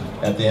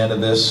at the end of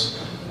this.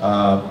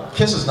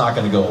 Kiss is not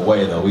going to go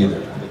away though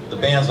either. The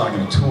band's not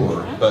going to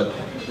tour, but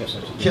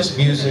Kiss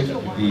music,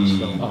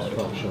 the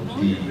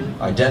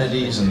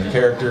identities and the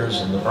characters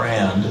and the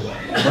brand,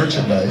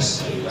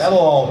 merchandise, that'll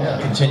all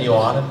continue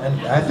on,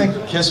 and I think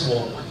Kiss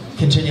will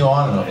continue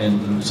on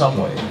in some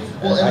way.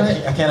 Well,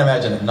 I can't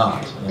imagine it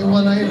not. You know?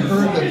 When I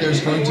heard that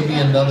there's going to be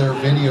another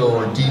video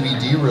or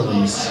DVD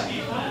release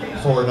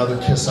for another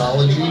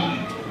Kissology,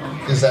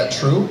 is that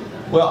true?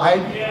 Well,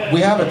 we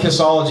have a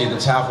Kissology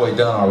that's halfway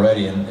done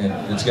already, and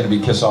it's going to be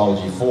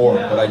Kissology 4,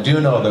 but I do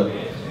know that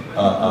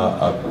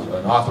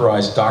an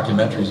authorized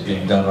documentary is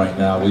being done right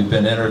now. We've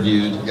been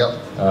interviewed. Yep.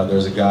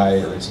 There's a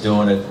guy that's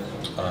doing it,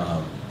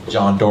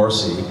 John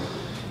Dorsey,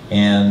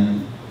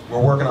 and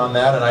we're working on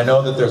that, and I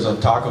know that there's a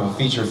talk of a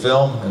feature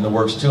film in the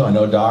works too. I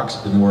know Doc's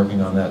been working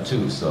on that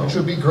too. So. Which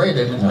would be great,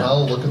 and now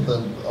look at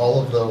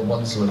all of the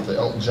ones with the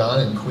Elton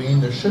John and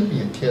Queen. There should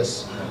be a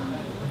Kiss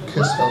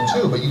film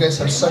too, but you guys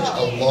have such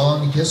a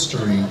long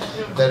history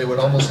that it would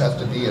almost have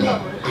to be an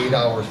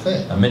 8-hour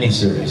thing. A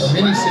mini-series. A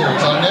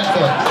mini-series on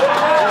Netflix.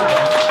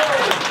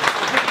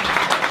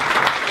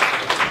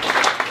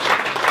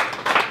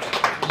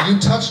 You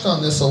touched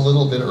on this a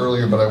little bit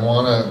earlier, but I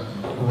want to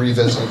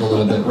revisit it a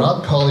little bit.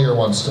 Rob Collier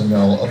wants to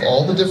know, of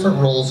all the different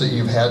roles that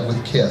you've had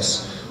with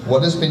Kiss,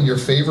 what has been your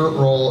favorite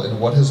role and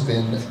what has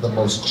been the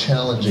most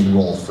challenging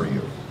role for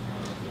you?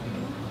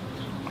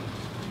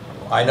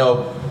 I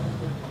know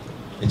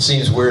it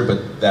seems weird,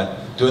 but that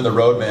doing the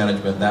road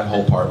management, that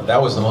whole part,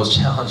 that was the most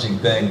challenging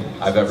thing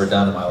I've ever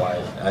done in my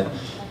life. I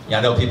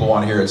know people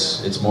want to hear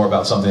it's more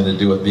about something to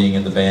do with being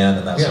in the band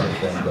and that sort of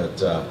thing,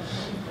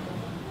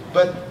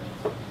 but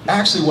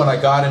actually when I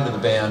got into the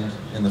band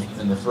in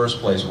the first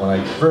place, when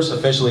I first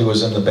officially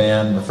was in the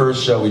band, the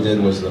first show we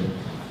did was the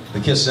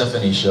Kiss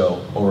Symphony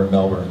show over in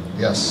Melbourne.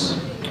 Yes.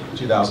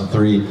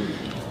 2003.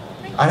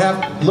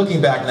 Looking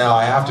back now,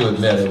 I have to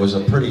admit it was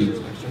a pretty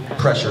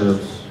pressure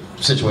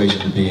situation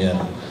to be in,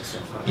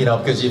 you know,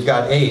 because you've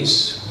got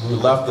Ace, who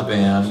left the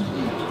band.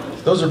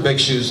 Those are big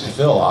shoes to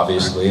fill,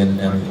 obviously, and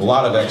a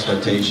lot of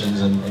expectations,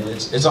 and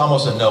it's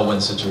almost a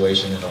no-win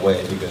situation in a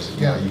way, because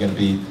you know,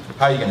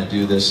 how are you going to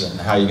do this, and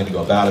how are you going to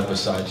go about it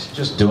besides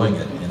just doing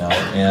it, you know?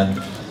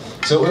 And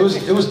so it was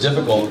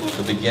difficult at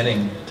the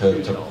beginning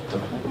to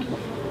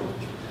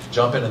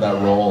jump into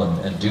that role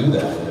and do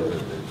that.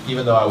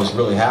 Even though I was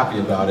really happy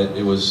about it,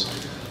 there was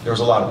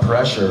a lot of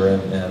pressure,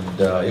 and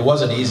it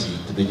wasn't easy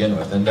to begin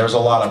with, and took a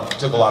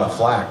lot of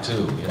flack too.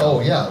 You know?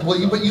 Oh yeah, well,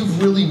 but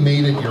you've really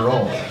made it your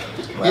own.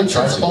 It's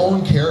its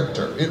own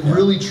character. It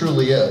really,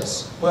 truly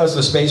is. Well, it's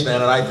the Spaceman,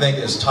 and I think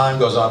as time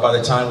goes on, by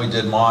the time we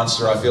did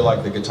Monster, I feel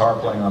like the guitar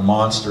playing on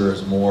Monster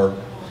is more,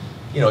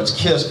 you know, it's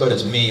Kiss, but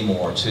it's me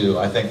more too.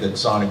 I think that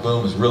Sonic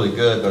Boom is really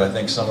good, but I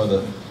think some of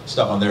the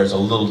stuff on there is a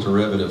little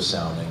derivative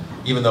sounding,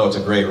 even though it's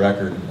a great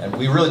record. And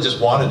we really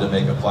just wanted to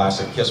make a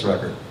classic Kiss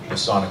record with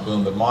Sonic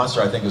Boom, but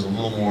Monster I think is a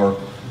little more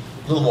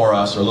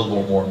us, or a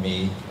little more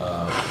me,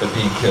 but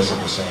being Kiss at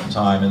the same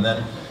time. And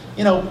then,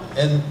 you know,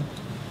 and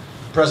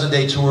present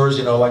day tours,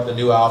 you know, like the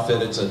new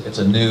outfit, it's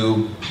a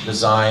new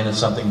design. It's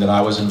something that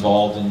I was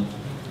involved in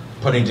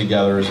putting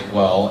together as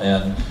well,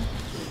 and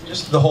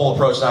just the whole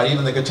approach. Not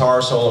even the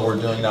guitar solo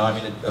we're doing now. I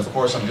mean, of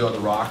course, I'm doing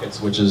the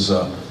Rockets, which is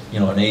you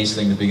know, an Ace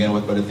thing to begin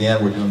with, but at the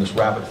end we're doing this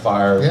rapid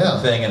fire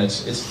thing, and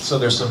it's so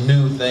there's some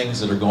new things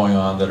that are going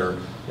on that are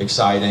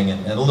exciting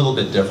and a little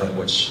bit different,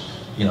 which,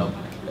 you know,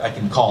 I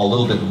can call a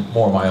little bit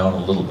more my own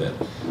a little bit.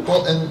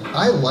 Well, and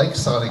I like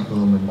Sonic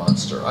Boom and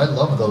Monster. I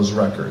love those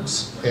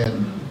records,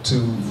 and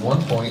to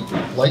one point,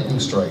 Lightning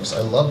Strikes.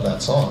 I love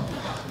that song.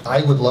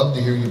 I would love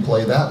to hear you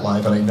play that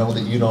live, and I know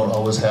that you don't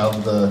always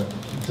have the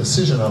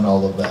decision on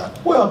all of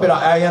that. Well, but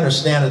I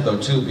understand it though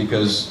too,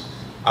 because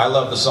I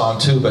love the song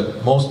too,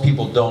 but most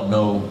people don't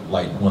know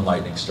When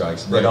Lightning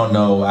Strikes. They don't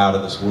know Out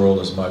of This World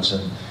as much.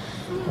 And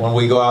when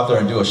we go out there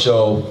and do a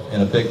show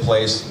in a big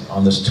place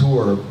on this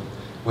tour,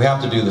 we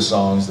have to do the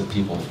songs that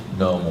people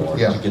know more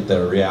to get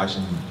their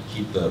reaction,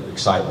 keep the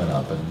excitement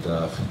up. And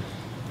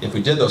if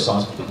we did those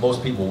songs,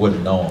 most people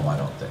wouldn't know them, I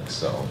don't think.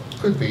 So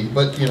could be,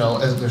 but you know,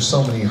 there's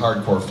so many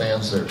hardcore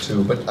fans there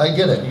too. But I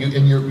get it.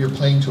 You're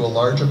playing to a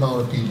large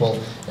amount of people,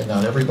 and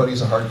not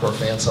everybody's a hardcore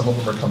fan. Some of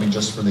them are coming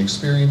just for the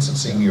experience and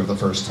seeing you for the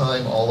first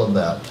time. All of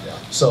that. Yeah.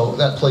 So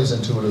that plays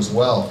into it as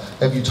well.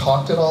 Have you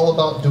talked at all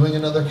about doing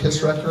another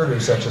Kiss record, or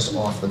is that just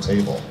off the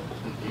table?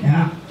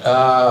 Yeah.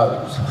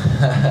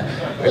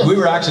 We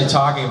were actually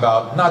talking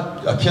about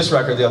not a Kiss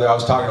record. I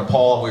was talking to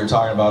Paul, and we were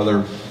talking about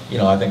other. You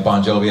know, I think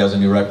Bon Jovi has a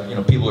new record. You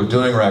know, people are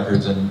doing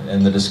records,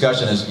 and the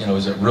discussion is, you know,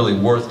 is it really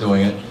worth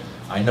doing it?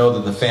 I know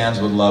that the fans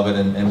would love it,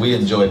 and we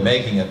enjoy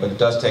making it, but it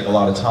does take a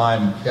lot of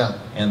time. Yeah.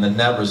 And the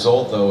net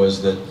result, though,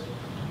 is that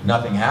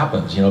nothing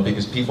happens, you know,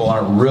 because people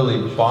aren't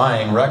really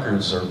buying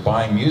records or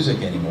buying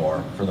music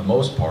anymore for the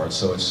most part.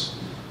 So it's,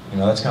 you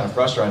know, that's kind of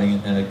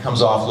frustrating, and it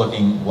comes off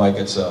looking like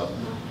it's a,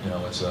 you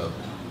know, it's a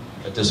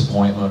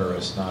disappointment, or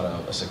it's not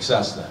a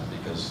success then,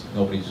 because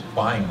nobody's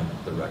buying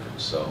the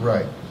records. So.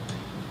 Right.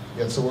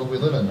 Yeah, it's the world we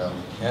live in now.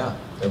 Yeah.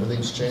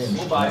 Everything's changed.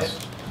 We'll buy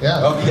it.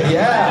 Yeah. Okay,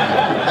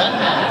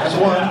 yeah. That's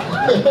one.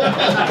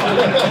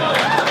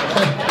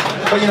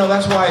 But you know,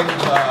 that's why,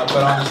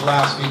 but on these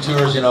last few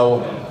tours, you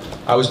know,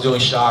 I was doing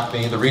Shock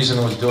Me. The reason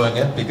I was doing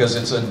it, because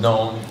it's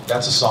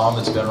that's a song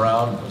that's been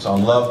around. It's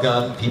on Love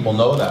Gun. People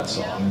know that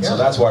song. And so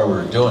that's why we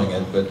were doing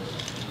it,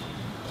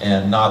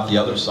 and not the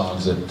other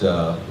songs that,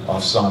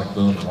 off Sonic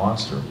Boom and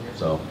Monster.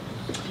 So.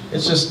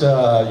 It's just,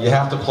 you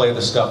have to play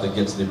the stuff that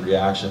gets the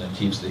reaction and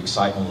keeps the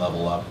excitement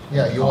level up.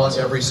 Yeah, you want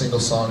every single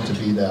song to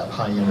be that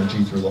high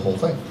energy through the whole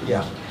thing.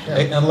 Yeah.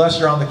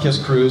 Unless you're on the Kiss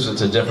cruise, it's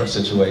a different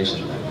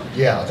situation.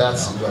 Yeah,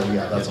 that's a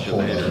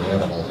whole other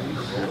animal.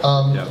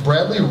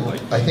 Bradley,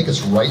 I think it's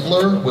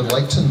Reitler, would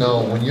like to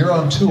know, when you're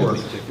on tour,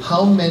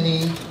 how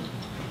many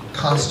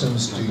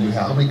costumes do you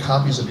have? How many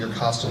copies of your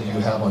costume do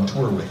you have on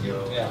tour with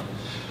you? Yeah.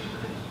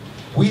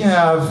 We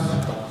have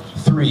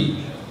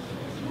 3.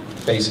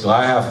 Basically,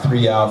 I have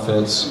 3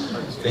 outfits.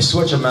 They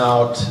switch them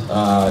out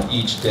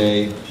each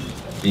day.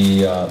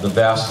 The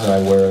vest that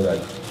I wear,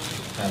 that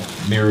kind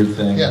of mirrored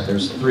thing. Yeah.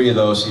 There's 3 of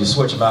those. So you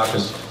switch them out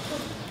because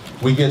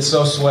we get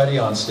so sweaty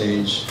on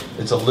stage.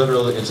 It's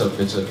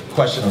a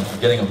question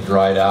of getting them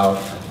dried out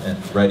and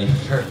ready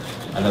for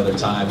another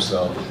time.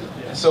 So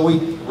we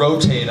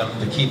rotate them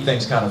to keep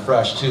things kind of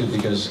fresh too.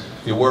 Because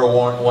if you wear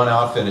one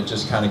outfit, it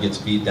just kind of gets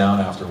beat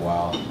down after a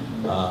while.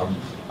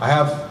 I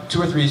have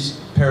 2 or 3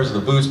 pairs of the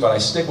boots, but I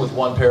stick with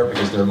 1 pair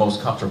because they're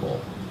most comfortable.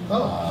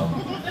 Oh.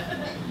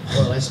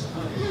 Well, nice.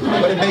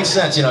 But it makes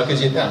sense, you know,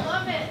 because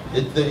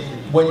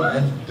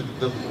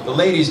the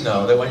ladies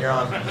know that when you're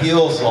on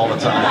heels all the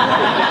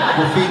time,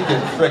 your feet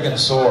get friggin'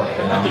 sore, you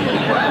know.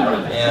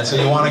 And so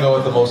you want to go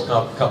with the most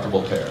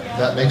comfortable pair.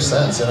 That makes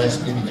sense,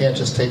 and you can't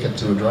just take it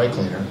to a dry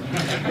cleaner.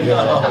 You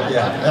know?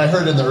 Yeah. And I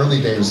heard in the early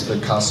days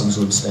that costumes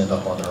would stand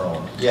up on their own.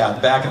 Yeah,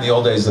 back in the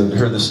old days, I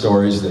heard the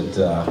stories that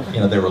you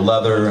know, they were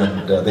leather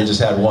and they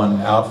just had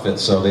one outfit,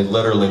 so they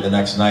literally the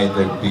next night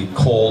they'd be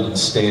cold and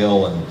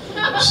stale and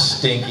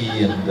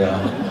stinky, and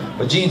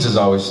but jeans is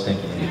always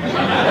stinky.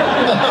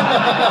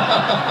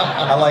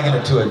 I liken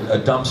it to a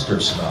dumpster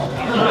smell.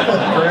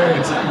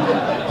 Great.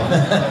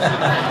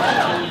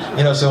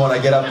 You know, so when I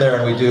get up there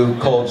and we do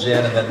cold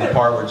gin, and then the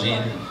part where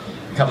Gene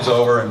comes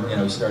over and, you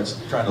know, he starts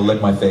trying to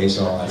lick my face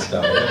and all that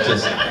stuff. It's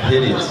just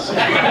hideous.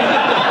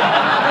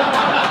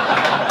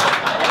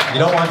 You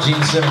don't want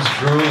Gene Simmons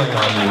drooling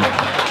on you.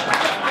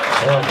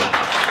 Horrible.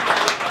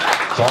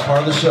 It's all part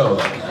of the show.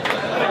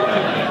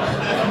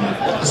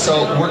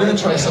 So we're going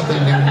to try something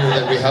new here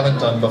that we haven't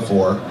done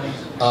before.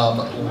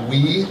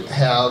 We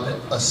have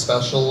a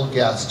special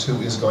guest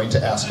who is going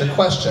to ask a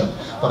question,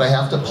 but I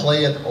have to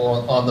play it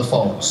on the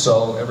phone.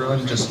 So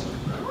everyone just,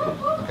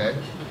 okay?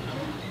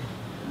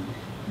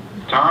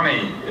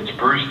 Tommy, it's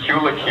Bruce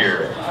Kulick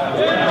here.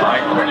 My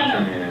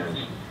question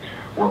is,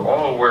 we're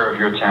all aware of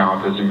your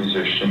talent as a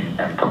musician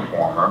and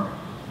performer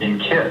in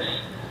KISS,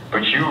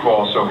 but you've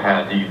also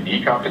had the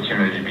unique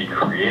opportunity to be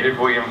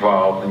creatively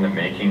involved in the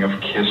making of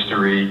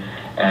Kisstory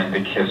and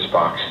the KISS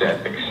box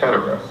set,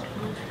 etc.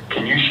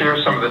 Can you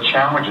share some of the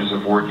challenges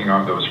of working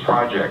on those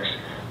projects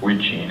with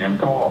Gene and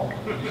Paul?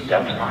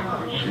 That's my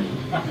question.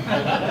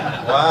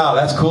 Wow,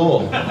 that's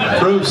cool.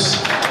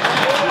 Bruce.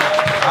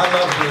 I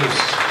love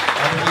Bruce.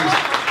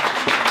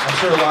 I'm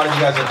sure a lot of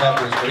you guys have met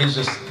Bruce, but he's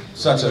just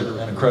such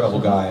an incredible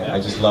guy. I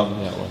just love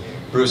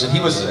Bruce. And he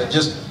was,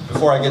 just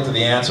before I get to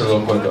the answer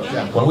real quick,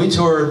 when we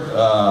toured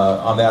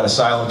on that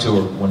Asylum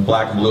tour, when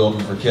Black and Blue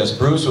opened for KISS,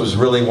 Bruce was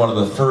really one of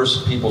the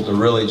first people to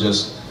really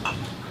just,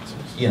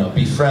 you know,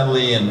 be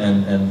friendly and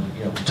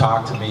you know,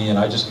 talk to me, and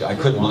I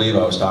couldn't believe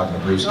I was talking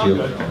to Bruce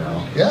Kulick, you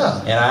know.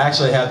 Yeah. And I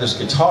actually had this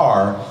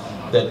guitar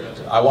that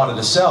I wanted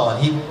to sell,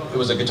 and it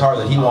was a guitar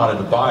that he wanted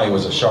to buy. It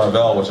was a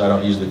Charvel, which I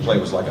don't usually play.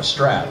 It was like a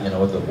Strat, you know,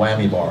 with the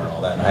whammy bar and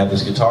all that. And I had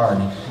this guitar,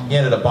 and he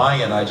ended up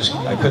buying it. And I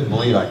couldn't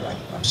believe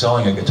I'm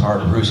selling a guitar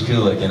to Bruce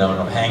Kulick, you know,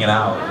 and I'm hanging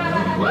out.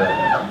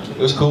 It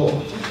was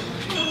cool.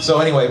 So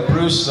anyway,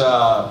 Bruce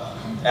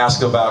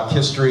asked about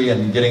history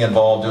and getting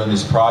involved doing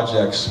these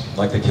projects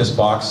like the Kiss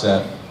box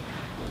set.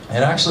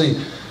 And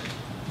actually,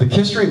 the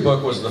History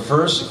book was the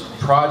first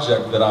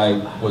project that I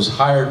was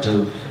hired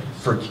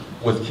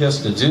with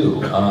Kiss to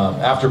do.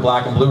 After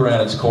Black and Blue ran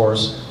its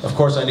course, of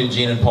course I knew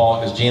Gene and Paul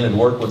because Gene had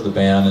worked with the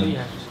band and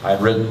I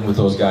had written with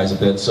those guys a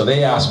bit. So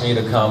they asked me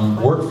to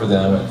come work for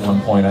them at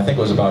one point. I think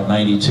it was about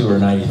 92 or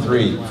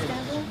 93.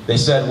 They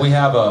said, we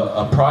have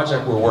a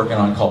project we're working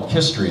on called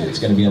History. It's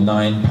going to be a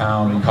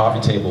 9-pound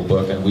coffee table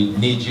book, and we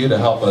need you to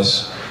help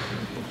us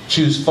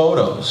choose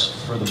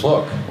photos for the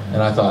book.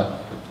 And I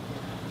thought,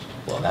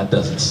 well, that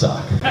doesn't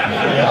suck.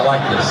 I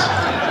like this.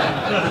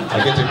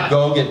 I get to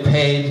go get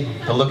paid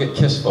to look at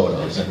Kiss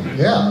photos and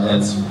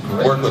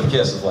work with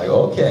Kiss. It's like,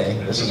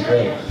 okay, this is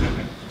great.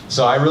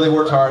 So I really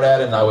worked hard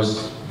at it, and I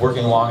was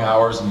working long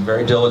hours and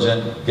very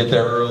diligent, get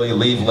there early,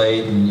 leave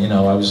late, and you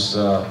know, I was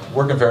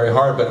working very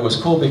hard, but it was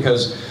cool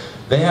because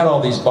they had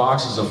all these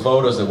boxes of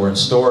photos that were in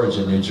storage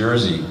in New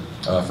Jersey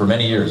for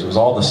many years. It was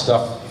all the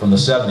stuff from the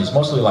 70s,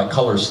 mostly like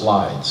color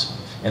slides,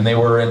 and they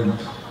were in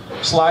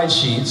slide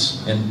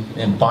sheets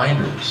in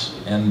binders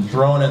and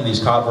thrown in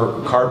these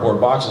cardboard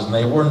boxes, and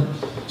they weren't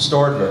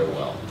stored very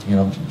well, you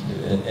know,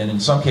 and in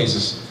some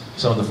cases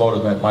some of the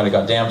photos might have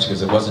got damaged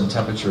because it wasn't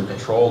temperature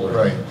controlled or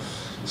anything.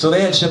 So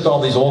they had shipped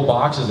all these old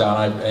boxes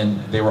down,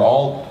 and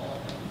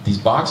these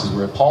boxes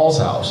were at Paul's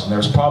house, and there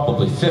was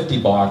probably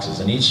 50 boxes,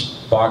 and each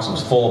box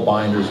was full of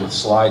binders with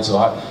slides.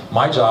 So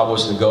my job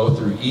was to go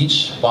through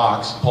each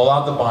box, pull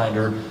out the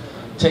binder,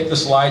 take the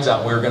slides out,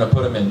 and we were going to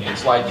put them in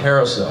slide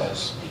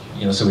carousels,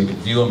 you know, so we could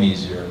view them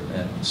easier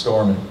and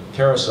store them in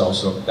carousels.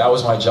 So that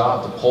was my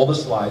job, to pull the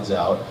slides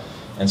out,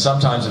 and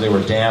sometimes they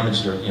were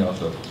damaged, or you know,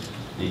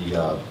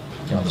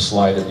 the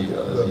slide of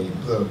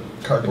the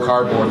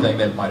cardboard thing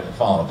that might have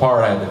fallen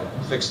apart. I had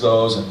to fix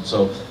those, and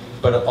so.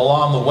 But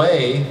along the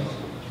way,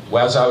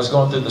 as I was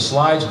going through the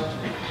slides,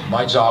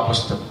 my job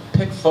was to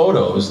pick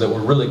photos that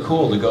were really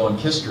cool to go in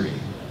History,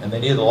 and they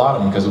needed a lot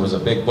of them because it was a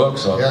big book.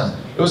 So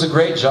it was a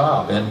great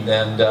job,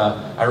 and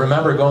I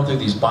remember going through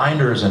these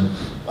binders, and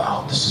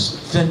wow, this is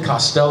Finn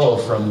Costello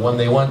from when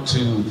they went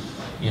to,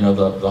 you know,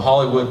 the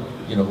Hollywood.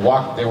 You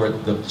know, they were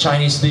at the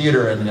Chinese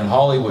Theater in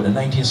Hollywood in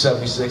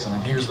 1976,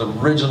 and here's the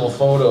original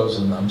photos,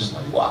 and I'm just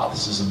like, wow,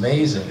 this is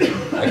amazing.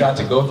 I got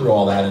to go through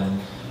all that, and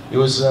it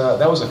was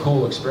that was a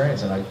cool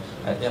experience, and I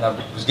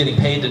was getting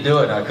paid to do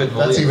it, and I couldn't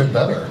believe it. That's even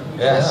better.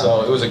 Yeah,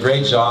 so it was a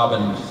great job,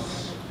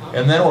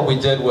 and then what we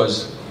did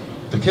was,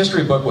 the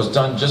History book was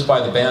done just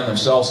by the band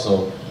themselves,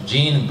 so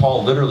Gene and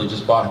Paul literally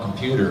just bought a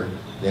computer.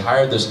 They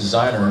hired this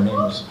designer, her name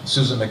was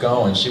Susan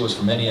McOwen. She was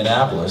from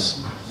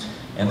Indianapolis.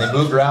 And they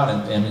moved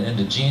around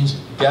into Gene's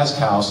guest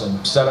house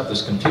and set up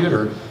this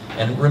computer.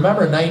 And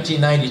remember, in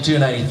 1992,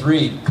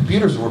 93,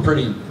 computers were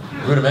pretty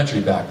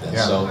rudimentary back then.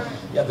 Yeah. So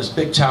you had this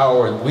big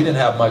tower, and we didn't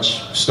have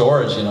much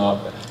storage, you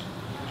know,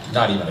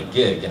 not even a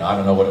gig, you know, I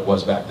don't know what it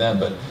was back then,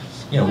 but,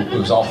 you know, it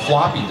was all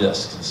floppy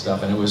disks and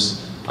stuff. And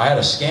I had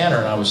a scanner,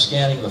 and I was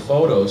scanning the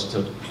photos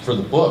for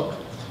the book.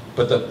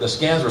 But the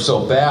scans were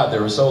so bad, they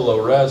were so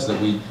low res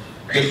that we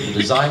did the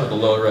design with the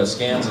low res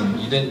scans, and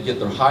you didn't get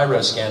the high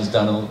res scans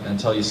done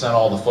until you sent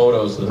all the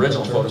photos, the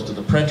original photos, to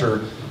the printer,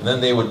 and then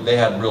they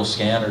had real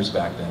scanners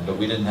back then, but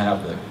we didn't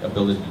have the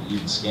ability to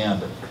even scan.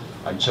 But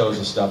I chose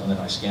the stuff, and then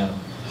I scanned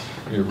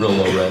them real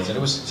low res, and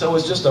it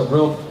was just a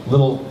real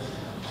little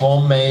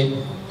homemade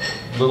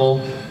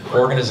little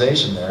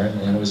organization there,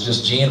 and it was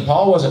just Gene. And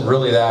Paul wasn't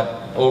really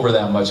over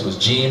that much. It was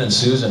Gene and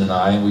Susan and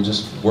I, and we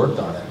just worked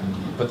on it.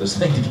 Put this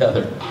thing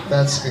together.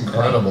 That's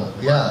incredible.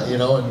 Yeah, you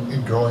know,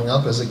 and growing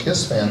up as a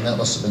Kiss fan, that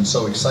must have been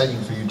so exciting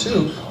for you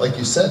too. Like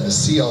you said, to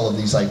see all of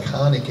these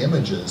iconic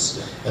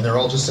images, and they're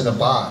all just in a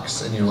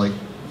box, and you're like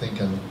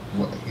thinking,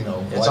 what, you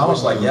know, it's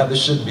almost like,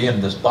 this shouldn't be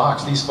in this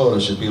box. These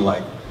photos should be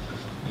like,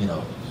 you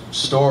know,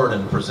 stored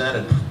and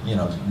presented, you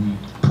know,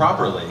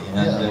 properly.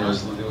 And it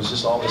was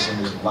just all this in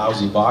these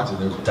lousy boxes.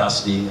 They were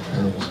dusty.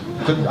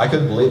 And I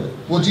couldn't believe it.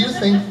 Well, do you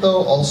think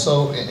though,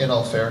 also, in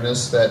all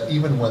fairness, that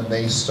even when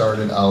they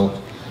started out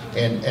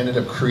and ended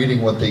up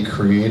creating what they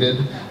created,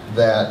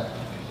 that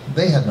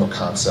they had no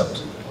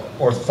concept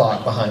or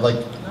thought behind,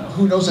 like,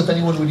 who knows if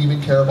anyone would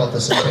even care about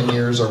this in 10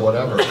 years or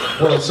whatever.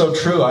 Well, it's so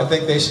true. I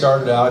think they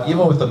started out,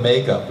 even with the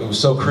makeup, it was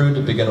so crude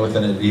to begin with,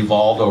 and it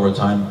evolved over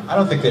time. I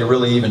don't think they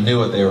really even knew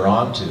what they were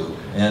onto.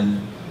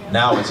 And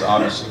now it's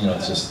obviously, you know,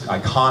 it's just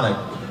iconic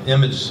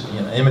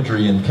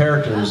imagery and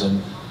characters,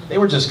 and they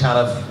were just kind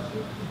of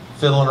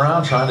fiddling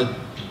around, trying to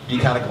be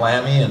kind of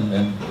glammy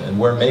and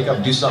wear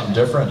makeup, do something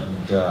different.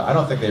 And I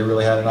don't think they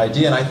really had an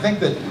idea. And I think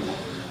that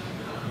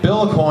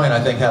Bill Aucoin,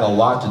 I think, had a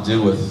lot to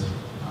do with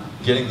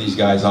getting these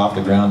guys off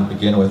the ground to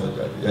begin with.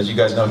 As you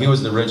guys know, he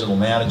was the original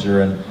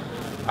manager, and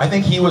I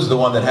think he was the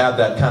one that had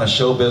that kind of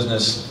show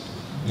business,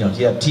 you know,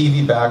 he had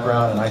TV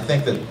background, and I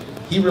think that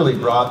he really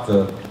brought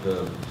the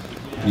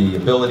the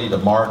ability to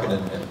market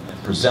and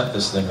present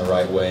this thing the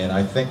right way, and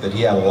I think that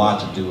he had a lot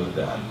to do with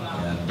that.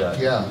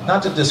 And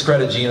not to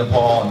discredit Gene and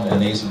Paul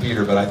and Ace and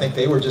Peter, but I think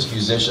they were just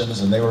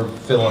musicians and they were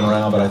fiddling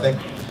around, but I think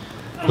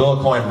Bill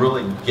Aucoin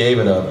really gave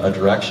it a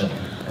direction.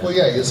 Well,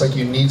 yeah, it's like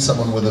you need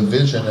someone with a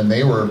vision, and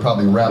they were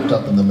probably wrapped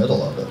up in the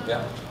middle of it.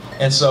 Yeah.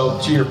 And so,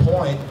 to your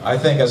point, I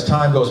think as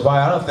time goes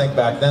by, I don't think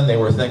back then they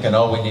were thinking,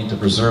 oh, we need to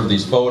preserve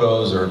these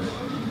photos, or,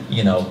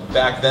 you know,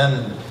 back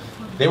then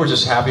they were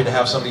just happy to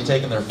have somebody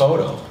taking their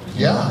photo.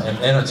 Yeah.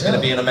 And it's going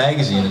to be in a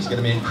magazine. It's going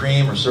to be in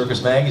Cream or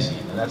Circus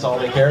Magazine, and that's all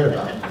they cared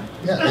about.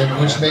 Yeah,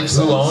 and which makes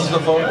sense. Who owns the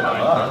photo?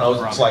 I don't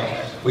know. It's like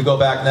we go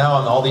back now,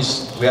 and all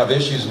these, we have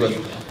issues with,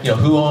 you know,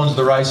 who owns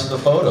the rights to the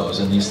photos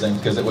and these things,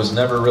 because it was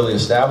never really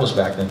established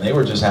back then. They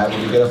were just happy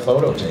to get a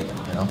photo taken,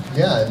 you know?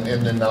 Yeah,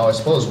 and then now I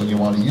suppose when you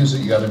want to use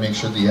it, you got to make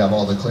sure that you have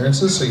all the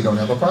clearances so you don't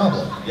have a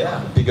problem.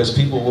 Yeah, because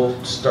people will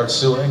start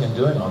suing and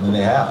doing them, and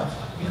they have,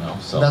 you know.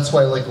 So and that's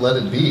why, like, Let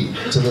It Be,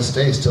 to this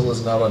day, still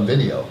isn't out on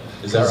video.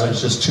 Is that right?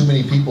 There's just too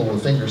many people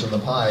with fingers in the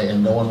pie,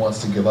 and no one wants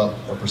to give up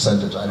a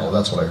percentage. I know,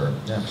 that's what I heard.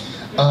 Yeah.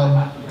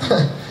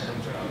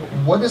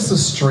 What is the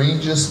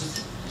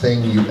strangest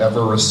thing you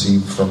ever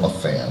received from a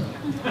fan?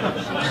 I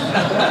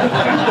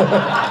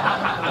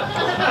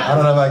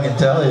don't know if I can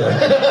tell you.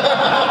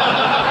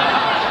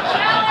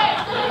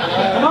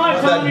 Come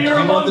on, Tommy, you're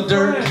you want the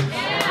dirt?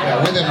 Yeah,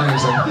 within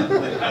reason.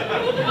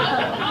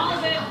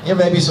 Yeah,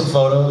 maybe some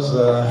photos,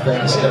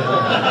 things.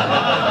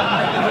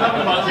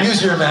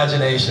 Use your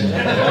imagination.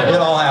 It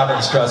all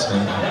happens, trust me.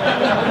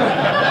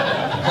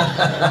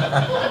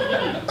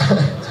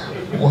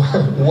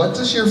 What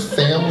does your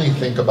family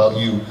think about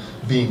you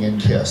being in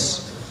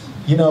KISS?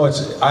 You know,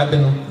 I've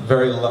been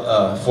very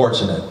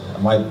fortunate.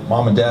 My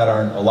mom and dad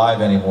aren't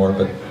alive anymore,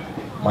 but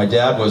my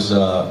dad was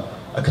a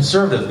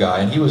conservative guy,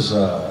 and he was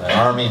an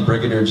Army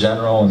brigadier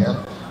general,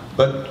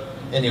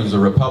 and he was a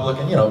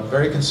Republican, you know,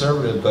 very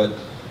conservative, but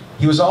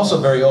he was also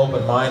very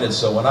open-minded,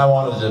 so when I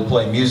wanted to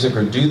play music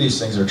or do these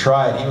things or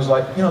try it, he was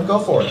like, you know, go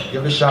for it,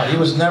 give it a shot. He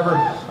was never,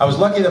 I was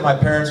lucky that my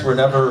parents were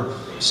never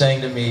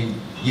saying to me,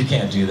 you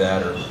can't do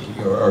that,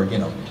 or you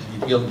know,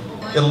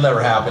 it'll never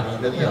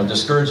happen, you know,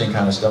 discouraging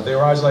kind of stuff. They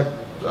were always like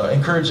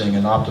encouraging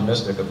and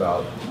optimistic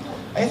about.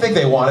 I think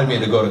they wanted me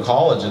to go to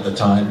college at the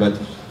time, but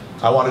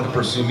I wanted to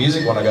pursue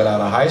music when I got out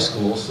of high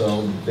school,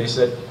 so they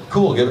said,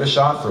 cool, give it a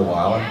shot for a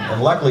while,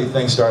 and luckily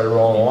things started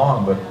rolling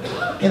along. But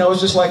you know,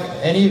 it's just like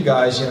any of you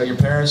guys, you know, your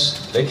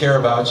parents, they care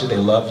about you, they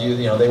love you,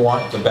 you know, they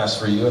want the best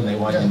for you, and they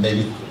want you to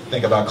maybe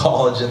think about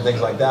college and things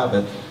like that,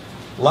 but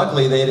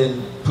luckily they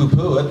didn't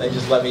poo-poo it, they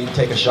just let me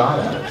take a shot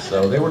at it,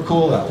 so they were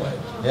cool that way.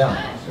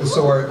 Yeah.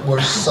 So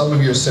were some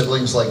of your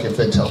siblings, like, if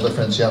they tell their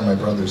friends, yeah, my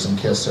brother's in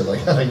KISS, they're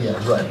like, yeah,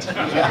 right.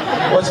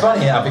 Yeah. Well, it's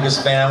funny, yeah, because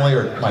family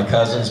or my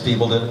cousins,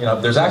 people didn't, you know,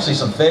 there's actually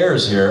some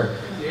Thayers here.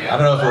 I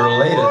don't know if we're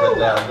related, but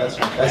that's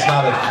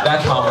not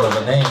that common of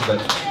a name, but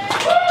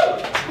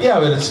yeah,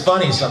 but it's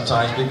funny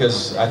sometimes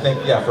because I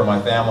think, yeah, for my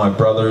family, my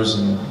brothers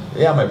in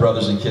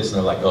KISS, and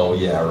they're like, oh,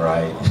 yeah,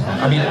 right.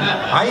 I mean,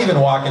 I even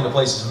walk into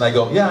places and they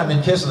go, yeah, I'm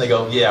in KISS, and they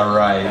go, yeah,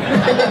 right.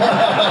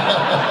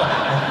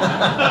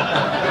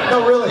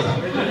 No, really.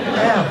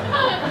 Yeah.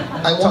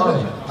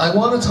 I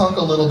want to talk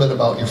a little bit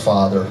about your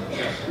father,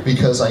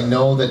 because I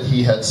know that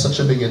he had such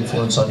a big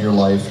influence on your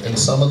life, and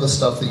some of the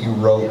stuff that you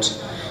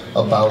wrote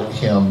about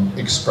him,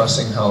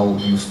 expressing how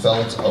you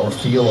felt or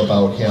feel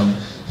about him.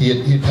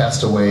 He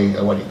passed away,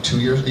 what, a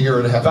year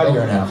and a half ago? About a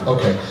year and a half.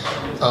 Okay.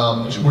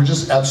 Were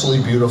just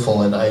absolutely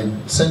beautiful, and I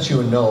sent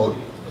you a note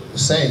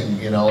saying,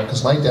 you know,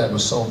 because my dad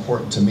was so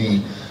important to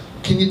me.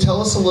 Can you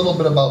tell us a little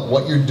bit about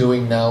what you're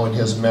doing now in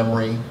his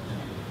memory?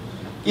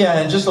 Yeah,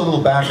 and just a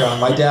little background.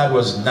 My dad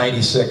was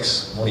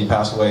 96 when he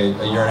passed away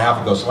a year and a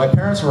half ago, so my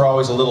parents were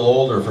always a little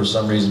older for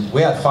some reason.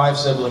 We had 5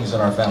 siblings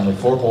in our family,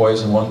 4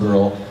 boys and 1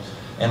 girl.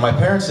 And my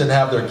parents didn't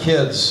have their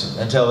kids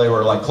until they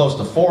were like close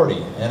to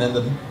 40. And in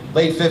the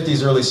late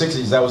 50s, early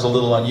 60s, that was a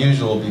little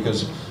unusual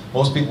because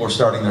most people were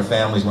starting their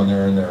families when they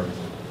were in their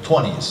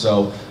 20s.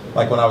 So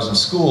like when I was in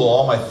school,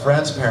 all my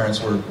friends'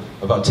 parents were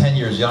about 10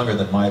 years younger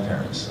than my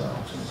parents. So.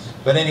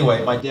 But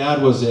anyway, my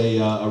dad was a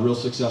real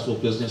successful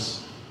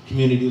business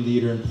community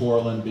leader in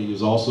Portland, but he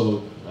was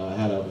also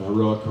had a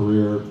heroic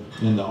career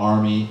in the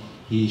Army.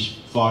 He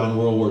fought in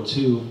World War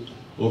II.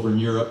 Over in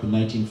Europe in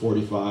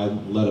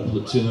 1945, led a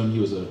platoon. He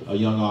was a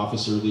young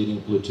officer leading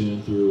a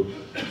platoon through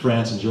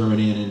France and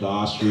Germany and into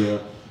Austria.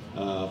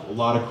 A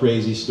lot of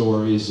crazy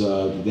stories.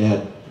 They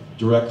had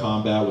direct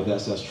combat with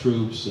SS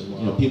troops, and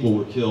you know, people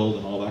were killed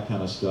and all that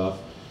kind of stuff.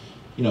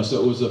 You know, so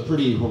it was a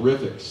pretty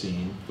horrific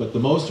scene. But the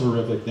most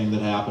horrific thing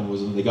that happened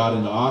was when they got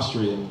into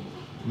Austria in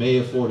May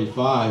of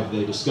 '45.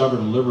 They discovered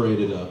and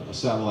liberated a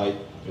satellite.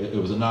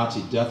 It was a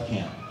Nazi death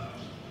camp,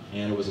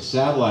 and it was a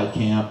satellite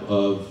camp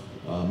of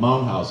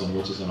Mauthausen,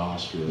 which is in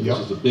Austria, which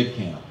is a big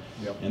camp.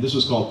 And this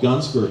was called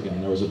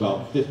Gunskirchen. There was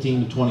about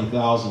 15 to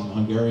 20,000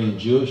 Hungarian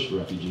Jewish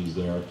refugees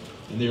there.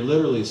 And they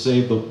literally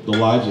saved the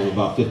lives of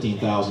about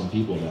 15,000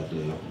 people that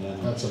day.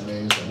 And, that's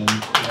amazing.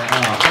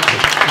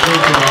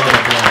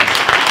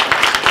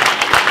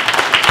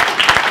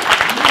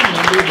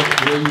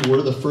 where you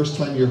were the first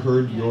time you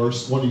heard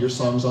one of your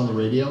songs on the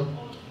radio?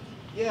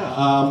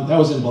 Yeah, that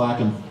was in Black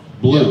and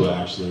Blue,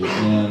 actually.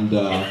 And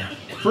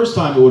first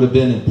time it would have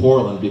been in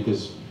Portland,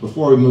 because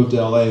before we moved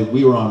to LA,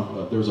 we were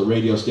on, there was a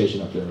radio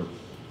station up there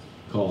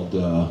called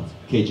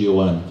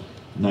KGON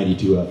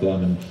 92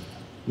 FM, and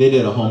they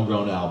did a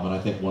homegrown album, and I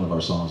think one of our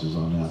songs was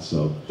on that.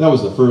 So that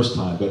was the first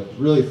time. But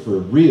really, for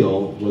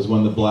real, was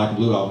when the Black and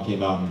Blue album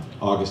came out in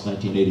August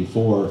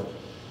 1984.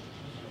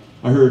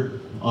 I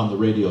heard on the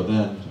radio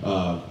then,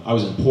 I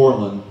was in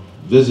Portland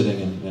visiting,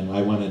 and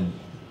I went and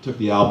took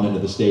the album into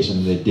the station,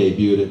 and they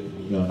debuted it,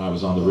 and I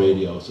was on the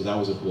radio, so that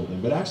was a cool thing.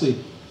 But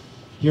actually,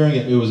 hearing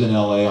it was in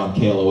LA on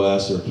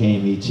KLOS or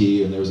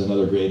KMET, and there was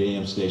another great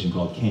AM station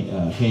called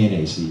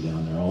KNAC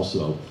down there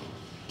also.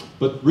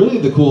 But really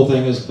the cool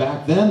thing is,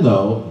 back then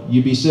though,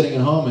 you'd be sitting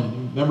at home,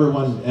 and remember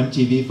when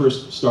MTV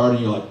first started,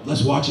 and you're like,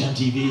 let's watch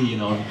MTV,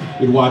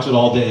 and we'd watch it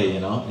all day,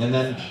 and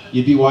then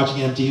you'd be watching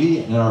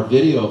MTV, and our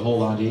video of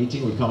Hold On to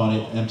 18 would come on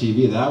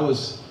MTV. That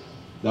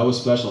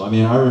was special. I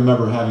mean, I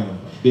remember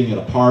being at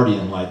a party,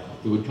 and like,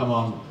 it would come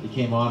on, it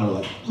came on, and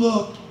we're like,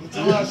 look, it's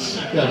us.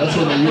 Yeah, that's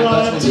when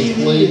they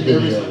played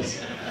videos.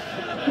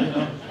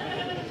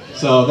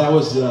 So that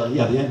was, the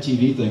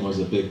MTV thing was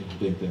a big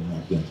thing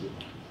back then too.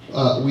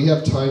 We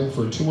have time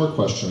for 2 more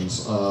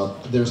questions.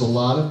 There's a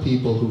lot of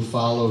people who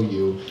follow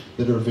you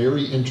that are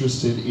very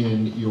interested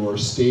in your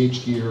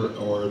stage gear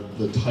or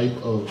the type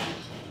of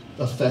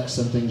effects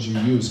and things you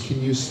use.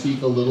 Can you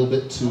speak a little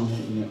bit to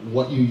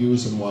what you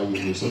use and why you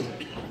use it?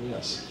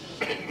 Yes.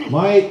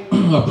 My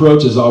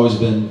approach has always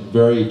been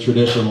very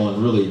traditional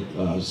and really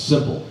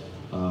simple.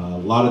 A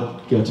lot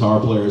of guitar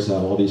players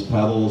have all these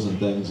pedals and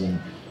things and,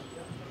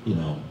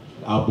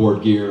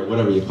 outboard gear,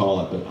 whatever you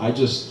call it. But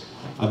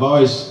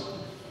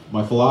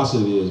my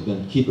philosophy has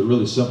been keep it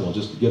really simple.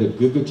 Just get a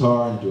good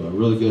guitar and do a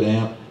really good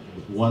amp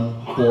with one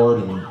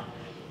chord, and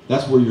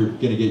that's where you're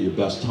going to get your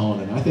best tone.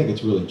 And I think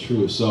it's really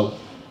true. So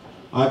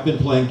I've been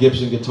playing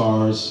Gibson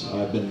guitars.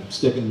 I've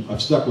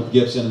stuck with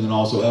Gibson, and then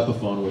also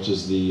Epiphone, which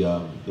is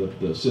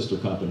the sister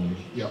company.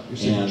 Yeah, your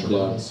signature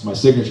models. My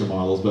signature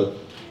models. But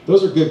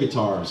those are good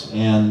guitars.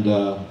 And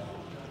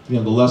the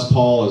Les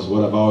Paul is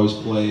what I've always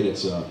played.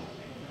 It's a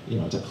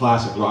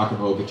classic rock and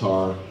roll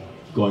guitar,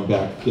 going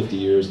back 50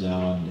 years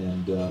now,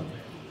 and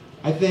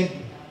I think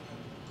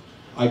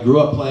I grew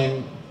up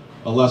playing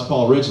a Les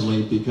Paul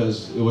originally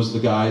because it was the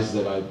guys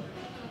that I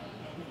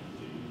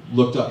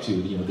looked up to,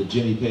 the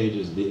Jimmy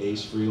Pages, the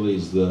Ace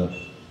Frehleys, the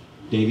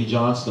Davy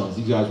Johnstones.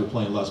 These guys were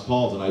playing Les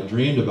Pauls, and I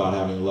dreamed about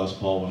having a Les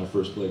Paul when I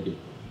first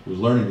was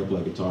learning to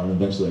play guitar, and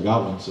eventually I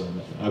got one. So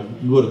I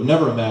would have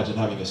never imagined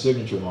having a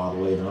signature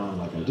model later on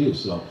like I do.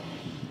 So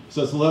it's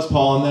the Les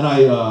Paul, and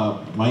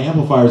then my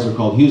amplifiers are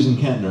called Hughes &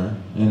 Kentner,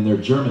 and they're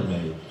German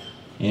made.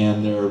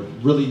 And they're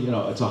really,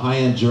 it's a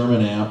high-end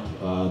German amp.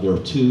 They're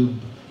tube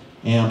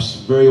amps,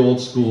 very old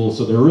school,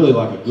 so they're really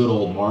like a good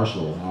old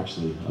Marshall,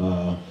 actually.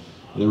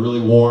 They're really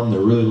warm, they're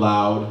really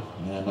loud,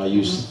 and I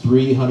use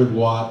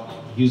 300-watt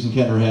Hughes &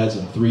 Kentner heads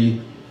and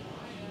 3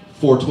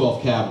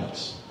 412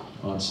 cabinets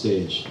on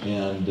stage.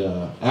 And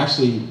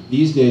actually,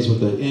 these days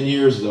with the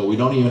in-ears, though, we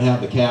don't even have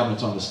the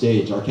cabinets on the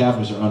stage. Our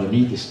cabinets are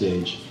underneath the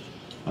stage.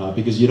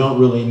 Because you don't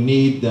really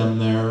need them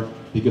there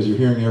because you're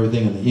hearing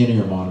everything in the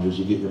in-ear monitors.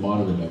 You get your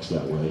monitor mix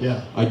that way.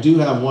 Yeah. I do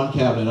have one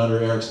cabinet under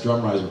Eric's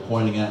drum riser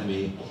pointing at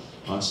me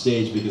on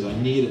stage because I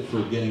need it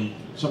for getting,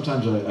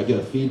 sometimes I get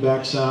a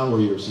feedback sound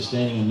where you're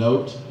sustaining a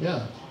note.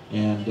 Yeah.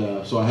 And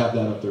so I have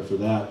that up there for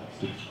that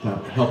to kind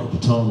of help with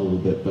the tone a little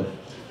bit. But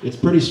it's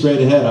pretty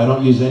straight ahead. I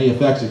don't use any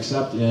effects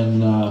except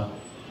in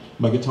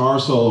my guitar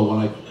solo.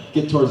 When I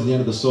get towards the end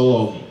of the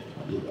solo,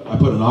 I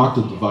put an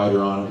octave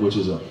divider on it, which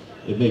is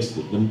it makes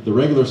the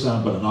regular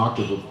sound but an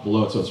octave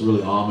below it, so it's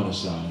really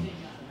ominous sounding.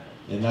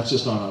 And that's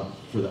just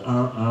for the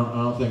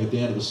thing at the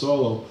end of the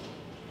solo.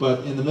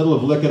 But in the middle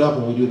of Lick It Up,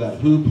 when we do that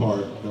who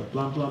part, the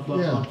blum blum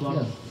blum blum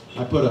blum,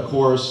 I put a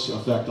chorus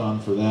effect on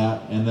for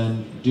that. And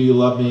then Do You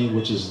Love Me,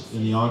 which is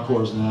in the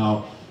encores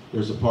now,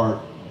 there's a part,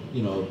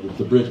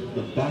 the bridge,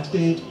 the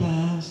backstage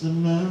pass,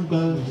 I'm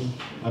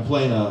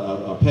playing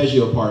a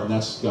arpeggio part, and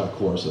that's got a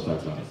chorus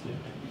effect on it.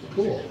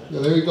 Cool.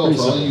 Yeah, there you go.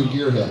 For all you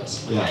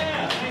gearheads. Yeah.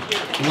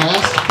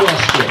 Last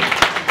question.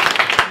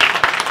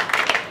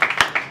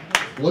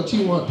 What do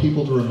you want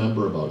people to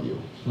remember about you?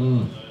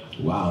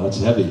 Wow, that's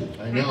heavy.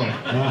 I know.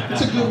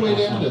 It's a good way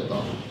to end it,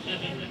 though.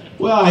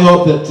 Well, I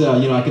hope that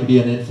I can be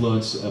an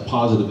influence, a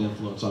positive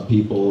influence on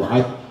people.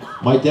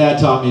 My dad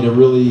taught me to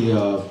really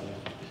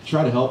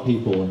try to help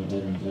people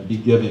and be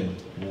giving,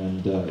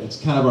 and it's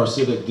kind of our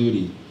civic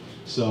duty.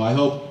 So I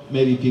hope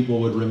maybe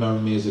people would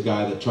remember me as a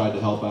guy that tried to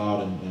help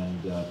out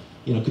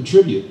and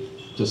contribute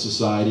to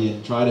society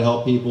and try to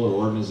help people or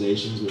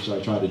organizations, which I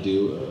try to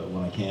do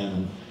when I can.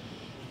 And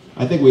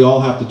I think we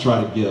all have to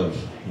try to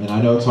give. And I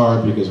know it's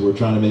hard because we're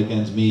trying to make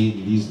ends meet.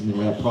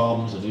 We have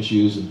problems and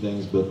issues and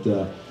things, but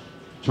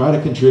try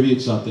to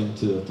contribute something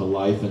to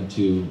life and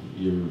to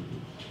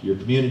your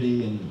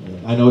community.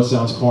 And I know it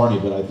sounds corny,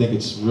 but I think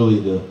it's really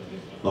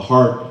the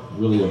heart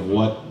really of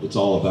what it's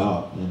all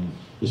about. And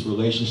just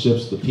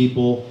relationships, the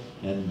people,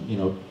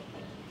 and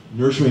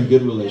nurturing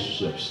good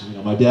relationships. You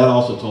know, my dad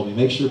also told me,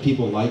 make sure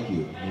people like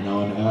you, you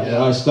know, and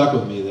I stuck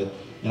with me that,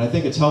 and I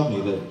think it's helped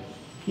me that,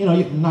 you know,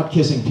 you're not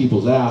kissing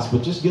people's ass,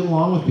 but just get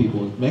along with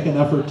people and make an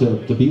effort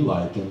to be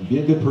liked and be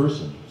a good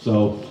person.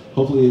 So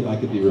hopefully I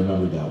could be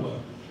remembered that way.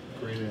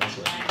 Great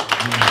answer.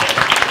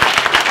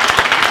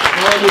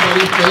 Well,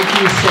 everybody,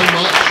 thank you so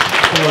much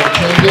for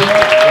attending.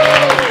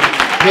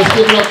 Let's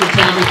give it up for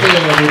Tommy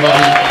Thayer,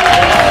 everybody.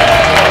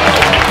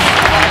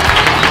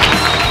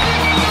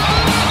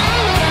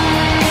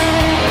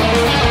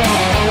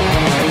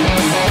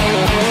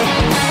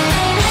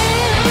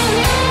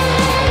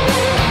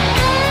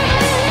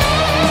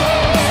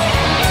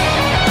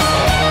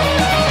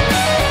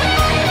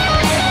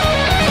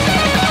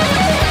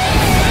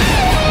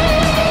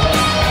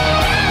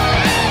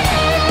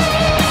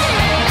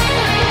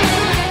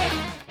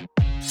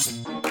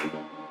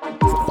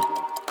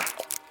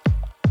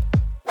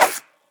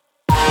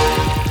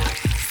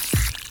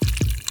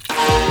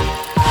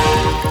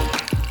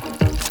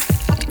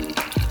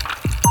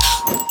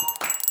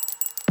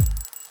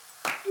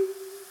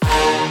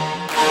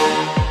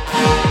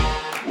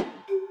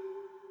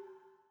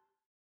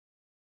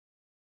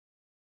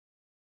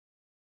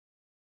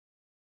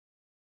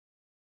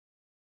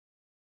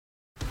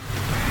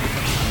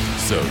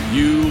 So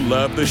you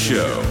love the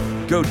show.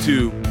 Go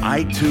to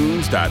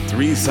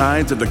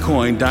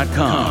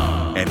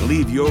itunes.3sidesofthecoin.com and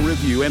leave your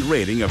review and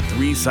rating of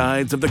 3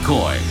 Sides of the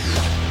Coin.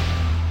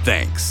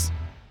 Thanks.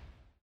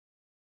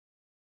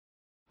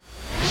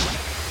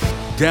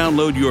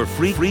 Download your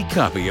free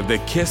copy of the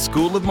KISS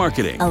School of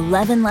Marketing.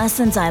 11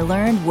 lessons I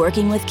learned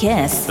working with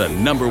KISS. The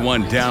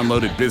 #1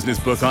 downloaded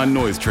business book on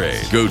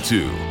NoiseTrade. Go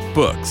to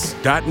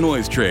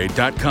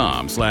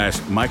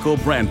books.noisetrade.com/Michael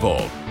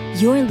Brandvold.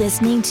 You're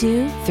listening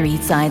to 3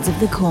 Sides of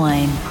the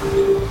Coin.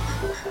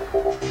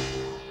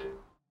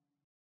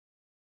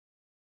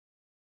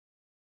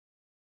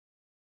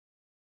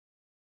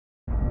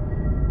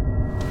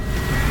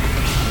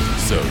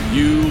 So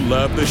you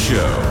love the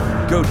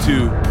show. Go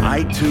to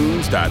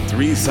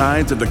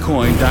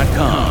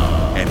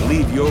itunes.3sidesofthecoin.com and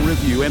leave your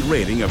review and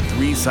rating of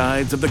 3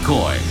 Sides of the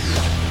Coin.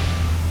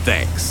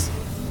 Thanks.